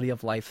quality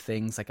of life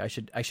things. Like I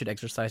should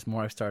exercise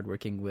more. I've started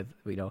working with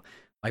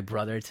my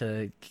brother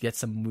to get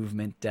some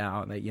movement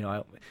down.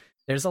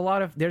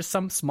 There's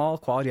some small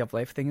quality of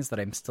life things that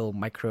I'm still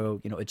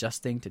micro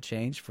adjusting to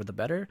change for the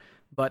better.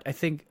 But I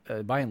think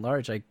by and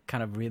large, I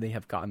kind of really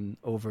have gotten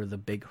over the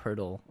big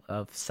hurdle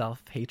of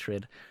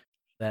self-hatred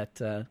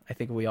that I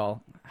think we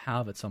all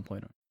have at some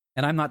point.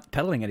 And I'm not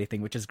peddling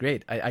anything, which is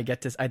great. I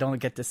don't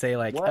get to say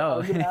like,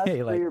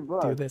 hey, like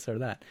do this or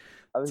that.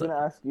 I was going to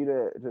ask you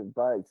to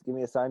give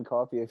me a signed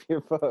copy of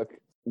your book.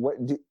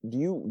 What do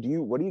you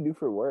do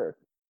for work?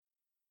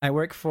 I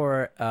work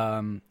for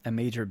a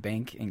major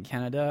bank in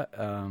Canada.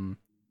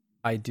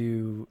 I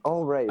do.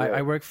 Oh right.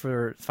 I work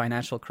for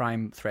financial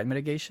crime threat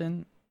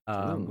mitigation,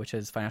 which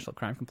is financial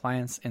crime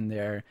compliance in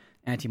their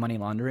anti-money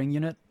laundering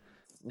unit.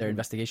 Their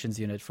investigations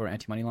unit for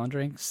anti-money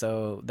laundering.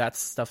 So that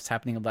stuff's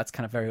happening. That's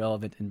kind of very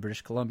relevant in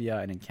British Columbia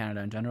and in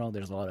Canada in general.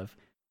 There's a lot of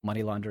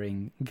money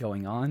laundering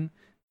going on.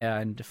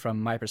 And from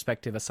my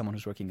perspective as someone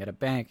who's working at a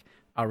bank,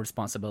 our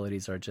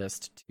responsibilities are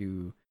just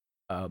to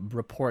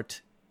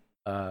report,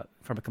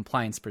 from a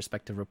compliance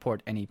perspective,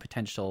 report any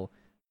potential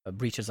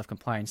breaches of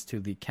compliance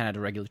to the Canada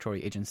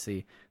regulatory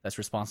agency that's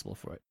responsible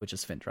for it, which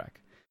is FINTRAC.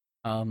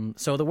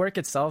 So the work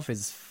itself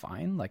is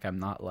fine. Like I'm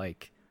not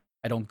like,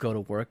 I don't go to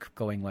work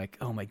going like,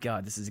 oh my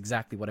god, this is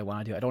exactly what I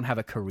want to do. I don't have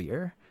a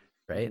career,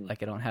 right?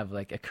 Like I don't have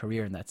like a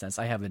career in that sense.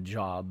 I have a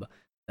job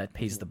that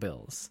pays the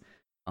bills.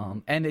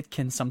 And it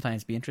can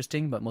sometimes be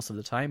interesting, but most of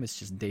the time it's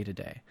just day to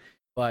day.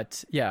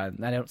 But yeah,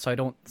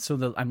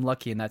 I'm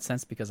lucky in that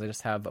sense because I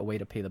just have a way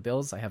to pay the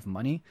bills. I have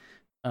money.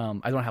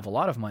 I don't have a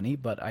lot of money,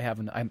 but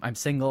I'm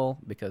single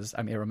because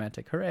I'm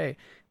aromantic. Hooray.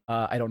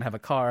 I don't have a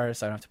car,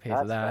 so I don't have to pay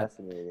for that.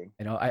 Fascinating.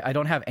 I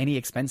don't have any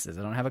expenses.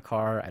 I don't have a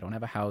car. I don't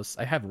have a house.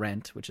 I have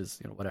rent, which is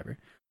whatever.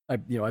 I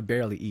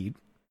barely eat,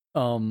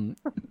 because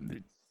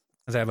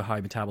I have a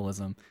high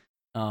metabolism.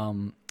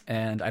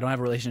 And I don't have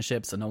a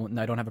relationship, so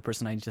I don't have a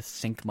person I need to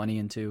sink money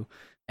into.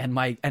 And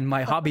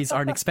my hobbies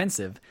aren't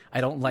expensive.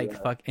 I don't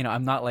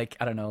I'm not like,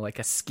 I don't know, like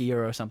a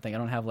skier or something. I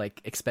don't have like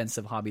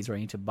expensive hobbies where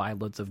I need to buy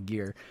loads of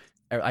gear.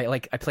 I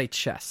play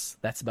chess.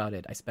 That's about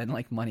it. I spend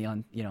like money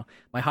on,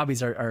 my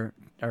hobbies are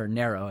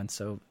narrow, and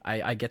so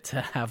I get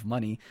to have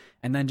money.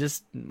 And then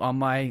just on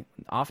my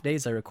off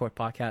days, I record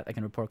podcast. I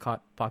can record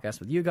podcasts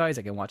with you guys.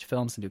 I can watch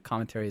films and do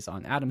commentaries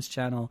on Adam's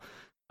channel.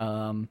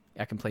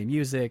 I can play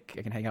music.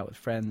 I can hang out with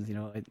friends.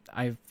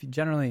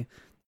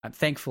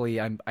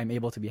 Thankfully, I'm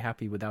able to be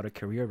happy without a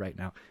career right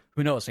now.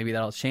 Who knows? Maybe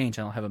that'll change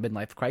and I'll have a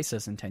midlife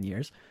crisis in 10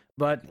 years.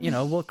 But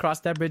we'll cross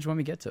that bridge when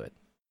we get to it.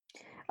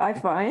 I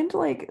find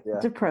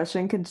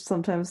depression can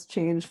sometimes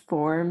change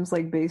forms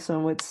like based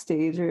on what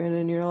stage you're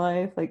in your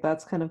life. Like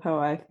that's kind of how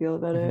I feel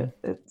about it.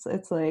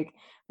 It's like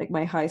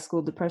my high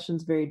school depression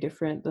is very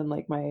different than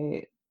like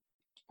my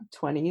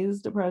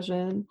 20s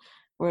depression,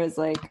 whereas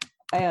like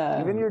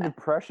even your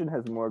depression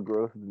has more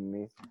growth than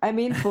me. I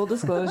mean, full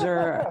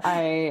disclosure,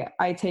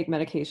 I take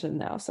medication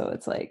now, so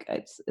it's like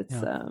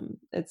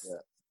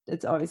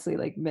it's obviously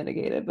like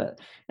mitigated, but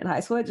in high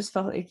school I just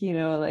felt like, you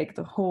know, like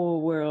the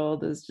whole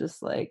world is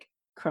just like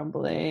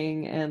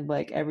crumbling and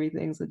like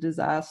everything's a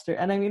disaster.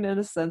 And I mean, in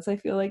a sense I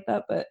feel like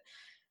that, but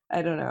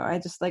I don't know, I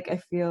just like I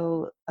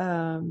feel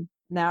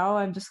now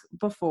I'm just,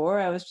 before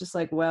I was just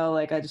like, well,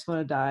 like I just want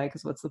to die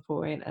because what's the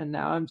point? And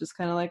now I'm just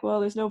kind of like, well,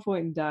 there's no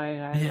point in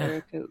dying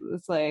either, because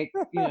it's like,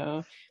 you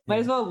know, might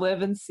as well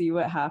live and see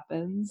what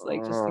happens,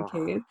 like just in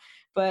case.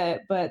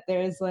 But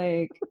there's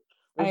like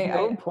there's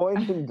no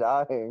point in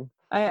dying.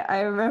 I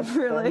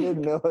remember like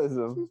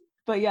nihilism.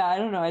 But yeah, I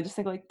don't know, I just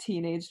think like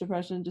teenage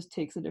depression just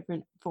takes a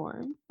different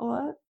form a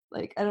lot.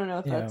 Like I don't know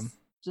if that's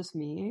just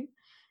me,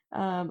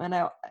 and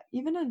I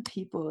even in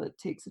people it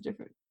takes a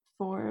different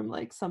form.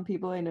 Like some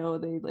people I know,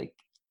 they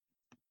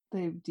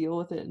deal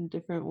with it in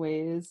different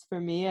ways. For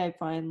me, I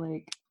find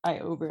like I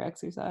over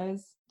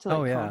exercise to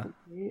like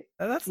compensate.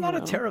 That's not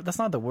that's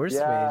not the worst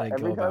way to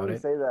go about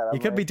it. You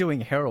could be doing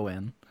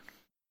heroin.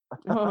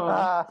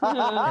 Oh. You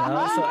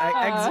know?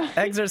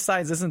 So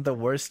exercise isn't the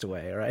worst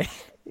way, right?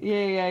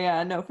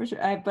 Yeah, no, for sure.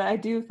 But I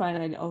do find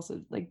I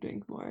also like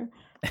drink more.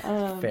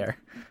 Fair.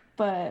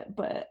 But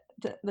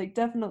like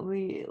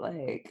definitely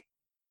like,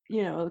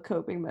 you know, the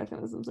coping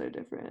mechanisms are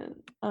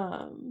different.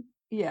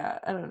 Yeah,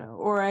 I don't know.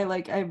 Or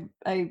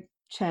I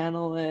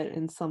channel it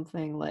in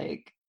something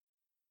like,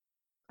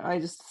 I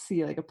just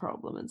see like a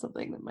problem in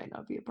something that might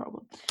not be a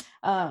problem.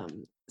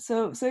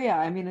 So yeah,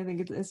 I mean, I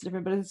think it's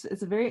different, but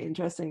it's a very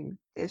interesting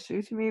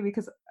issue to me,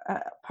 because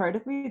part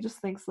of me just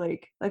thinks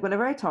like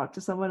whenever I talk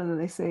to someone and then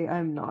they say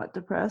I'm not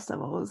depressed,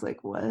 I'm always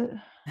like, what?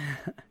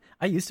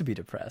 I used to be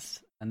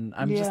depressed, and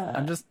I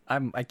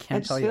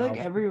can't tell you. I feel like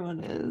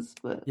everyone is,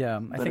 but yeah,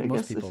 I think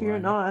most people. If you're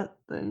not,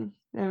 then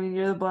I mean,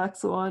 you're the black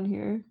swan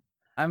here.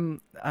 I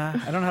don't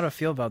know how to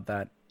feel about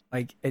that.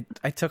 Like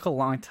it took a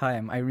long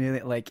time. I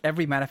really like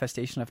every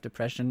manifestation of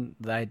depression,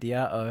 the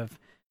idea of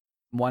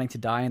wanting to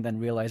die and then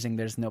realizing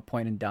there's no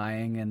point in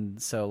dying,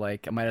 and so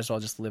like I might as well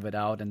just live it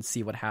out and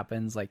see what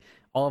happens. Like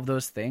all of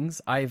those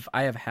things, I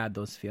have had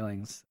those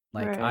feelings.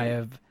 Like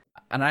right.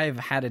 I've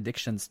had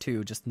addictions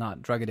too, just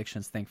not drug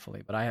addictions,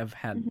 thankfully. But I have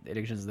had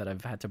addictions that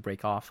I've had to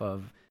break off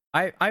of.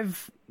 I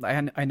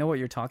know what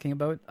you're talking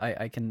about.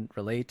 I can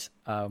relate.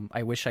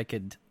 I wish I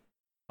could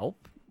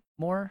help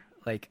more.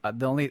 Like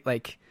the only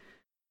like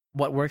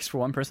what works for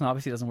one person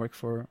obviously doesn't work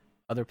for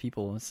other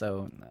people.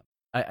 So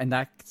in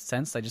that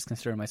sense, I just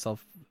consider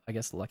myself, I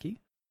guess, lucky.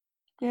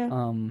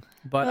 Yeah.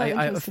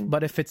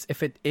 But if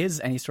it is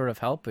any sort of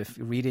help, if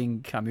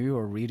reading Camus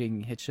or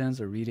reading Hitchens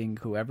or reading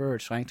whoever, or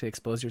trying to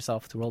expose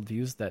yourself to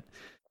worldviews that,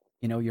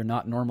 you know, you're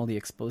not normally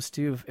exposed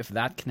to, if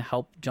that can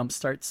help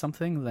jumpstart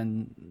something,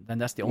 then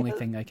that's the only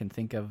thing I can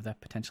think of that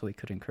potentially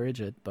could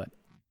encourage it. But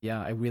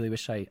yeah, I really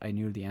wish I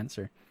knew the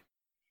answer.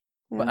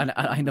 Yeah. But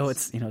I know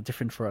it's, you know,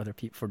 different for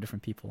for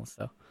different people.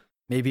 So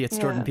maybe it's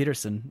Jordan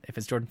Peterson. If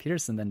it's Jordan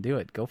Peterson, then do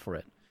it. Go for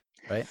it.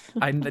 Right?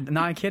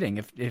 I'm kidding.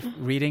 If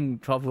reading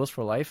 12 Rules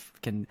for Life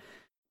can,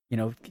 you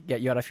know,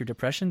 get you out of your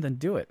depression, then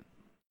do it.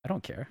 I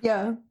don't care.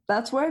 Yeah,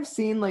 that's where I've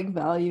seen like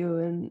value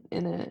in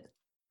it,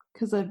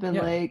 because I've been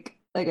like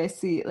I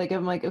see, like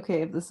I'm like,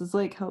 okay, if this is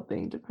like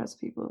helping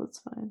depressed people, it's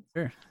fine.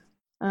 Sure.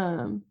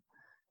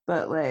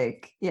 But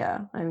like,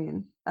 yeah, I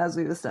mean, as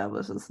we've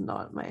established, it's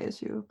not my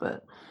issue.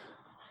 But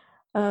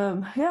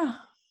yeah.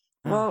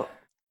 Well,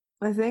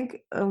 I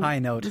think high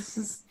note.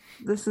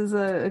 This is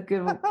a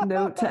good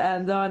note to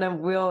end on, and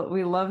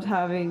we loved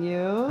having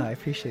you. I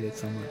appreciate it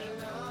so much.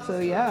 So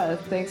yeah,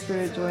 thanks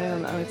for joining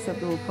on the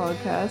Unacceptable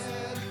podcast,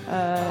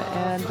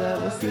 and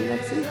we'll see you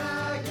next week.